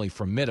extremely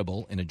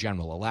formidable in a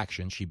general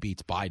election. She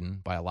beats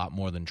Biden by a lot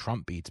more than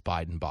Trump beats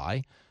Biden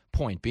by.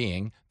 Point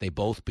being, they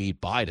both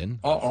beat Biden.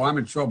 Uh-oh, I'm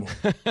in trouble.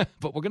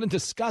 But we're going to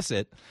discuss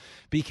it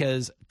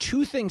because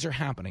two things are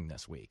happening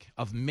this week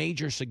of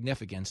major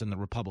significance in the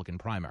Republican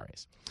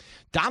primaries.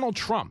 Donald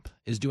Trump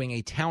is doing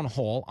a town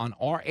hall on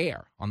our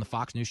air on the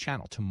Fox News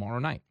channel tomorrow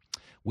night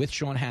with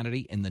Sean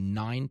Hannity in the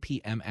 9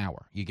 p.m.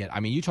 hour.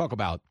 You talk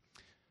about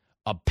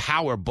a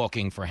power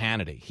booking for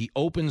Hannity. He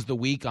opens the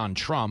week on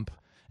Trump,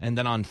 and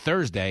then on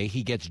Thursday,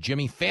 he gets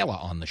Jimmy Fallon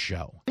on the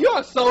show. You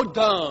are so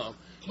dumb.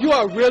 You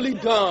are really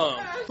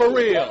dumb. For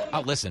real.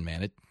 Listen,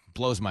 man, it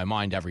blows my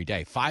mind every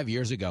day. 5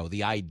 years ago,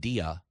 the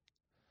idea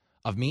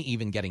of me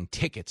even getting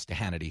tickets to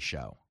Hannity's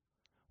show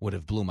would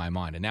have blew my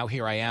mind. And now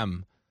here I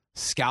am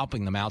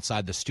scalping them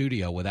outside the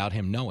studio without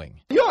him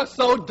knowing. You are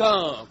so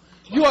dumb.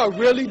 You are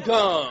really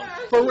dumb.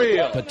 For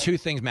real. But two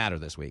things matter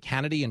this week.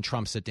 Hannity and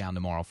Trump sit down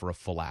tomorrow for a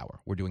full hour.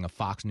 We're doing a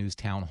Fox News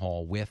town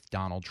hall with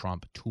Donald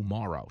Trump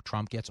tomorrow.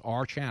 Trump gets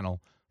our channel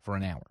for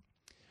an hour.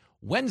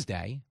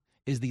 Wednesday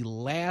is the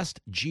last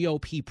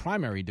GOP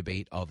primary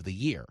debate of the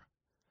year,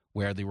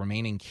 where the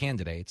remaining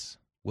candidates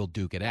will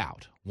duke it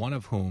out, one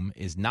of whom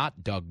is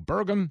not Doug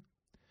Burgum,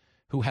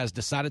 who has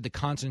decided to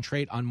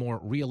concentrate on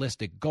more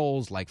realistic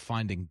goals like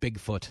finding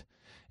Bigfoot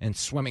and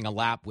swimming a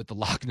lap with the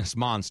Loch Ness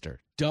Monster.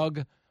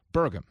 Doug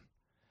Burgum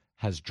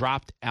has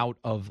dropped out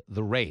of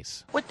the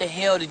race. What the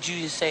hell did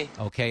you just say?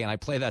 Okay, and I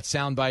play that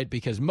soundbite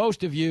because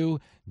most of you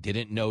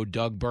didn't know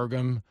Doug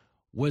Burgum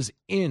was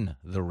in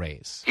the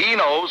race. He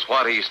knows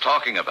what he's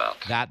talking about.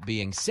 That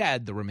being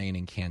said, the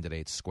remaining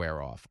candidates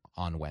square off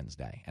on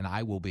Wednesday, and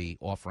I will be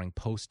offering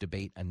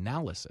post-debate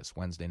analysis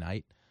Wednesday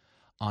night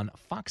on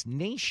Fox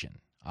Nation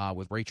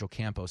with Rachel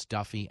Campos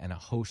Duffy and a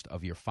host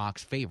of your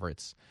Fox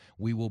favorites.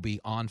 We will be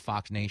on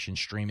Fox Nation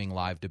streaming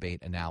live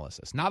debate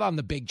analysis. Not on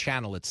the big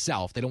channel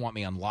itself. They don't want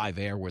me on live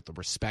air with the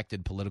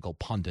respected political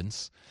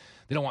pundits.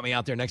 They don't want me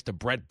out there next to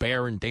Brett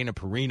Baer and Dana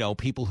Perino,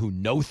 people who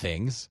know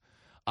things.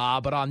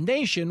 But on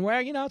Nation,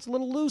 where, it's a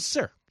little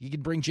looser. You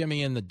can bring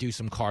Jimmy in to do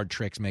some card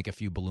tricks, make a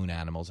few balloon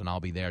animals, and I'll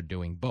be there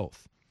doing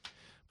both.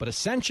 But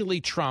essentially,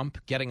 Trump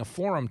getting a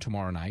forum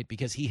tomorrow night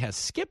because he has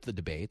skipped the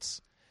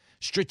debates.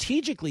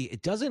 Strategically,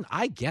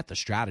 I get the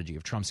strategy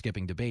of Trump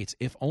skipping debates,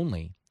 if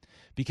only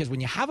because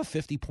when you have a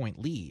 50-point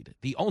lead,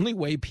 the only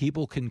way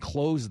people can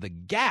close the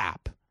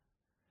gap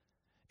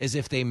is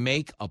if they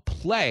make a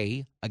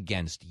play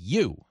against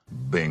you.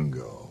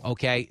 Bingo.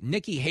 Okay,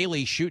 Nikki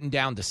Haley shooting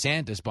down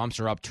DeSantis bumps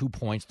her up 2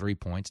 points, 3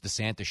 points.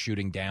 DeSantis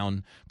shooting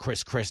down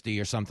Chris Christie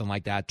or something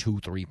like that,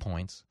 2-3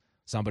 points.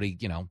 Somebody,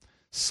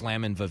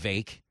 slamming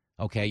Vivek.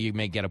 Okay, you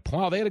may get a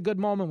point. Oh, they had a good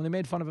moment when they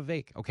made fun of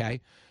Vivek.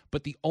 Okay,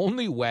 but the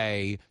only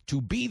way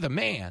to be the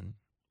man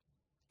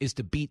is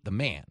to beat the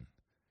man.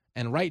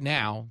 And right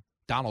now,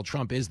 Donald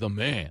Trump is the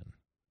man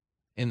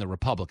in the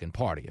Republican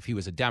Party. If he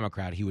was a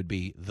Democrat, he would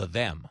be the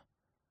them.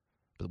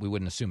 But we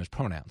wouldn't assume his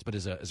pronouns. But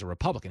as a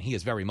Republican, he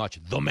is very much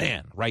the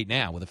man right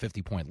now with a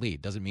 50-point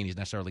lead. Doesn't mean he's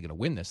necessarily going to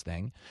win this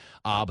thing.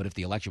 But if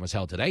the election was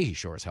held today, he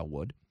sure as hell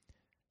would.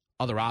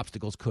 Other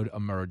obstacles could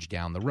emerge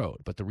down the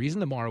road. But the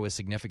reason tomorrow is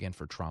significant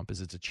for Trump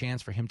is it's a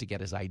chance for him to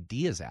get his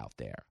ideas out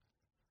there.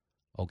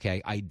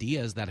 Okay,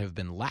 ideas that have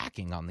been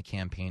lacking on the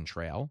campaign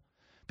trail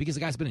because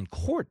the guy's been in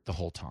court the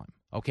whole time.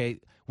 Okay,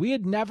 we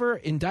had never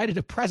indicted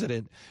a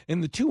president in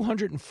the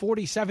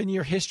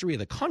 247-year history of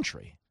the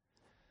country.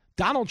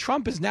 Donald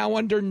Trump is now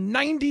under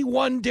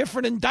 91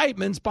 different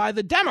indictments by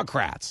the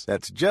Democrats.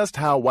 That's just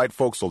how white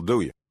folks will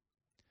do you.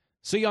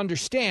 So you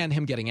understand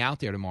him getting out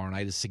there tomorrow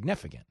night is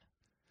significant.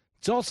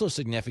 It's also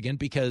significant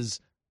because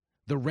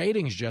the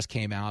ratings just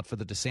came out for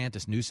the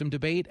DeSantis-Newsom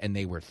debate, and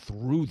they were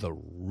through the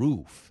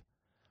roof.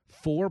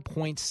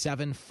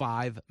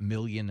 4.75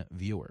 million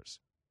viewers,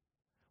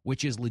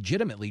 which is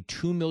legitimately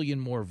 2 million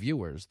more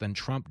viewers than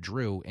Trump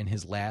drew in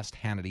his last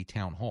Hannity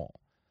town hall.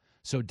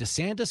 So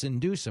DeSantis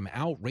and Newsom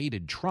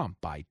outrated Trump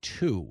by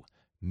 2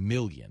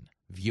 million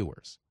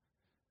viewers.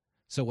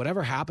 So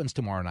whatever happens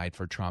tomorrow night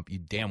for Trump, you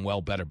damn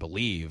well better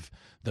believe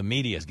the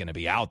media is going to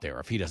be out there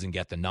if he doesn't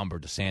get the number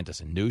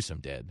DeSantis and Newsom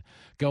did.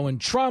 Going,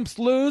 Trump's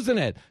losing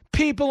it.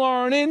 People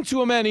aren't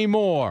into him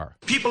anymore.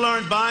 People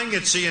aren't buying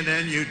at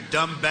CNN, you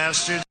dumb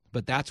bastards.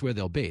 But that's where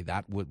they'll be.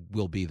 That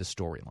will be the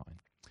storyline.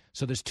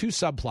 So there's two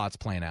subplots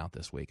playing out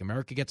this week.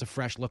 America gets a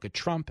fresh look at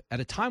Trump at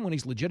a time when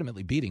he's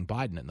legitimately beating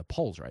Biden in the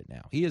polls right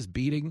now. He is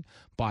beating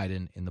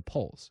Biden in the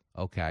polls,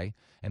 okay?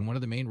 And one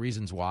of the main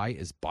reasons why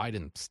is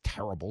Biden's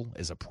terrible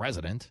as a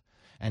president,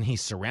 and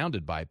he's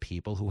surrounded by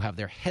people who have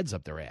their heads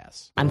up their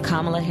ass. I'm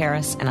Kamala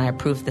Harris, and I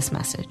approve this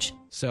message.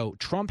 So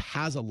Trump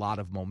has a lot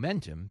of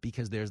momentum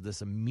because there's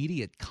this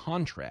immediate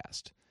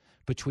contrast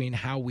between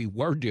how we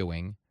were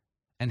doing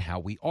and how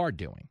we are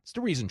doing. It's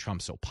the reason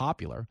Trump's so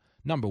popular.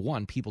 Number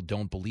one, people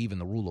don't believe in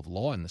the rule of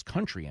law in this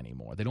country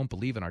anymore. They don't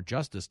believe in our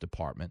Justice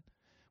Department,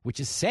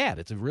 which is sad.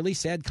 It's a really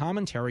sad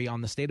commentary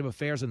on the state of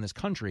affairs in this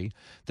country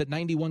that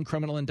 91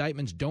 criminal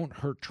indictments don't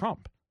hurt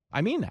Trump.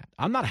 I mean that.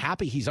 I'm not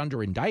happy he's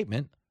under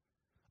indictment.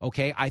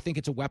 Okay, I think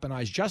it's a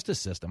weaponized justice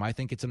system. I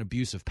think it's an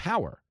abuse of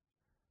power.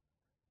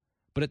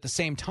 But at the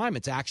same time,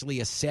 it's actually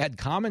a sad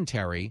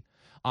commentary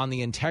on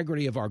the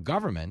integrity of our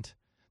government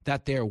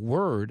that their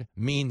word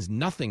means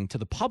nothing to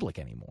the public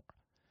anymore.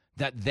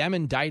 That them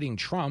indicting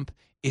Trump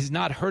is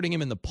not hurting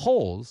him in the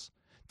polls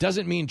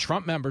doesn't mean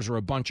Trump members are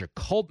a bunch of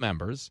cult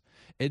members.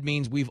 It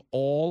means we've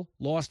all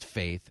lost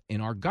faith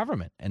in our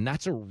government. And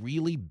that's a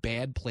really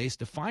bad place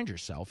to find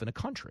yourself in a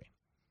country.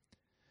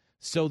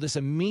 So this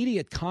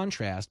immediate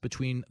contrast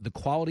between the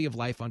quality of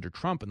life under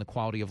Trump and the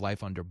quality of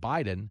life under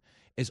Biden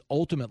is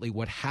ultimately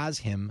what has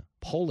him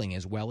polling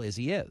as well as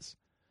he is.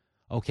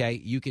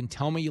 Okay, you can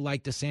tell me you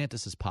like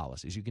DeSantis's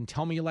policies. You can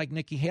tell me you like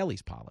Nikki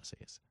Haley's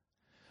policies.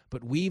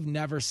 But we've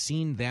never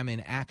seen them in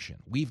action.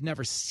 We've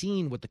never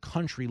seen what the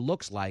country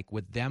looks like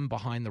with them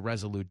behind the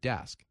Resolute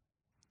desk.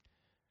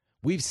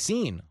 We've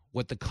seen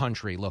what the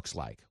country looks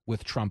like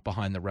with Trump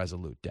behind the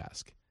Resolute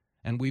desk.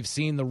 And we've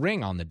seen the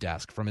ring on the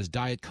desk from his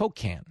Diet Coke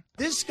can.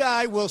 This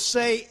guy will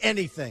say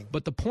anything.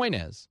 But the point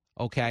is,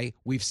 okay,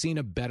 we've seen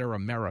a better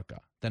America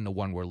than the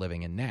one we're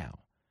living in now.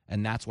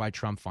 And that's why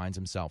Trump finds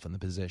himself in the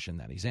position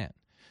that he's in.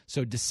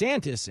 So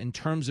DeSantis, in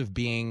terms of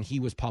being,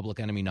 he was public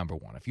enemy number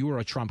one. If you were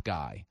a Trump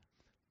guy,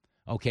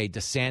 okay,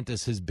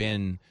 DeSantis has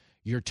been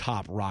your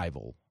top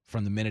rival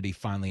from the minute he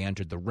finally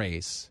entered the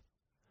race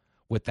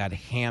with that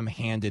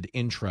ham-handed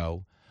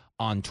intro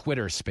on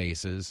Twitter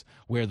Spaces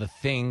where the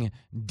thing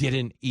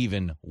didn't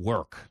even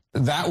work.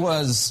 That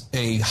was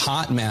a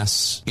hot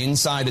mess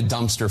inside a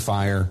dumpster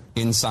fire,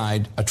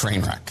 inside a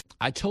train wreck.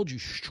 I told you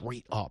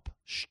straight up.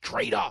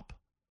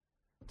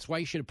 That's why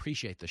you should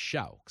appreciate the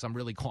show, because I'm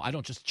really cool. I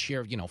don't just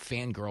cheer,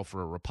 fangirl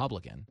for a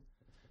Republican.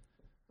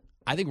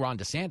 I think Ron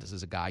DeSantis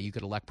is a guy you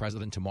could elect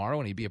president tomorrow,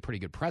 and he'd be a pretty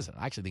good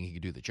president. I actually think he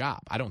could do the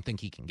job. I don't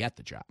think he can get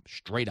the job.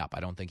 Straight up, I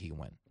don't think he can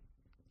win.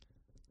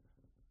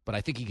 But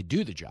I think he could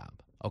do the job.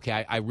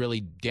 Okay, I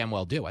really damn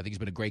well do. I think he's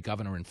been a great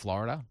governor in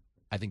Florida.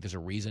 I think there's a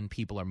reason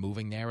people are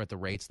moving there at the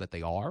rates that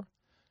they are.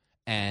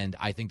 And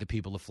I think the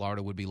people of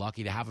Florida would be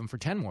lucky to have him for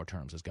 10 more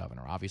terms as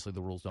governor. Obviously,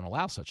 the rules don't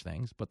allow such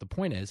things. But the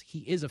point is, he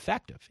is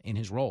effective in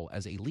his role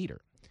as a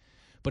leader.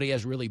 But he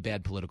has really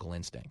bad political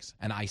instincts.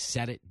 And I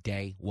said it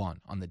day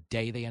one. On the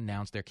day they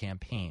announced their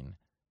campaign,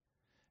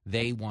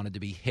 they wanted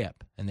to be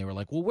hip. And they were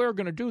like, well, we're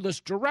going to do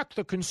this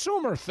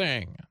direct-the-consumer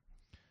thing.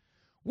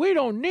 We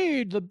don't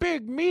need the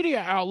big media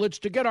outlets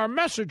to get our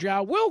message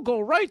out. We'll go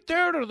right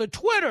there to the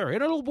Twitter,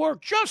 and it'll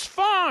work just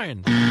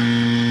fine.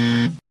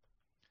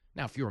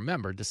 Now, if you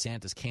remember,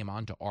 DeSantis came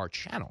onto our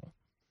channel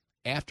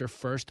after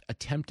first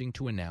attempting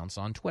to announce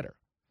on Twitter.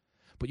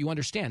 But you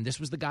understand, this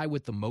was the guy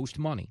with the most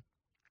money,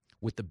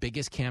 with the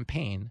biggest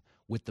campaign,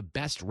 with the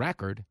best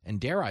record and,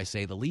 dare I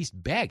say, the least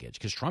baggage,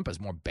 because Trump has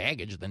more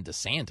baggage than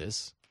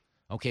DeSantis.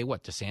 Okay,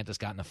 what, DeSantis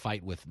got in a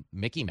fight with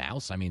Mickey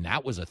Mouse? I mean,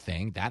 that was a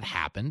thing. That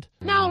happened.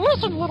 Now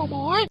listen, little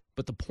boy.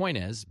 But the point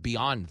is,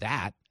 beyond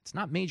that, it's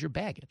not major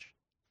baggage.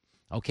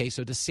 Okay,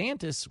 so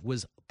DeSantis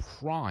was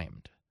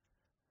primed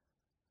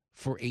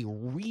for a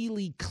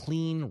really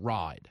clean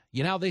ride.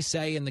 You know how they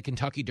say in the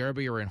Kentucky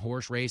Derby or in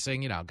horse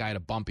racing, a guy had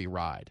a bumpy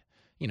ride.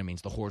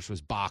 Means the horse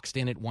was boxed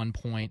in at one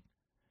point.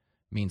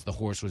 Means the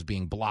horse was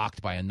being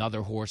blocked by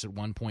another horse at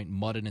one point,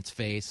 mud in its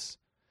face.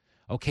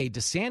 Okay,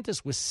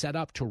 DeSantis was set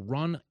up to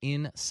run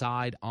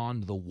inside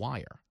on the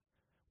wire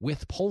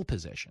with pole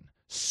position,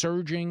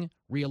 surging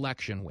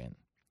re-election win,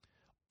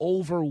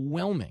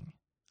 overwhelming.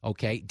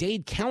 Okay,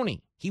 Dade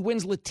County, he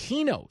wins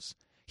Latinos.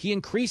 He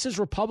increases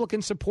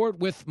Republican support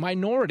with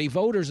minority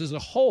voters as a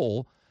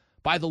whole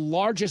by the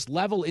largest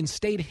level in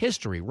state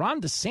history.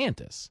 Ron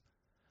DeSantis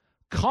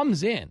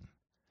comes in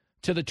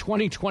to the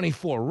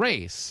 2024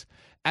 race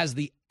as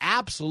the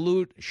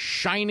absolute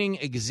shining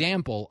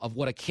example of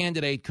what a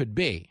candidate could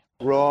be.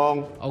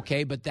 Wrong.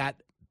 Okay, but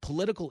that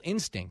political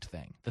instinct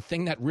thing, the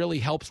thing that really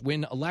helps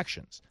win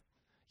elections,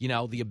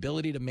 the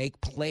ability to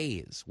make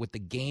plays with the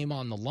game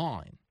on the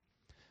line,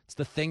 it's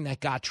the thing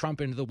that got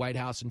Trump into the White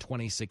House in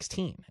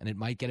 2016, and it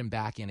might get him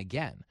back in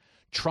again.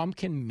 Trump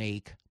can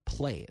make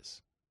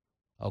plays.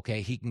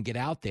 Okay, he can get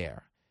out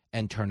there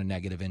and turn a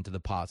negative into the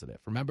positive.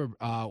 Remember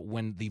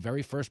when the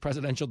very first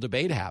presidential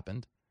debate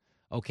happened,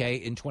 okay,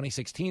 in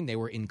 2016, they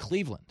were in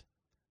Cleveland.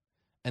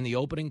 And the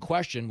opening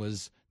question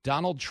was,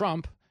 Donald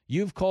Trump,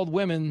 you've called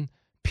women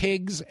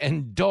pigs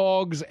and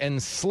dogs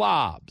and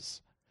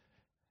slobs.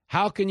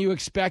 How can you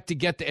expect to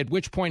get at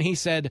which point he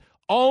said,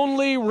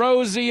 only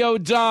Rosie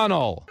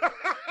O'Donnell.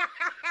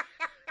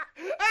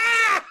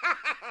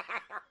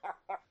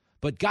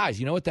 But guys,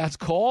 you know what that's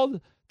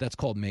called? That's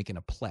called making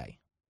a play.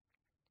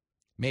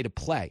 Made a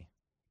play.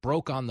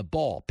 Broke on the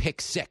ball. Pick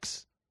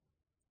six.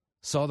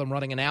 Saw them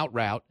running an out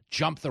route.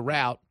 Jumped the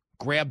route.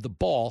 Grabbed the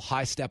ball.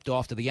 High stepped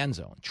off to the end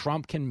zone.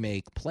 Trump can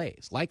make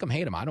plays. Like him,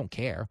 hate him. I don't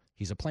care.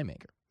 He's a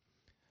playmaker.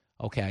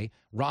 Okay?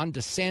 Ron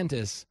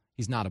DeSantis,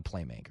 he's not a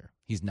playmaker.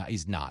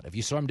 He's not. If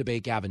you saw him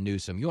debate Gavin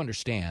Newsom, you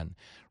understand.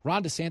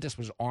 Ron DeSantis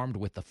was armed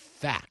with the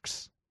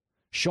facts.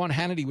 Sean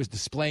Hannity was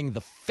displaying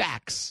the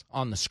facts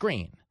on the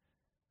screen.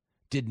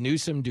 Did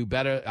Newsom do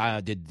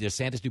better? Did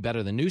DeSantis do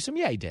better than Newsom?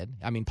 Yeah, he did.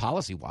 I mean,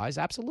 policy-wise,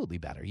 absolutely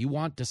better. You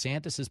want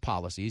DeSantis'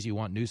 policies. You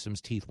want Newsom's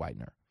teeth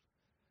whitener.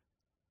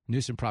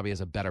 Newsom probably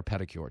has a better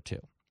pedicure, too.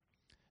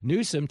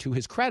 Newsom, to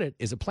his credit,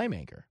 is a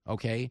playmaker,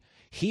 okay?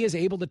 He is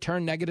able to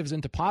turn negatives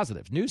into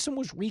positives. Newsom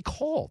was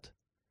recalled.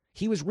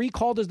 He was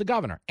recalled as the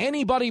governor.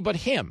 Anybody but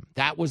him,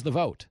 that was the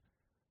vote.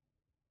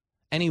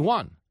 And he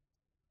won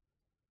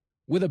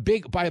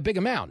by a big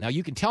amount. Now,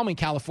 you can tell me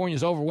California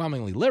is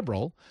overwhelmingly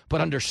liberal, but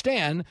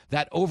understand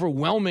that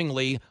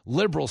overwhelmingly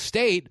liberal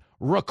state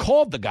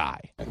recalled the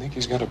guy. I think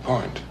he's got a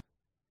point.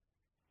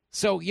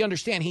 So you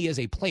understand he is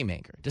a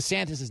playmaker.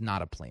 DeSantis is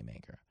not a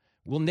playmaker.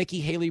 Will Nikki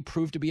Haley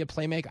prove to be a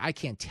playmaker? I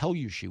can't tell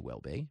you she will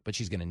be, but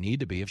she's going to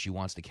need to be if she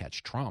wants to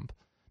catch Trump.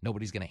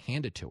 Nobody's going to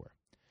hand it to her.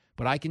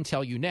 But I can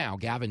tell you now,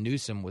 Gavin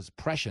Newsom was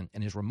prescient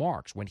in his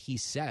remarks when he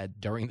said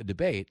during the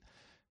debate,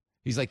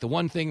 he's like, the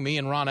one thing me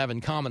and Ron have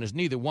in common is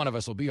neither one of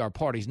us will be our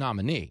party's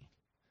nominee.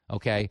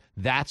 Okay?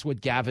 That's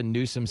what Gavin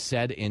Newsom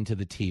said into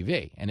the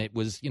TV. And it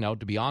was, to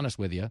be honest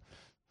with you,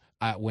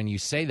 when you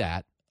say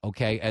that,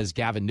 okay, as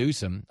Gavin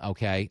Newsom,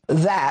 okay.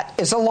 That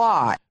is a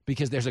lie.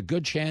 Because there's a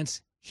good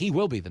chance he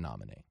will be the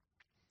nominee.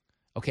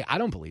 Okay, I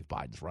don't believe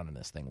Biden's running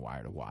this thing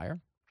wire to wire.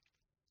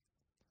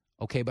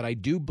 Okay, but I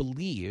do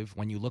believe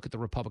when you look at the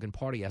Republican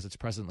Party as it's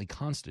presently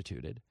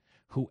constituted,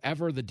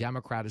 whoever the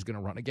Democrat is going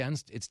to run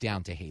against, it's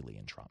down to Haley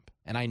and Trump.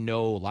 And I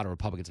know a lot of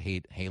Republicans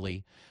hate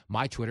Haley.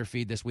 My Twitter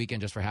feed this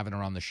weekend, just for having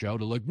her on the show,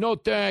 they're like, no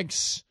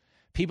thanks.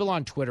 People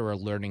on Twitter are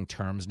learning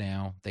terms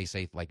now. They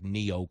say like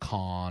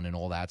neocon and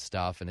all that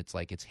stuff, and it's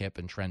like it's hip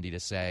and trendy to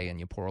say, and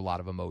you pour a lot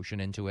of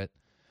emotion into it.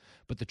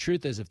 But the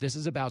truth is, if this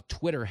is about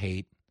Twitter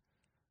hate,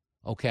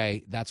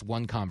 okay, that's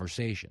one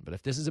conversation. But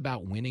if this is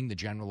about winning the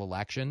general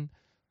election,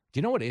 do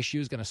you know what issue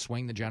is going to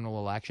swing the general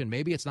election?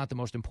 Maybe it's not the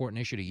most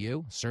important issue to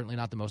you. Certainly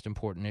not the most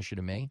important issue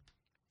to me.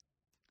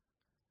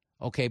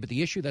 Okay, but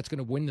the issue that's going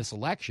to win this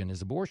election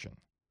is abortion.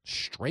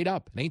 Straight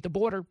up. It ain't the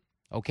border.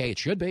 Okay, it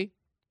should be.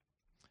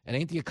 It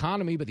ain't the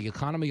economy, but the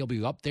economy will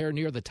be up there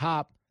near the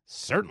top.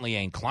 Certainly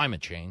ain't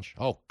climate change.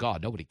 Oh,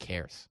 God, nobody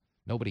cares.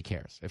 Nobody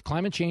cares. If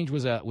climate change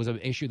was an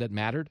issue that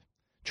mattered,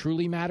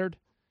 truly mattered,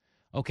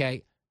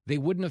 okay, they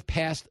wouldn't have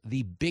passed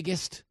the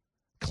biggest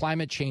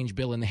climate change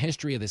bill in the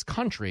history of this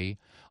country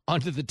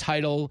under the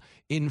title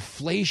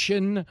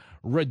Inflation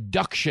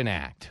Reduction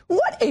Act.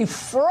 What a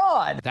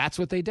fraud. That's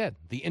what they did.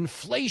 The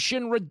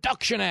Inflation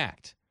Reduction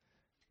Act.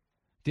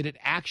 Did it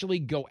actually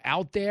go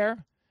out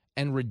there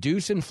and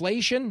reduce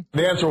inflation?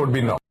 The answer would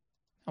be no.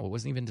 No, it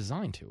wasn't even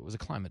designed to. It was a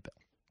climate bill.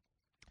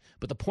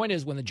 But the point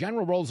is, when the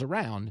general rolls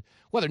around,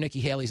 whether Nikki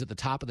Haley's at the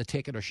top of the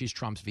ticket or she's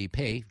Trump's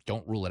VP,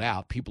 don't rule it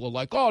out. People are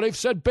like, oh, they've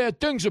said bad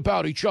things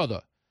about each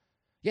other.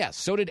 Yeah,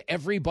 so did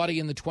everybody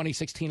in the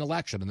 2016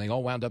 election, and they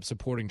all wound up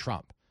supporting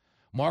Trump.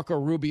 Marco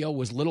Rubio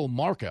was little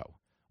Marco,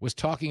 was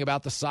talking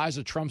about the size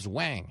of Trump's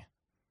wang.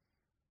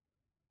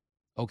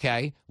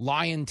 Okay?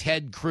 Lion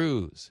Ted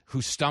Cruz,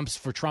 who stumps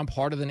for Trump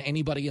harder than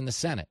anybody in the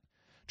Senate.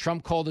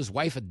 Trump called his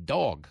wife a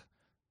dog.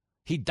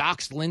 He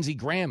doxed Lindsey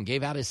Graham,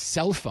 gave out his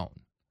cell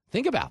phone.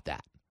 Think about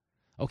that.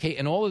 Okay,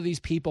 and all of these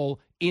people,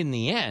 in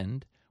the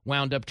end,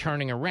 wound up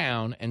turning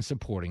around and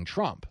supporting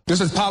Trump. This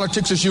is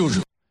politics as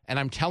usual. And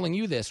I'm telling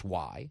you this,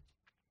 why?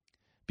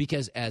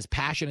 Because as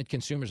passionate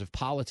consumers of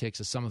politics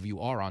as some of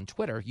you are on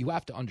Twitter, you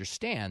have to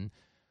understand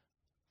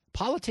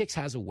politics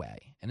has a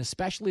way, and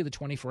especially the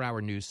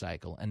 24-hour news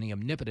cycle and the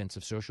omnipotence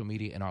of social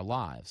media in our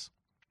lives,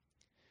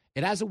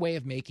 it has a way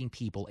of making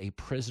people a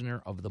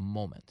prisoner of the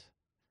moment.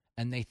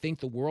 And they think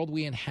the world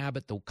we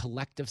inhabit, the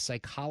collective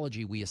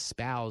psychology we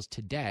espouse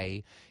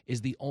today,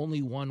 is the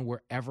only one we're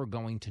ever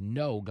going to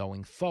know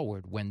going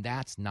forward, when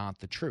that's not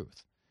the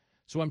truth.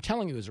 So I'm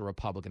telling you as a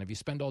Republican, if you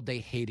spend all day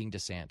hating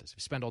DeSantis, if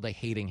you spend all day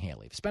hating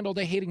Haley, if you spend all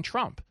day hating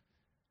Trump,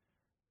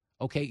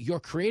 okay, you're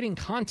creating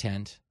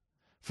content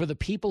for the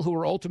people who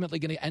are ultimately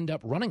going to end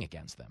up running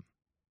against them.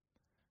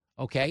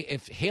 Okay,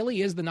 if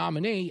Haley is the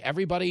nominee,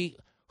 everybody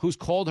who's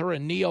called her a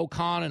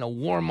neocon and a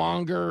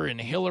warmonger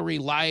and Hillary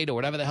Light or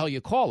whatever the hell you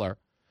call her,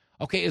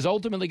 okay, is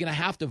ultimately going to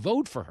have to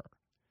vote for her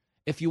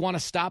if you want to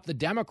stop the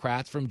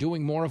Democrats from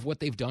doing more of what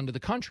they've done to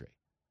the country.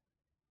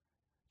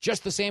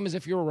 Just the same as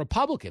if you're a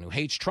Republican who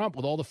hates Trump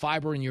with all the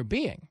fiber in your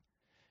being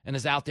and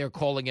is out there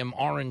calling him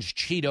Orange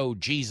Cheeto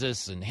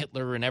Jesus and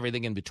Hitler and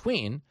everything in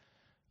between,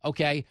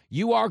 okay,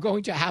 you are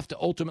going to have to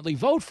ultimately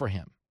vote for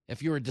him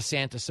if you're a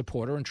DeSantis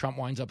supporter and Trump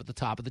winds up at the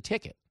top of the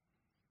ticket.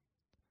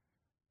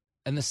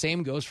 And the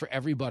same goes for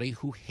everybody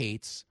who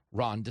hates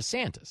Ron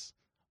DeSantis,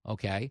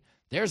 okay?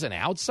 There's an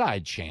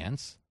outside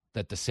chance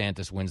that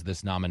DeSantis wins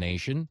this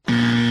nomination.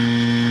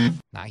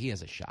 Nah, he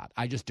has a shot.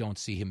 I just don't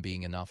see him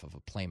being enough of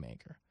a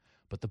playmaker.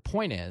 But the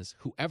point is,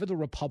 whoever the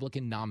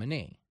Republican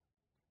nominee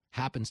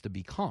happens to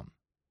be,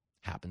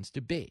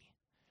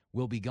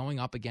 will be going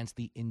up against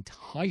the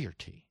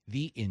entirety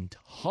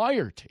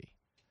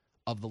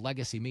of the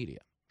legacy media.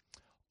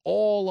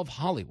 All of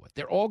Hollywood.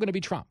 They're all going to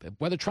be Trump.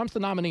 Whether Trump's the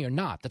nominee or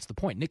not, that's the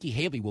point. Nikki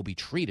Haley will be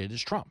treated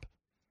as Trump.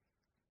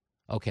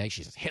 Okay,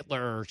 she's a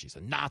Hitler, she's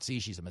a Nazi,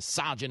 she's a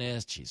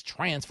misogynist, she's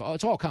transphobic. Oh,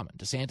 it's all coming.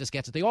 DeSantis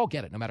gets it. They all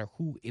get it, no matter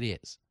who it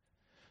is.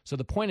 So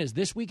the point is,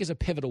 this week is a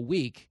pivotal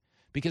week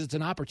because it's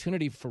an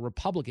opportunity for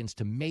Republicans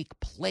to make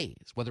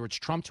plays, whether it's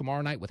Trump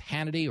tomorrow night with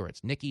Hannity or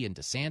it's Nikki and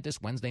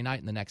DeSantis Wednesday night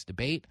in the next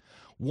debate,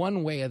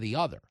 one way or the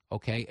other,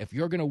 okay? If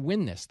you're going to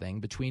win this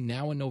thing between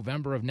now and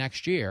November of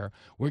next year,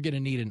 we're going to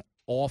need an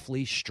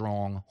awfully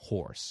strong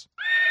horse.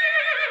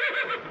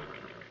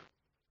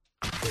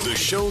 The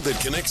show that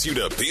connects you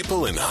to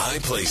people in high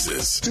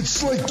places.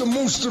 It's like the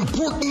most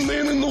important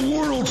man in the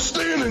world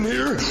standing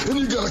here, and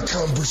you got a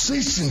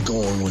conversation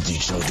going with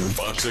each other.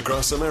 Fox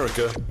Across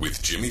America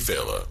with Jimmy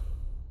Fallon.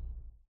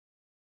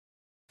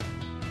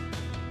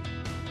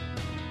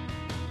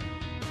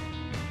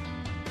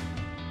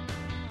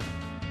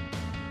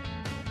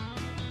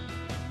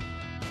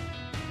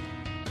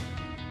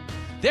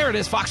 There it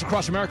is, Fox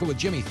Across America with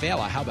Jimmy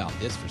Fallon. How about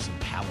this for some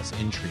palace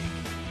intrigue?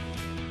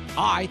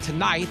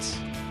 Tonight,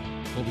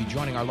 will be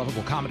joining our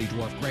lovable comedy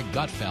dwarf, Greg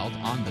Gutfeld,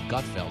 on The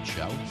Gutfeld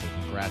Show. So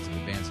congrats in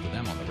advance to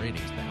them on the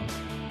ratings bounce.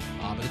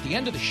 But at the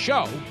end of the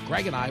show,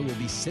 Greg and I will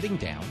be sitting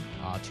down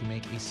to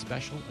make a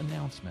special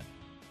announcement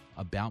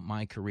about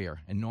my career.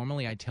 And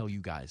normally I tell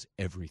you guys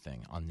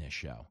everything on this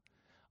show.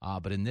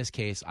 But in this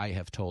case, I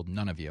have told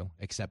none of you,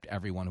 except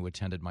everyone who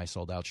attended my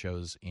sold-out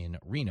shows in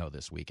Reno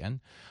this weekend.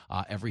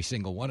 Every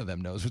single one of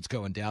them knows what's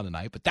going down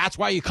tonight. But that's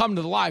why you come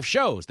to the live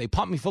shows. They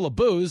pump me full of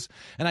booze,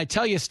 and I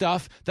tell you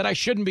stuff that I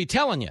shouldn't be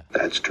telling you.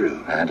 That's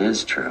true. That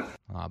is true.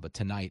 But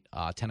tonight,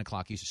 10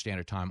 o'clock Eastern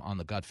Standard Time on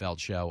The Gutfeld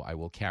Show, I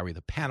will carry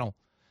the panel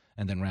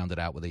and then round it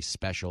out with a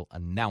special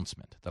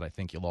announcement that I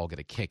think you'll all get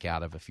a kick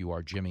out of if you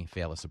are Jimmy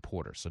Fallon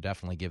supporters. So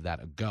definitely give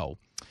that a go.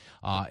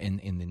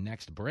 In the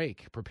next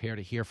break, prepare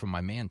to hear from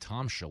my man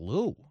Tom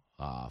Shalhoub,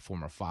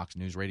 former Fox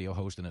News radio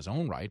host in his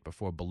own right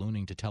before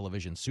ballooning to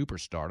television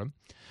superstardom.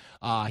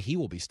 He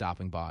will be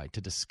stopping by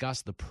to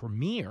discuss the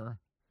premiere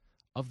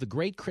of The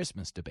Great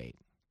Christmas Debate.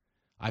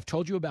 I've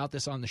told you about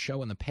this on the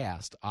show in the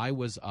past. I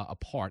was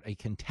a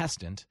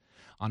contestant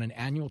on an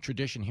annual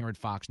tradition here at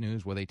Fox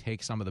News where they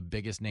take some of the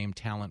biggest name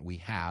talent we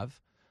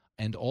have,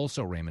 and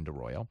also Raymond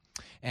Arroyo.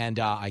 And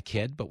I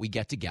kid, but we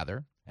get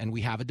together and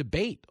we have a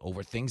debate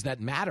over things that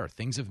matter,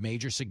 things of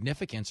major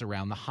significance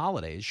around the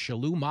holidays.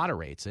 Shalhoub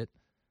moderates it,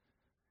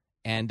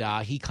 and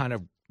he kind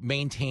of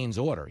maintains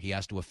order. He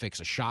has to affix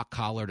a shock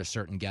collar to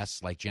certain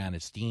guests like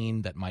Janet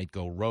Steen that might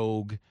go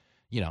rogue,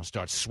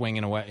 start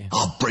swinging away.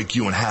 I'll break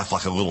you in half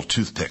like a little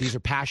toothpick. These are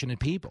passionate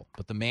people.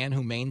 But the man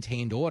who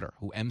maintained order,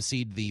 who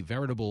emceed the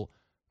veritable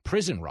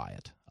prison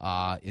riot,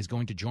 is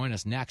going to join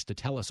us next to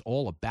tell us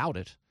all about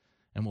it.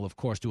 And we'll, of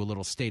course, do a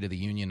little State of the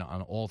Union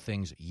on all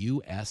things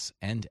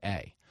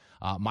US&A.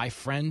 My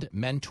friend,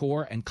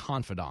 mentor, and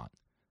confidant,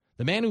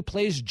 the man who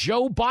plays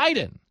Joe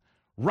Biden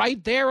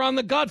right there on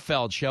the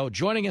Gutfeld Show.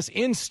 Joining us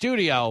in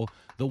studio,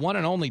 the one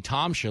and only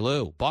Tom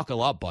Shalhoub.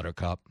 Buckle up,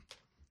 Buttercup.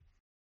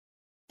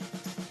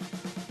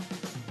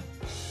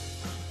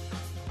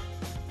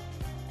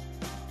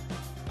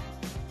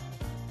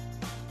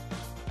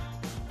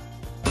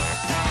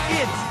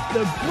 It's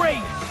the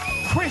Great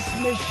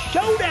Christmas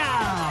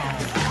Showdown!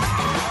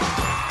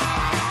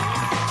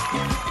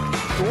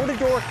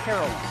 Door-to-door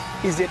caroling.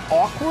 Is it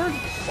awkward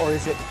or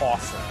is it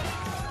awesome?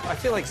 I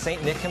feel like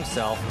St. Nick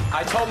himself.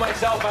 I told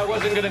myself I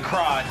wasn't going to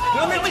cry.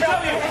 Let me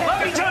tell you!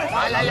 Let me tell you!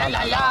 La, la, la,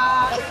 la,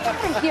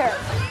 la. Here.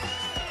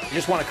 I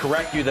just want to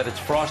correct you that it's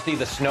Frosty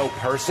the Snow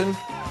Person.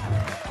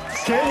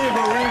 Can you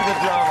believe the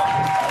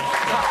drama?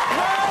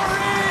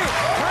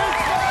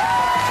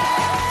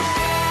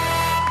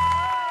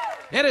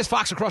 It is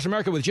Fox Across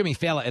America with Jimmy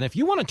Fallon. And if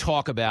you want to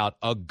talk about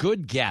a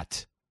good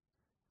get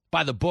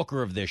by the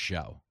booker of this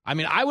show, I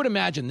mean, I would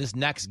imagine this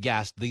next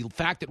guest, the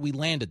fact that we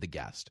landed the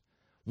guest,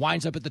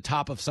 winds up at the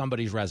top of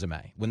somebody's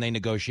resume when they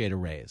negotiate a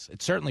raise.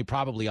 It's certainly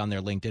probably on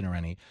their LinkedIn or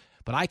any.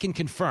 But I can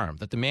confirm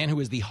that the man who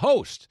is the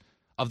host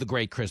of the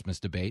Great Christmas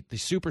Debate, the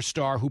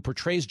superstar who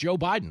portrays Joe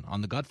Biden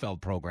on the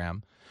Gutfeld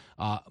program,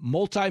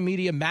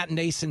 multimedia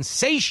matinee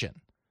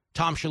sensation,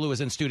 Tom Shalhoub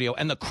is in studio,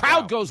 and the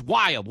crowd goes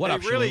wild. What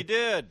up, Shalhoub? They really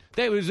did.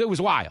 It was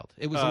wild.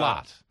 It was a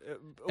lot.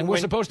 And we're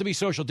supposed to be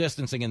social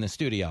distancing in the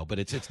studio, but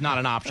it's not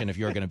an option if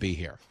you're going to be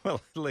here. Well,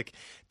 look,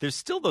 there's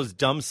still those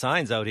dumb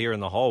signs out here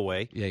in the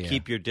hallway. Yeah.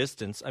 Keep your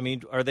distance. I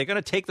mean, are they going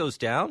to take those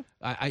down?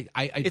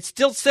 It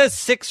still says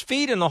 6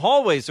 feet in the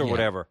hallways or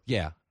whatever.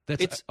 Yeah.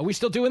 Are we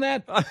still doing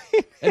that?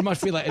 It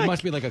must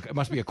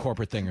be a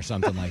corporate thing or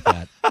something like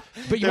that.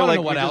 But you want to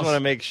know what else? I just want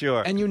to make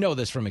sure. And you know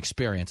this from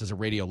experience as a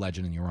radio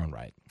legend in your own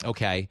right.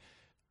 Okay,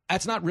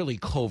 that's not really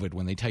COVID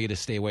when they tell you to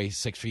stay away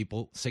 6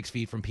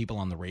 feet from people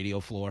on the radio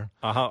floor.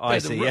 I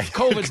see. Yeah.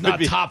 COVID's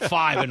not top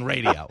 5 in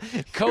radio.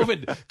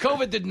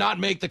 COVID did not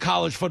make the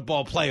college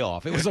football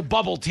playoff. It was a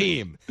bubble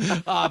team,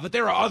 but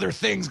there are other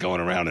things going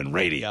around in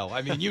radio.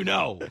 I mean,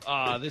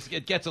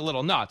 it gets a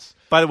little nuts.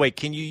 By the way,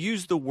 can you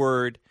use the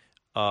word?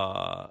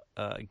 Can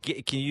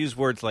you use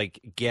words like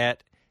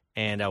get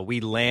and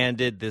we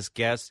landed this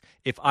guest?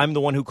 If I'm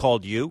the one who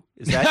called you,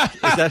 is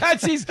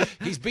that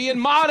he's being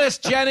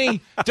modest,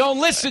 Jenny.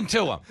 Don't listen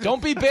to him.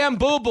 Don't be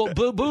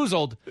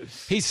bamboozled.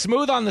 He's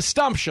smooth on the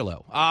stump,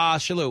 Shalhoub.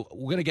 Shalhoub,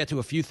 we're going to get to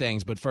a few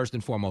things, but first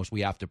and foremost,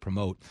 we have to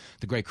promote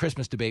the Great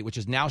Christmas Debate, which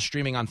is now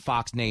streaming on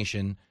Fox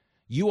Nation.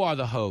 You are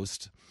the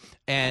host,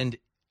 and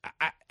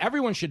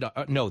everyone should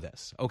know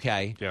this,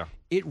 okay? Yeah.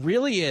 It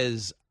really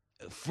is.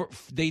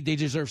 They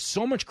deserve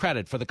so much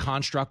credit for the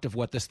construct of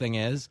what this thing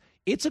is.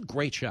 It's a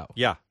great show.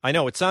 Yeah, I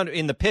know. It sounded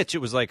in the pitch. It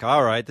was like,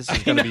 all right, this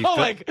is going to be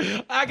like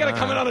I got to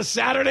come in on a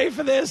Saturday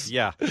for this.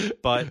 Yeah,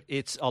 but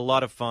it's a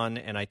lot of fun,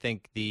 and I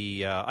think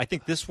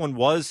this one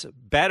was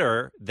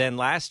better than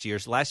last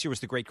year's. Last year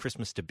was the Great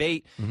Christmas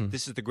Debate. Mm-hmm.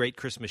 This is the Great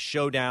Christmas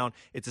Showdown.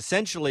 It's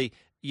essentially,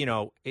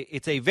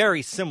 it's a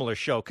very similar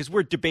show because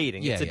we're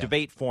debating. It's a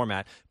debate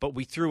format, but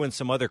we threw in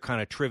some other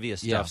kind of trivia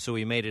stuff, so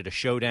we made it a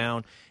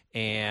showdown.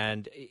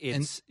 And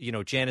it's,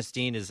 Janice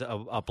Dean is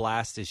a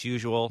blast as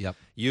usual. Yep.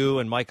 You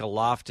and Michael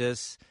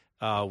Loftus.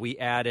 We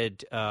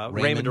added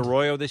Raymond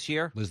Arroyo this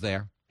year. Was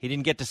there. He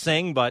didn't get to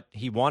sing, but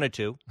he wanted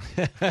to.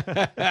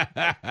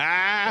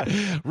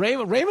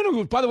 Raymond,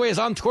 who, by the way, is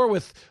on tour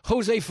with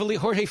Jorge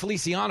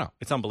Feliciano.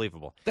 It's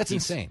unbelievable. That's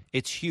insane.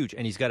 It's huge,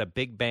 and he's got a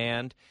big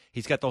band.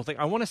 He's got the whole thing.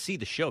 I want to see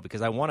the show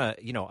because I want to,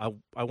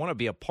 I want to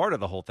be a part of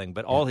the whole thing.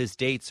 But all his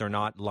dates are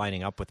not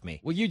lining up with me.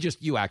 Well,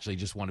 you actually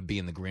just want to be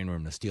in the green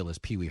room to steal his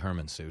Pee Wee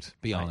Herman suit.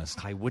 Be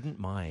honest. I wouldn't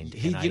mind.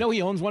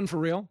 He owns one for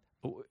real.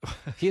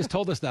 He has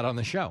told us that on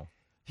the show.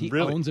 He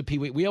owns a Pee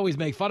Wee. We always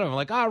make fun of him,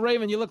 like,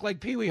 Raymond, you look like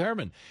Pee Wee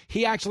Herman.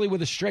 He actually,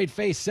 with a straight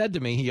face, said to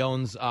me he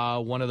owns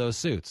one of those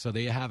suits. So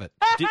there you have it.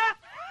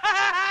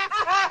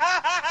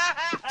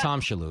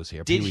 Tom Shalhoub's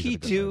here. Did he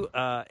do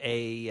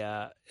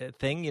a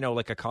thing,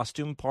 like a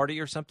costume party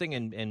or something,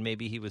 and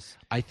maybe he was...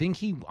 I think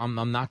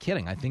I'm not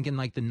kidding. I think in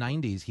like the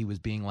 90s he was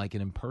being like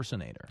an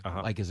impersonator,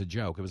 like as a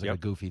joke. It was like a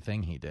goofy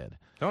thing he did.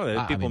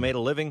 Oh, people made a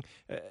living.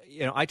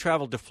 I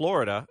traveled to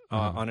Florida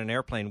on an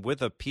airplane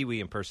with a Pee Wee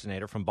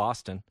impersonator from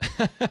Boston.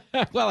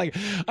 Well,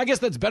 I guess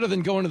that's better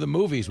than going to the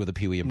movies with a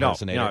Pee Wee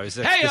impersonator. No,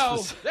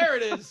 there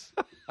it is.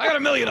 I got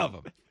 1 million of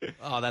them.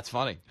 Oh, that's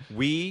funny.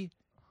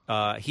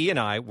 He and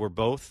I were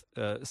both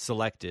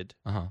selected,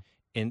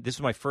 and this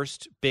was my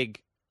first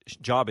big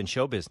job in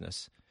show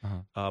business.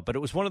 But it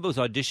was one of those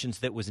auditions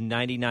that was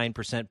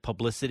 99%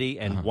 publicity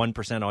and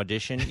 1%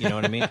 audition. You know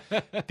what I mean?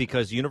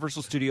 Because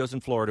Universal Studios in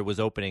Florida was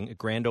opening, a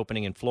grand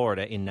opening in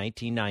Florida in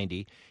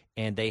 1990,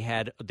 and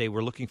they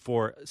were looking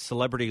for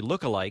celebrity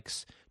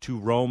lookalikes to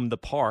roam the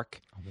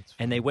park,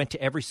 and they went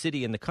to every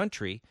city in the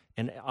country.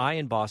 And I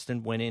in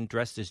Boston went in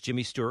dressed as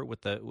Jimmy Stewart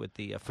with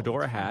the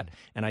fedora hat,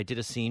 and I did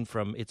a scene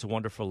from It's a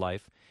Wonderful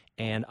Life.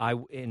 And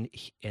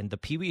the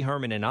Pee Wee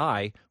Herman and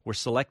I were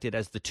selected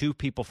as the two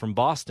people from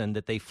Boston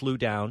that they flew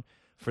down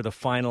for the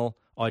final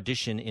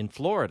audition in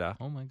Florida.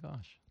 Oh my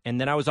gosh!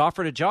 And then I was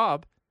offered a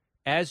job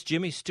as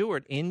Jimmy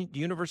Stewart in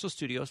Universal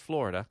Studios,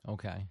 Florida.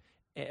 Okay.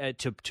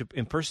 to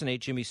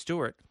impersonate Jimmy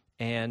Stewart,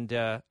 and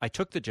I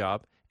took the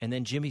job, and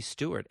then Jimmy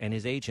Stewart and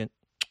his agent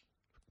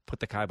put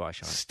the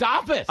kibosh on it.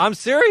 Stop it! I'm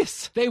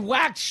serious. They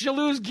whacked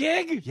Shalhoub's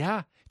gig?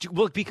 Yeah.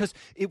 Well, because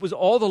it was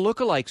all the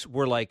lookalikes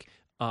were like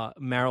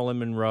Marilyn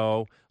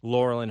Monroe,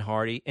 Laurel and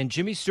Hardy, and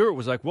Jimmy Stewart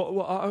was like,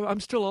 well, I'm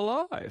still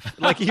alive.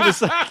 Like he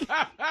was like,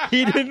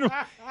 he didn't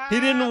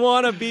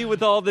want to be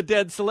with all the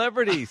dead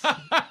celebrities.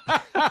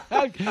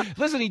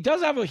 Listen,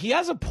 he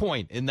has a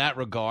point in that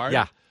regard.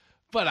 Yeah.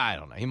 But I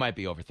don't know. He might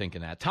be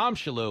overthinking that. Tom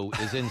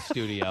Shalhoub is in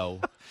studio.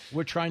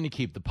 We're trying to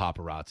keep the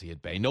paparazzi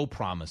at bay. No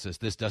promises.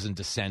 This doesn't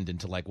descend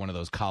into like one of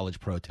those college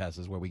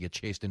protests where we get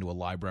chased into a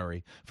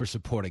library for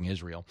supporting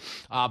Israel.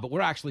 But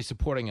we're actually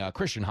supporting a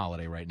Christian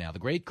holiday right now, the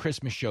Great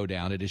Christmas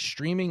Showdown. It is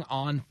streaming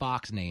on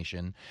Fox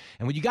Nation.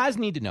 And what you guys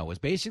need to know is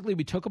basically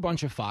we took a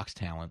bunch of Fox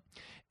talent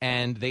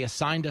and they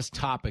assigned us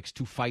topics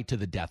to fight to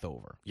the death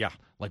over. Yeah.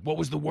 Like, what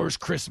was the worst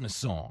Christmas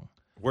song?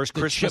 Worst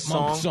the Christmas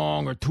Chipmunk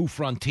song or Two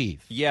Front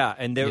Teeth. Yeah,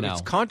 and it's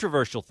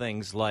controversial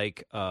things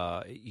like,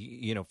 for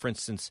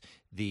instance,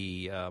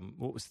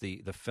 what was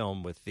the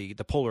film with the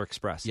Polar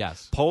Express?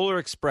 Yes. Polar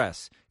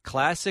Express,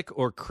 classic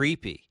or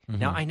creepy? Mm-hmm.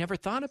 Now, I never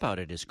thought about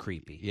it as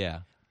creepy.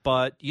 Yeah.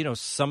 But,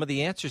 some of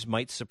the answers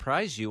might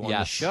surprise you on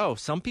the show.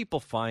 Some people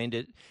find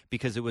it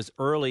because it was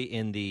early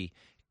in the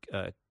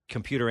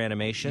computer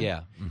animation.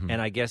 Yeah. Mm-hmm.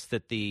 And I guess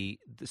that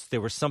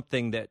there was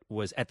something that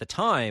was, at the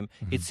time,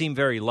 it seemed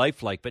very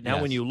lifelike. But now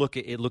when you look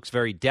at it, looks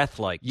very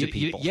death-like to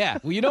people. Yeah.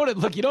 Well, you know what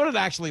it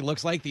actually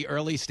looks like, the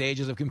early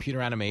stages of computer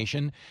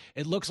animation?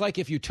 It looks like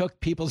if you took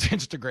people's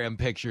Instagram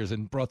pictures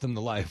and brought them to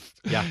life.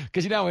 Yeah.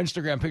 Because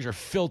Instagram pictures are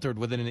filtered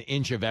within an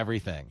inch of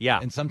everything. Yeah.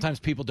 And sometimes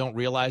people don't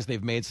realize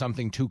they've made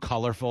something too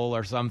colorful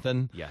or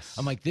something. Yes.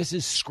 I'm like, this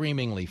is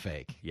screamingly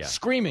fake. Yeah.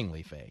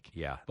 Screamingly fake.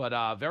 Yeah.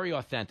 But very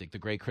authentic, the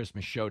Great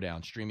Christmas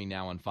Showdown, streaming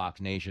now on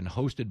Fox Nation,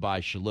 hosted by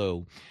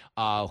Shalhoub,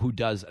 who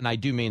does, and I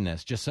do mean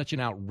this, just such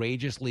an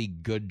outrageously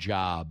good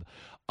job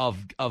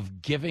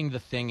of giving the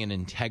thing an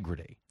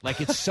integrity. Like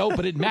it's so,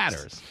 but it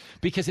matters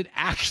because it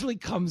actually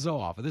comes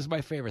off. And this is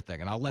my favorite thing,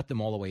 and I'll let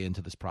them all the way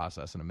into this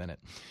process in a minute.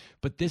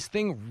 But this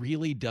thing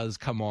really does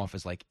come off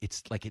as like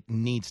it's like it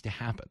needs to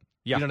happen.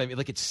 Yeah. You know what I mean?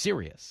 Like it's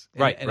serious.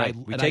 Right, right.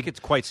 We take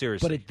it quite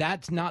seriously. But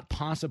that's not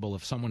possible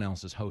if someone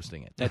else is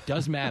hosting it. That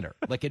does matter.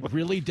 Like it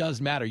really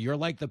does matter. You're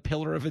like the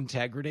pillar of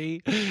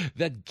integrity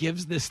that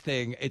gives this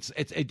thing, it's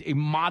a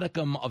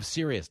modicum of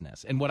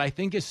seriousness. And what I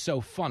think is so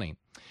funny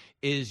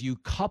is you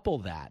couple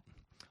that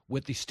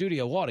with the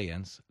studio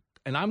audience,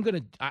 and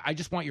I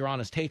just want your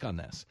honest take on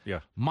this.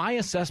 Yeah. My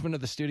assessment of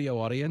the studio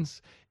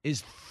audience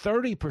is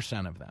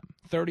 30% of them,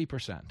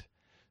 30%,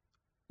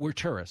 were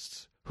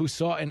tourists who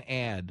saw an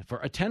ad for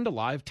Attend a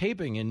Live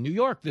taping in New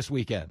York this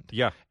weekend.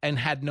 Yeah. And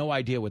had no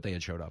idea what they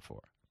had showed up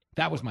for.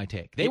 That was my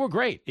take. They were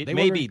great.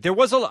 Maybe.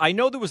 I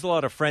know there was a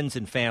lot of friends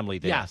and family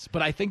there. Yes,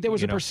 but I think there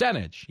was a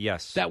percentage.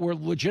 Yes. That were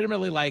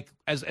legitimately like,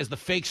 as the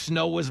fake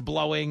snow was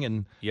blowing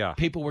and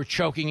people were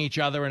choking each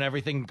other and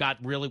everything got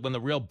really, when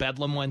the real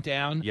bedlam went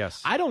down.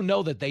 Yes. I don't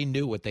know that they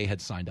knew what they had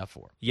signed up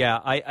for. Yeah,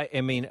 I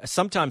mean,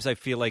 sometimes I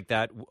feel like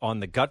that on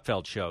the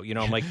Gutfeld show.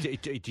 I'm like,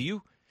 did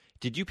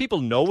you people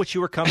know what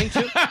you were coming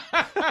to?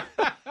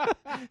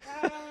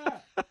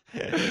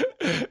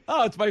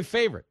 Oh, it's my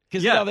favorite.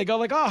 Because they go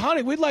like, oh,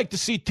 honey, we'd like to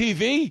see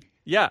TV.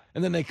 Yeah.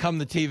 And then they come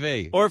to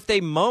TV. Or if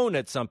they moan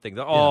at something.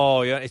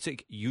 It's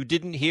like, you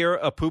didn't hear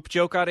a poop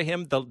joke out of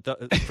him for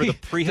the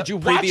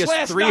previous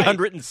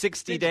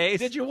 360 days?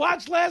 Did you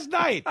watch last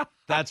night?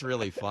 That's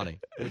really funny.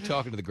 We're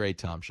talking to the great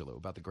Tom Shalhoub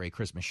about the Great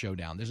Christmas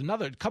Showdown. There's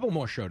a couple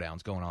more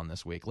showdowns going on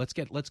this week. Let's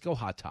go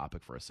hot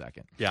topic for a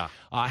second. Yeah.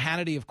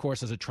 Hannity, of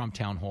course, has a Trump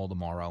town hall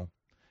tomorrow.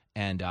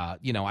 And,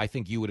 I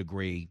think you would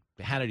agree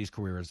Hannity's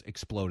career has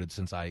exploded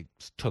since I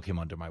took him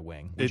under my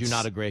wing. Would you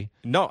not agree?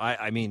 No,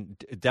 I mean,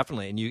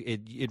 definitely. And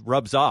it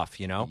rubs off,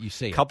 You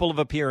see it. A couple of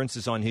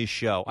appearances on his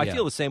show. I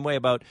feel the same way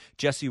about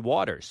Jesse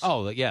Waters.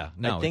 Oh, yeah.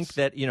 No, I think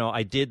that,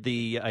 I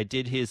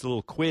did his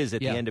little quiz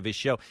at the end of his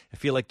show. I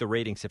feel like the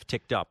ratings have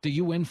ticked up. Do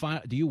you win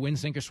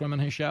Sink or Swim on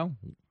his show?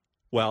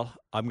 Well,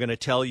 I'm going to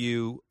tell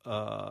you,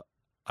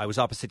 I was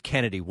opposite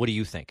Kennedy. What do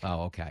you think?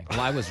 Oh, okay. Well,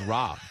 I was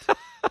robbed.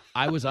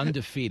 I was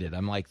undefeated.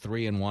 I'm like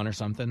 3-1 or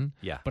something.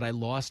 Yeah. But I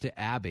lost to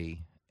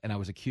Abby, and I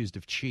was accused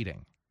of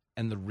cheating.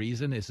 And the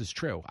reason is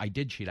true. I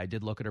did cheat. I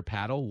did look at her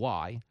paddle.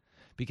 Why?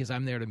 Because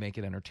I'm there to make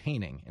it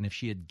entertaining. And if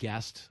she had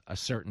guessed a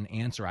certain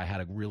answer, I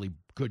had a really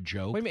good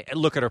joke. Wait a minute.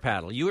 Look at her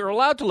paddle. You were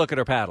allowed to look at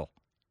her paddle.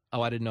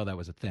 Oh, I didn't know that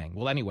was a thing.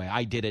 Well, anyway,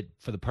 I did it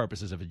for the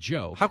purposes of a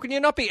joke. How can you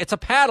not be? It's a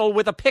paddle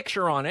with a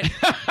picture on it.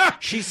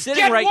 She's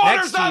sitting right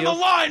next to you. Get Waters on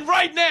the line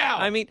right now.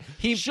 I mean,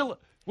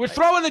 we're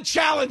throwing the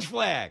challenge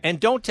flag. And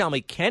don't tell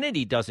me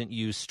Kennedy doesn't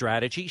use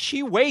strategy.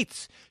 She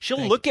waits.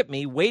 She'll look at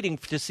me waiting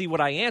to see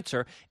what I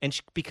answer, and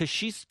because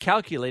she's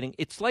calculating.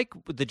 It's like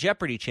the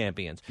Jeopardy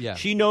champions. Yeah.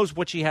 She knows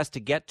what she has to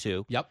get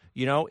to. Yep.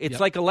 It's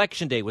like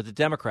Election Day with the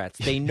Democrats.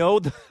 They know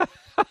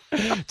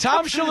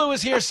Tom Shalhoub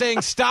is here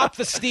saying, stop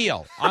the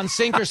steal on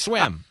Sink or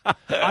Swim.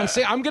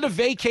 I'm going to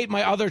vacate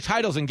my other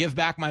titles and give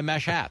back my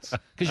mesh hats.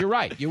 Because you're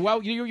right.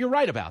 You're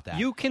right about that.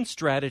 You can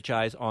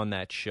strategize on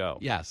that show.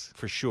 Yes.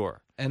 For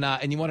sure. And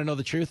you want to know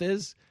the truth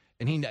is?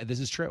 This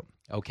is true.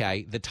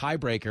 Okay. The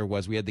tiebreaker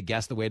was we had to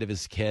guess the weight of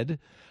his kid.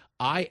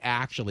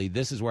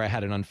 This is where I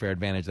had an unfair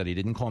advantage that he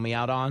didn't call me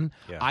out on.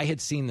 Yeah. I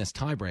had seen this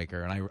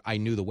tiebreaker, and I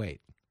knew the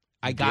weight.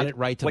 I got it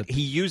right.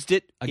 He used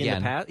it again.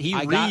 In the past? He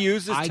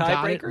reuses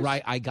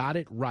tiebreakers? I got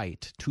it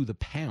right to the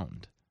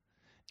pound.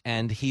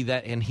 And he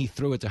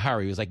threw it to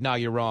her. He was like, no,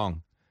 you're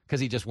wrong. Because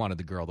he just wanted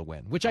the girl to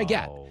win, which I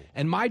get.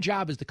 And my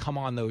job is to come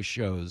on those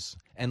shows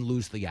and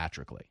lose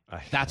theatrically.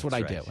 That's what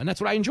I do. And that's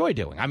what I enjoy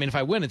doing. I mean, if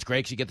I win, it's great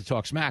because you get to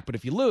talk smack. But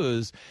if you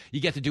lose, you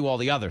get to do all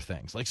the other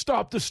things, like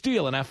stop the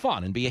steal and have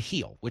fun and be a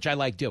heel, which I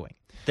like doing.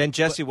 Then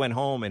Jesse went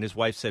home and his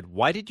wife said,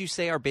 why did you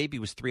say our baby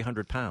was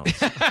 300 pounds?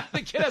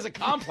 The kid has a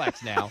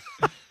complex now.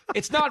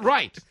 It's not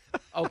right.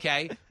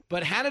 Okay.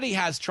 But Hannity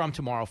has Trump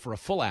tomorrow for a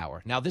full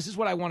hour. Now, this is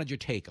what I wanted your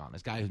take on,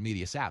 this guy who's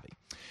media savvy.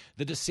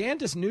 The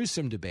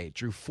DeSantis-Newsom debate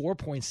drew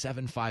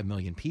 4.75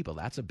 million people.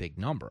 That's a big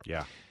number.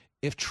 Yeah.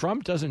 If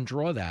Trump doesn't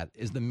draw that,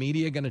 is the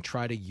media going to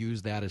try to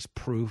use that as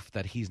proof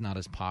that he's not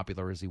as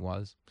popular as he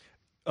was?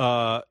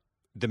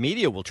 The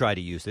media will try to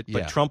use it,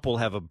 but Trump will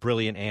have a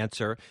brilliant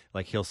answer.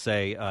 Like he'll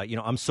say,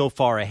 I'm so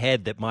far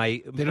ahead that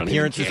my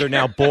appearances are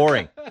now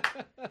boring.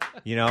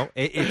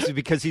 It's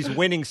because he's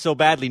winning so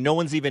badly. No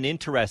one's even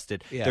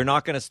interested. Yeah. They're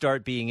not going to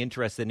start being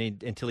interested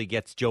until he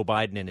gets Joe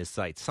Biden in his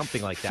sights,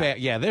 something like that. Fair.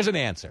 Yeah, there's an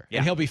answer,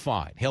 and he'll be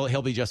fine.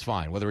 He'll be just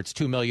fine, whether it's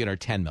 2 million or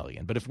 10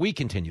 million. But if we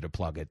continue to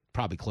plug it,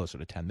 probably closer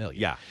to 10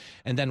 million. Yeah.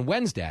 And then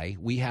Wednesday,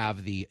 we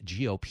have the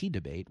GOP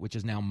debate, which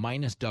is now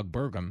minus Doug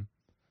Burgum.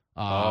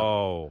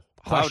 How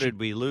did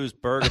we lose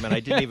Burgum? I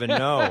didn't even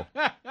know.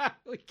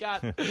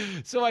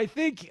 So I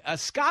think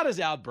Scott is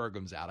out,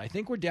 Burgum's out. I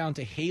think we're down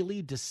to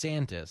Haley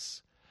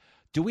DeSantis.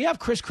 Do we have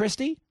Chris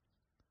Christie?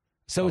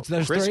 So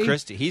there's Chris three?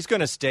 Christie. He's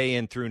going to stay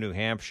in through New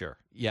Hampshire.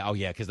 Yeah,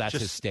 because that's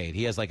his state.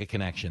 He has like a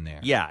connection there.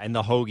 Yeah, and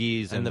the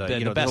hoagies and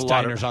the best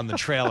diners on the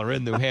trail are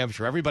in New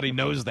Hampshire. Everybody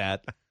knows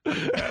that.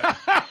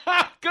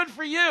 Good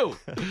for you.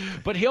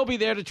 But he'll be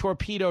there to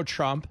torpedo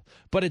Trump.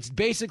 But it's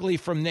basically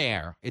from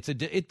there.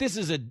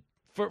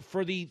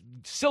 For the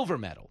silver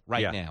medal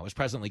now, is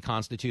presently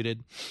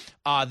constituted.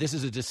 This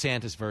is a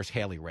DeSantis versus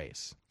Haley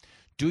race.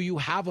 Do you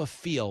have a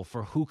feel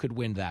for who could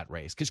win that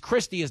race? Because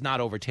Christie is not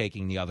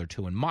overtaking the other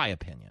two, in my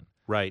opinion.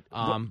 Right.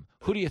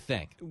 Who do you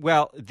think?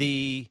 Well,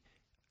 the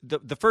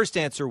first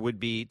answer would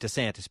be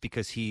DeSantis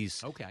because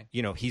he's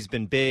he's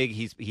been big.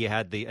 He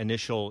had the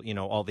initial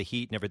all the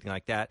heat and everything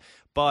like that.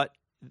 But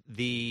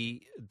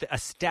the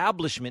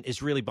establishment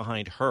is really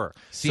behind her.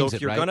 Seems so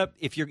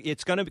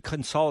it's gonna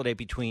consolidate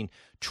between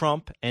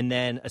Trump and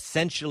then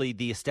essentially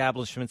the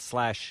establishment /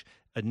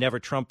 Never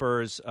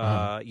Trumpers,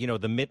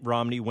 the Mitt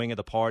Romney wing of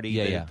the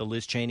party, the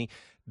Liz Cheney.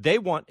 They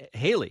want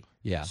Haley.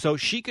 Yeah. So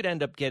she could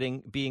end up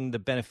being the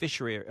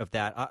beneficiary of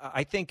that.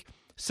 I think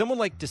someone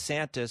like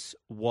DeSantis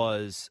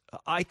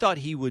I thought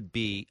he would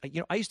be,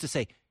 I used to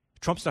say,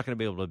 Trump's not going to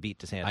be able to beat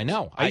DeSantis. I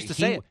know. I used to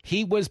say it.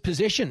 He was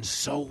positioned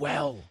so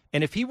well.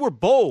 And if he were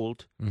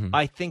bold,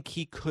 I think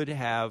he could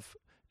have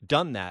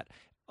done that.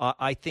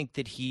 I think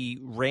that he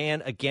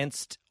ran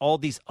against all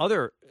these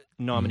other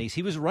nominees.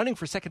 He was running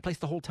for second place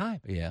the whole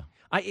time. Yeah.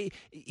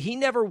 He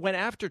never went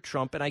after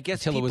Trump, and I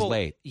guess until it was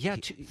late. Yeah,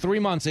 3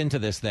 months into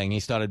this thing, he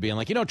started being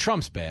like,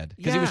 Trump's bad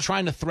because he was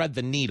trying to thread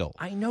the needle.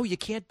 I know you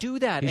can't do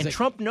that, and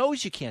Trump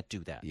knows you can't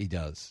do that. He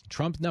does.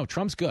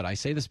 Trump's good. I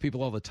say this to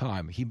people all the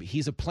time.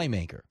 He's a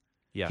playmaker.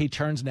 Yeah. He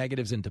turns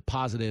negatives into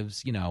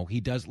positives. He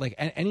does like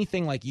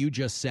anything like you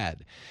just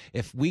said.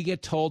 If we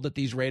get told that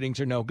these ratings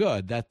are no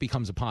good, that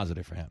becomes a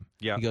positive for him.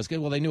 Yeah. He goes, good.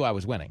 Well, they knew I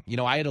was winning.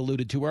 I had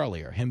alluded to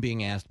earlier him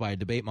being asked by a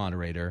debate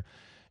moderator,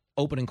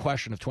 opening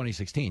question of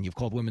 2016. You've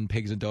called women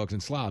pigs and dogs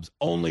and slobs.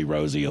 Only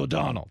Rosie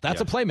O'Donnell.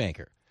 That's a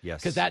playmaker.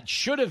 Yes. Because that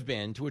should have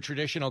been to a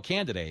traditional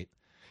candidate.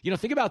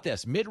 Think about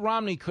this. Mitt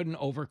Romney couldn't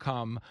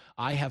overcome,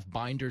 I have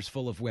binders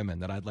full of women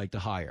that I'd like to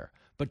hire.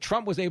 But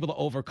Trump was able to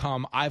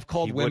overcome, I've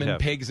called women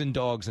pigs and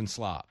dogs and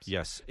slobs.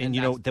 Yes. And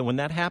then when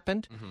that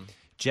happened,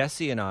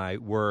 Jesse and I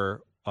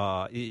were,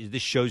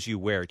 this shows you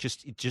where,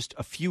 just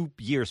a few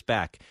years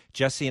back,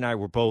 Jesse and I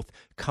were both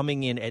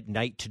coming in at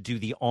night to do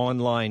the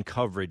online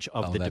coverage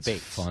of the that's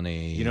debates.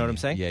 Funny. You know what I'm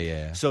saying?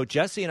 Yeah. So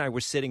Jesse and I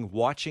were sitting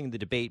watching the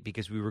debate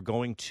because we were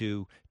going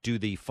to do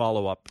the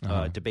follow-up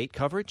debate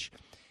coverage.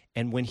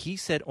 And when he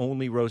said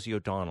only Rosie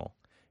O'Donnell,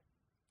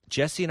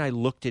 Jesse and I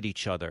looked at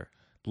each other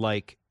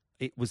like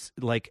it was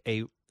like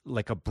a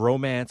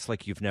bromance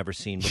like you've never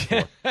seen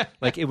before.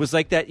 Like it was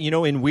like that,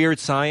 in Weird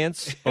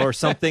Science or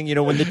something,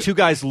 when the two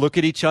guys look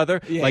at each other,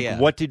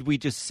 what did we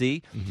just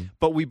see?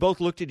 But we both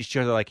looked at each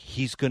other like,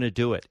 he's going to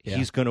do it. Yeah.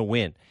 He's going to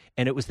win.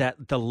 And it was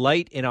the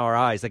light in our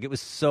eyes. Like it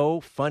was so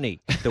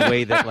funny the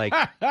way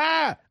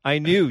that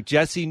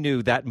Jesse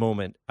knew that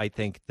moment. I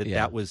think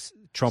that was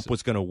Trump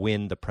was going to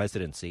win the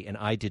presidency, and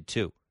I did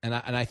too. And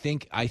I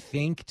think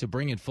to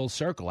bring it full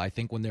circle, I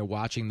think when they're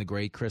watching the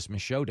Great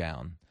Christmas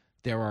Showdown,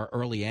 there are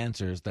early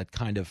answers that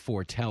kind of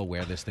foretell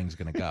where this thing's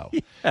going to go.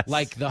 Yes.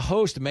 Like the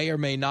host may or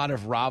may not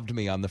have robbed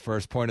me on the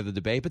first point of the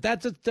debate, but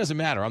that doesn't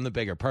matter. I'm the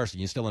bigger person.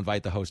 You still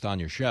invite the host on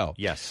your show.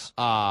 Yes.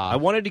 I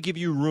wanted to give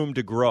you room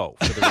to grow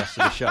for the rest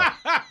of the show.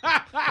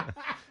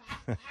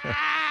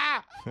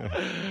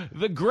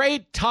 The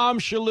great Tom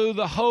Shalhoub,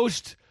 the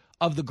host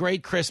of the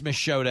Great Christmas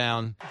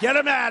Showdown. Get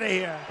him out of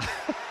here.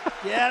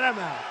 Get him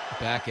out.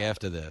 Back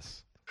after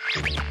this.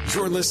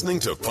 You're listening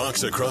to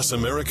Fox Across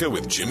America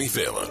with Jimmy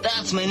Fallon.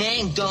 That's my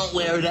name. Don't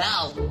wear it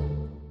out.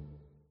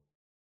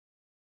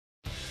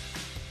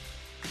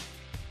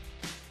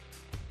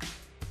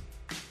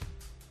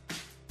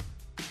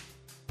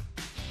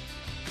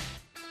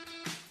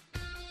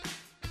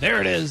 There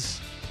it is.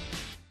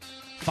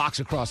 Fox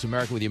Across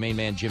America with your main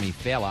man, Jimmy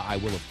Fallon. I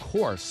will, of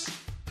course,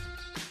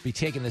 be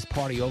taking this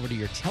party over to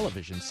your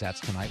television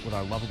sets tonight with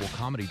our lovable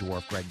comedy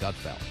dwarf, Greg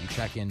Gutfeld. You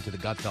check into the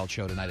Gutfeld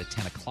Show tonight at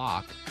 10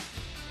 o'clock.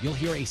 You'll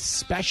hear a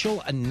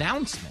special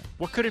announcement.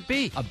 What could it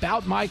be?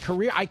 About my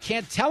career. I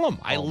can't tell them.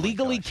 I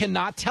legally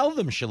cannot tell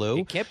them,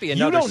 Shalhoub. It can't be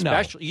another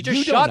special. You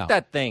just shot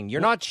that thing.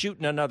 You're not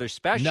shooting another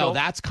special. No,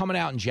 that's coming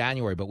out in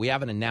January, but we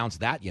haven't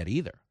announced that yet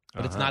either.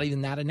 But it's not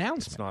even that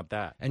announcement. It's not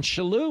that. And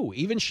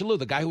Shalhoub,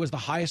 the guy who has the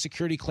highest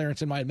security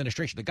clearance in my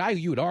administration, the guy who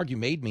you would argue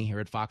made me here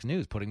at Fox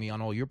News, putting me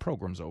on all your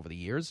programs over the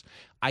years,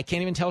 I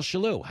can't even tell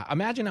Shalhoub.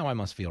 Imagine how I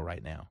must feel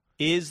right now.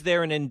 Is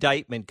there an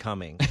indictment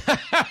coming?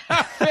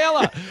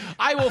 Fallon,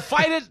 I will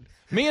fight it.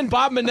 Me and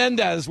Bob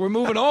Menendez, we're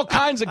moving all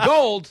kinds of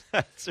gold.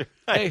 That's right.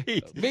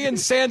 Hey, me and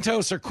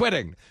Santos are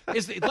quitting.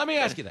 Let me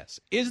ask you this.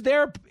 Is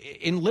there,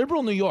 in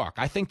liberal New York,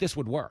 I think this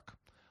would work,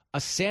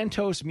 a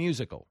Santos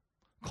musical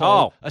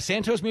called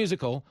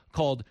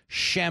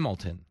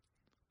Shamilton?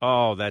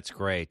 Oh, that's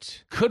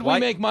great. Could we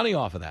make money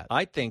off of that?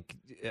 I think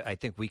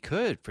we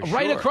could, for sure.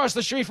 Right across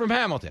the street from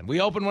Hamilton. We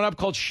opened one up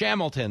called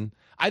Shamilton.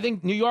 I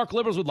think New York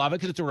liberals would love it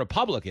because it's a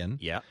Republican.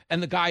 Yeah.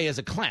 And the guy is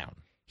a clown.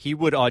 He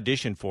would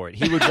audition for it.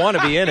 He would want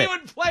to be in it. He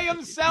would play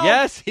himself.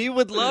 Yes, he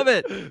would love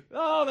it.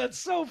 Oh, that's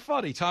so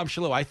funny. Tom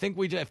Shalhoub, I think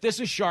if this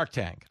is Shark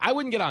Tank, I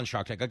wouldn't get on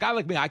Shark Tank. A guy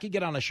like me, I could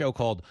get on a show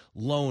called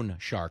Lone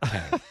Shark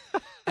Tank.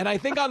 And I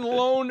think on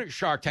Lone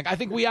Shark Tank, I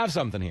think we have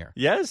something here.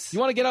 Yes. You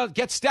want to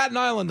get Staten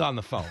Island on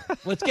the phone.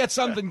 Let's get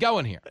something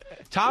going here.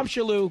 Tom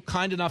Shalhoub,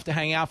 kind enough to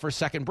hang out for a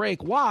second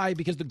break. Why?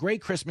 Because the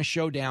Great Christmas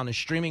Showdown is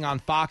streaming on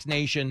Fox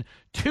Nation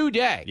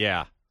today.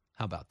 Yeah.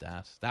 How about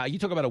that? You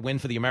talk about a win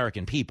for the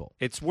American people.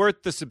 It's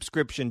worth the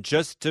subscription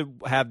just to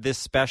have this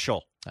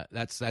special.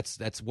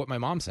 That's what my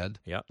mom said.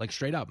 Yeah, like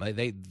straight up.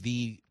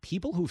 The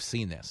people who've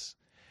seen this,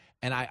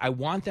 and I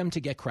want them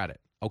to get credit.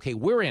 Okay,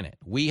 we're in it.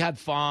 We had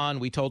fun.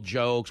 We told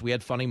jokes. We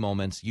had funny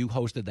moments. You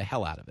hosted the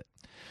hell out of it.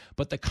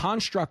 But the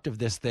construct of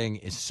this thing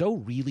is so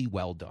really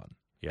well done.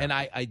 Yeah. And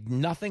I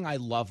nothing I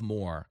love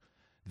more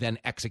than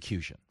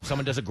execution.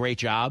 Someone does a great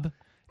job.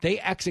 They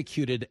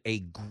executed a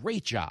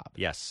great job.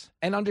 Yes.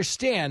 And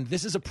understand,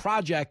 this is a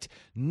project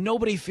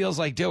nobody feels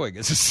like doing.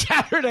 It's a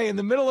Saturday in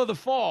the middle of the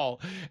fall,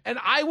 and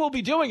I will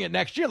be doing it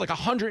next year, like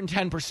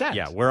 110%.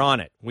 Yeah, we're on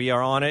it. We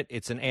are on it.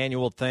 It's an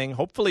annual thing.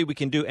 Hopefully we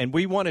can do, and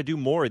we want to do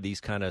more of these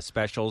kind of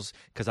specials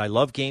because I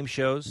love game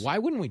shows. Why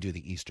wouldn't we do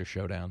the Easter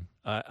Showdown?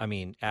 I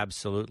mean,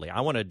 absolutely.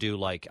 I want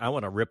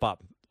to rip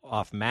up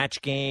off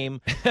Match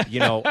Game.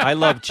 I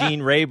love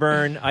Gene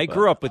Rayburn. I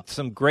grew up with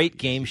some great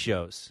game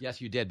shows. Yes,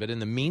 you did. But in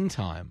the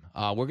meantime,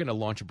 we're going to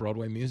launch a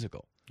Broadway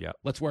musical. Yeah.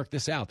 Let's work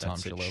this out, Tom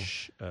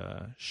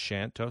Shalhoub.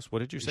 Shantos. What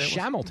did you say?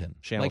 Shamilton.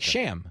 Like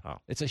sham. Oh.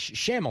 It's a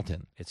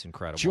Shamilton. It's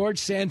incredible. George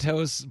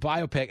Santos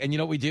biopic. And you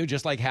know what we do?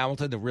 Just like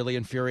Hamilton, to really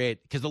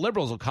infuriate, because the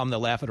liberals will come, they'll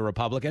laugh at a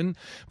Republican,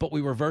 but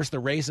we reverse the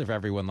race of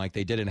everyone like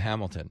they did in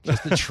Hamilton,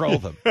 just to troll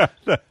them.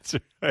 That's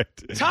right.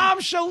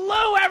 Tom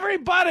Shalhoub,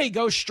 everybody!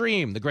 Go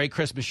stream The Great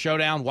Christmas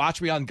Showdown.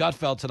 Watch me on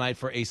Gutfeld tonight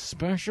for a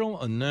special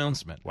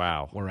announcement.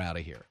 Wow. We're out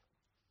of here.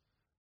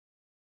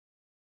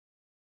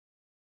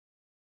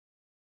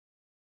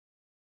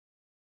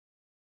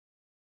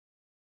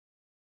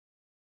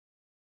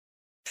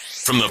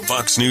 From the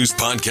Fox News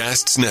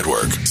Podcasts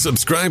Network,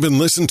 subscribe and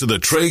listen to the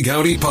Trey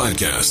Gowdy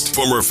Podcast.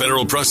 Former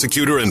federal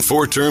prosecutor and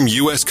four-term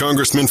U.S.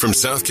 Congressman from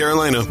South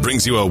Carolina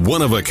brings you a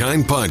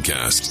one-of-a-kind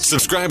podcast.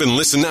 Subscribe and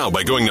listen now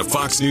by going to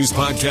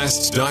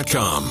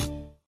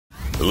foxnewspodcasts.com.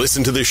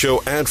 Listen to the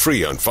show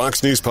ad-free on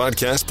Fox News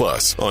Podcast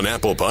Plus, on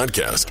Apple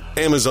Podcast,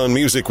 Amazon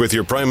Music with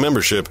your Prime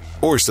membership,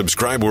 or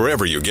subscribe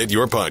wherever you get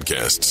your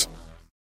podcasts.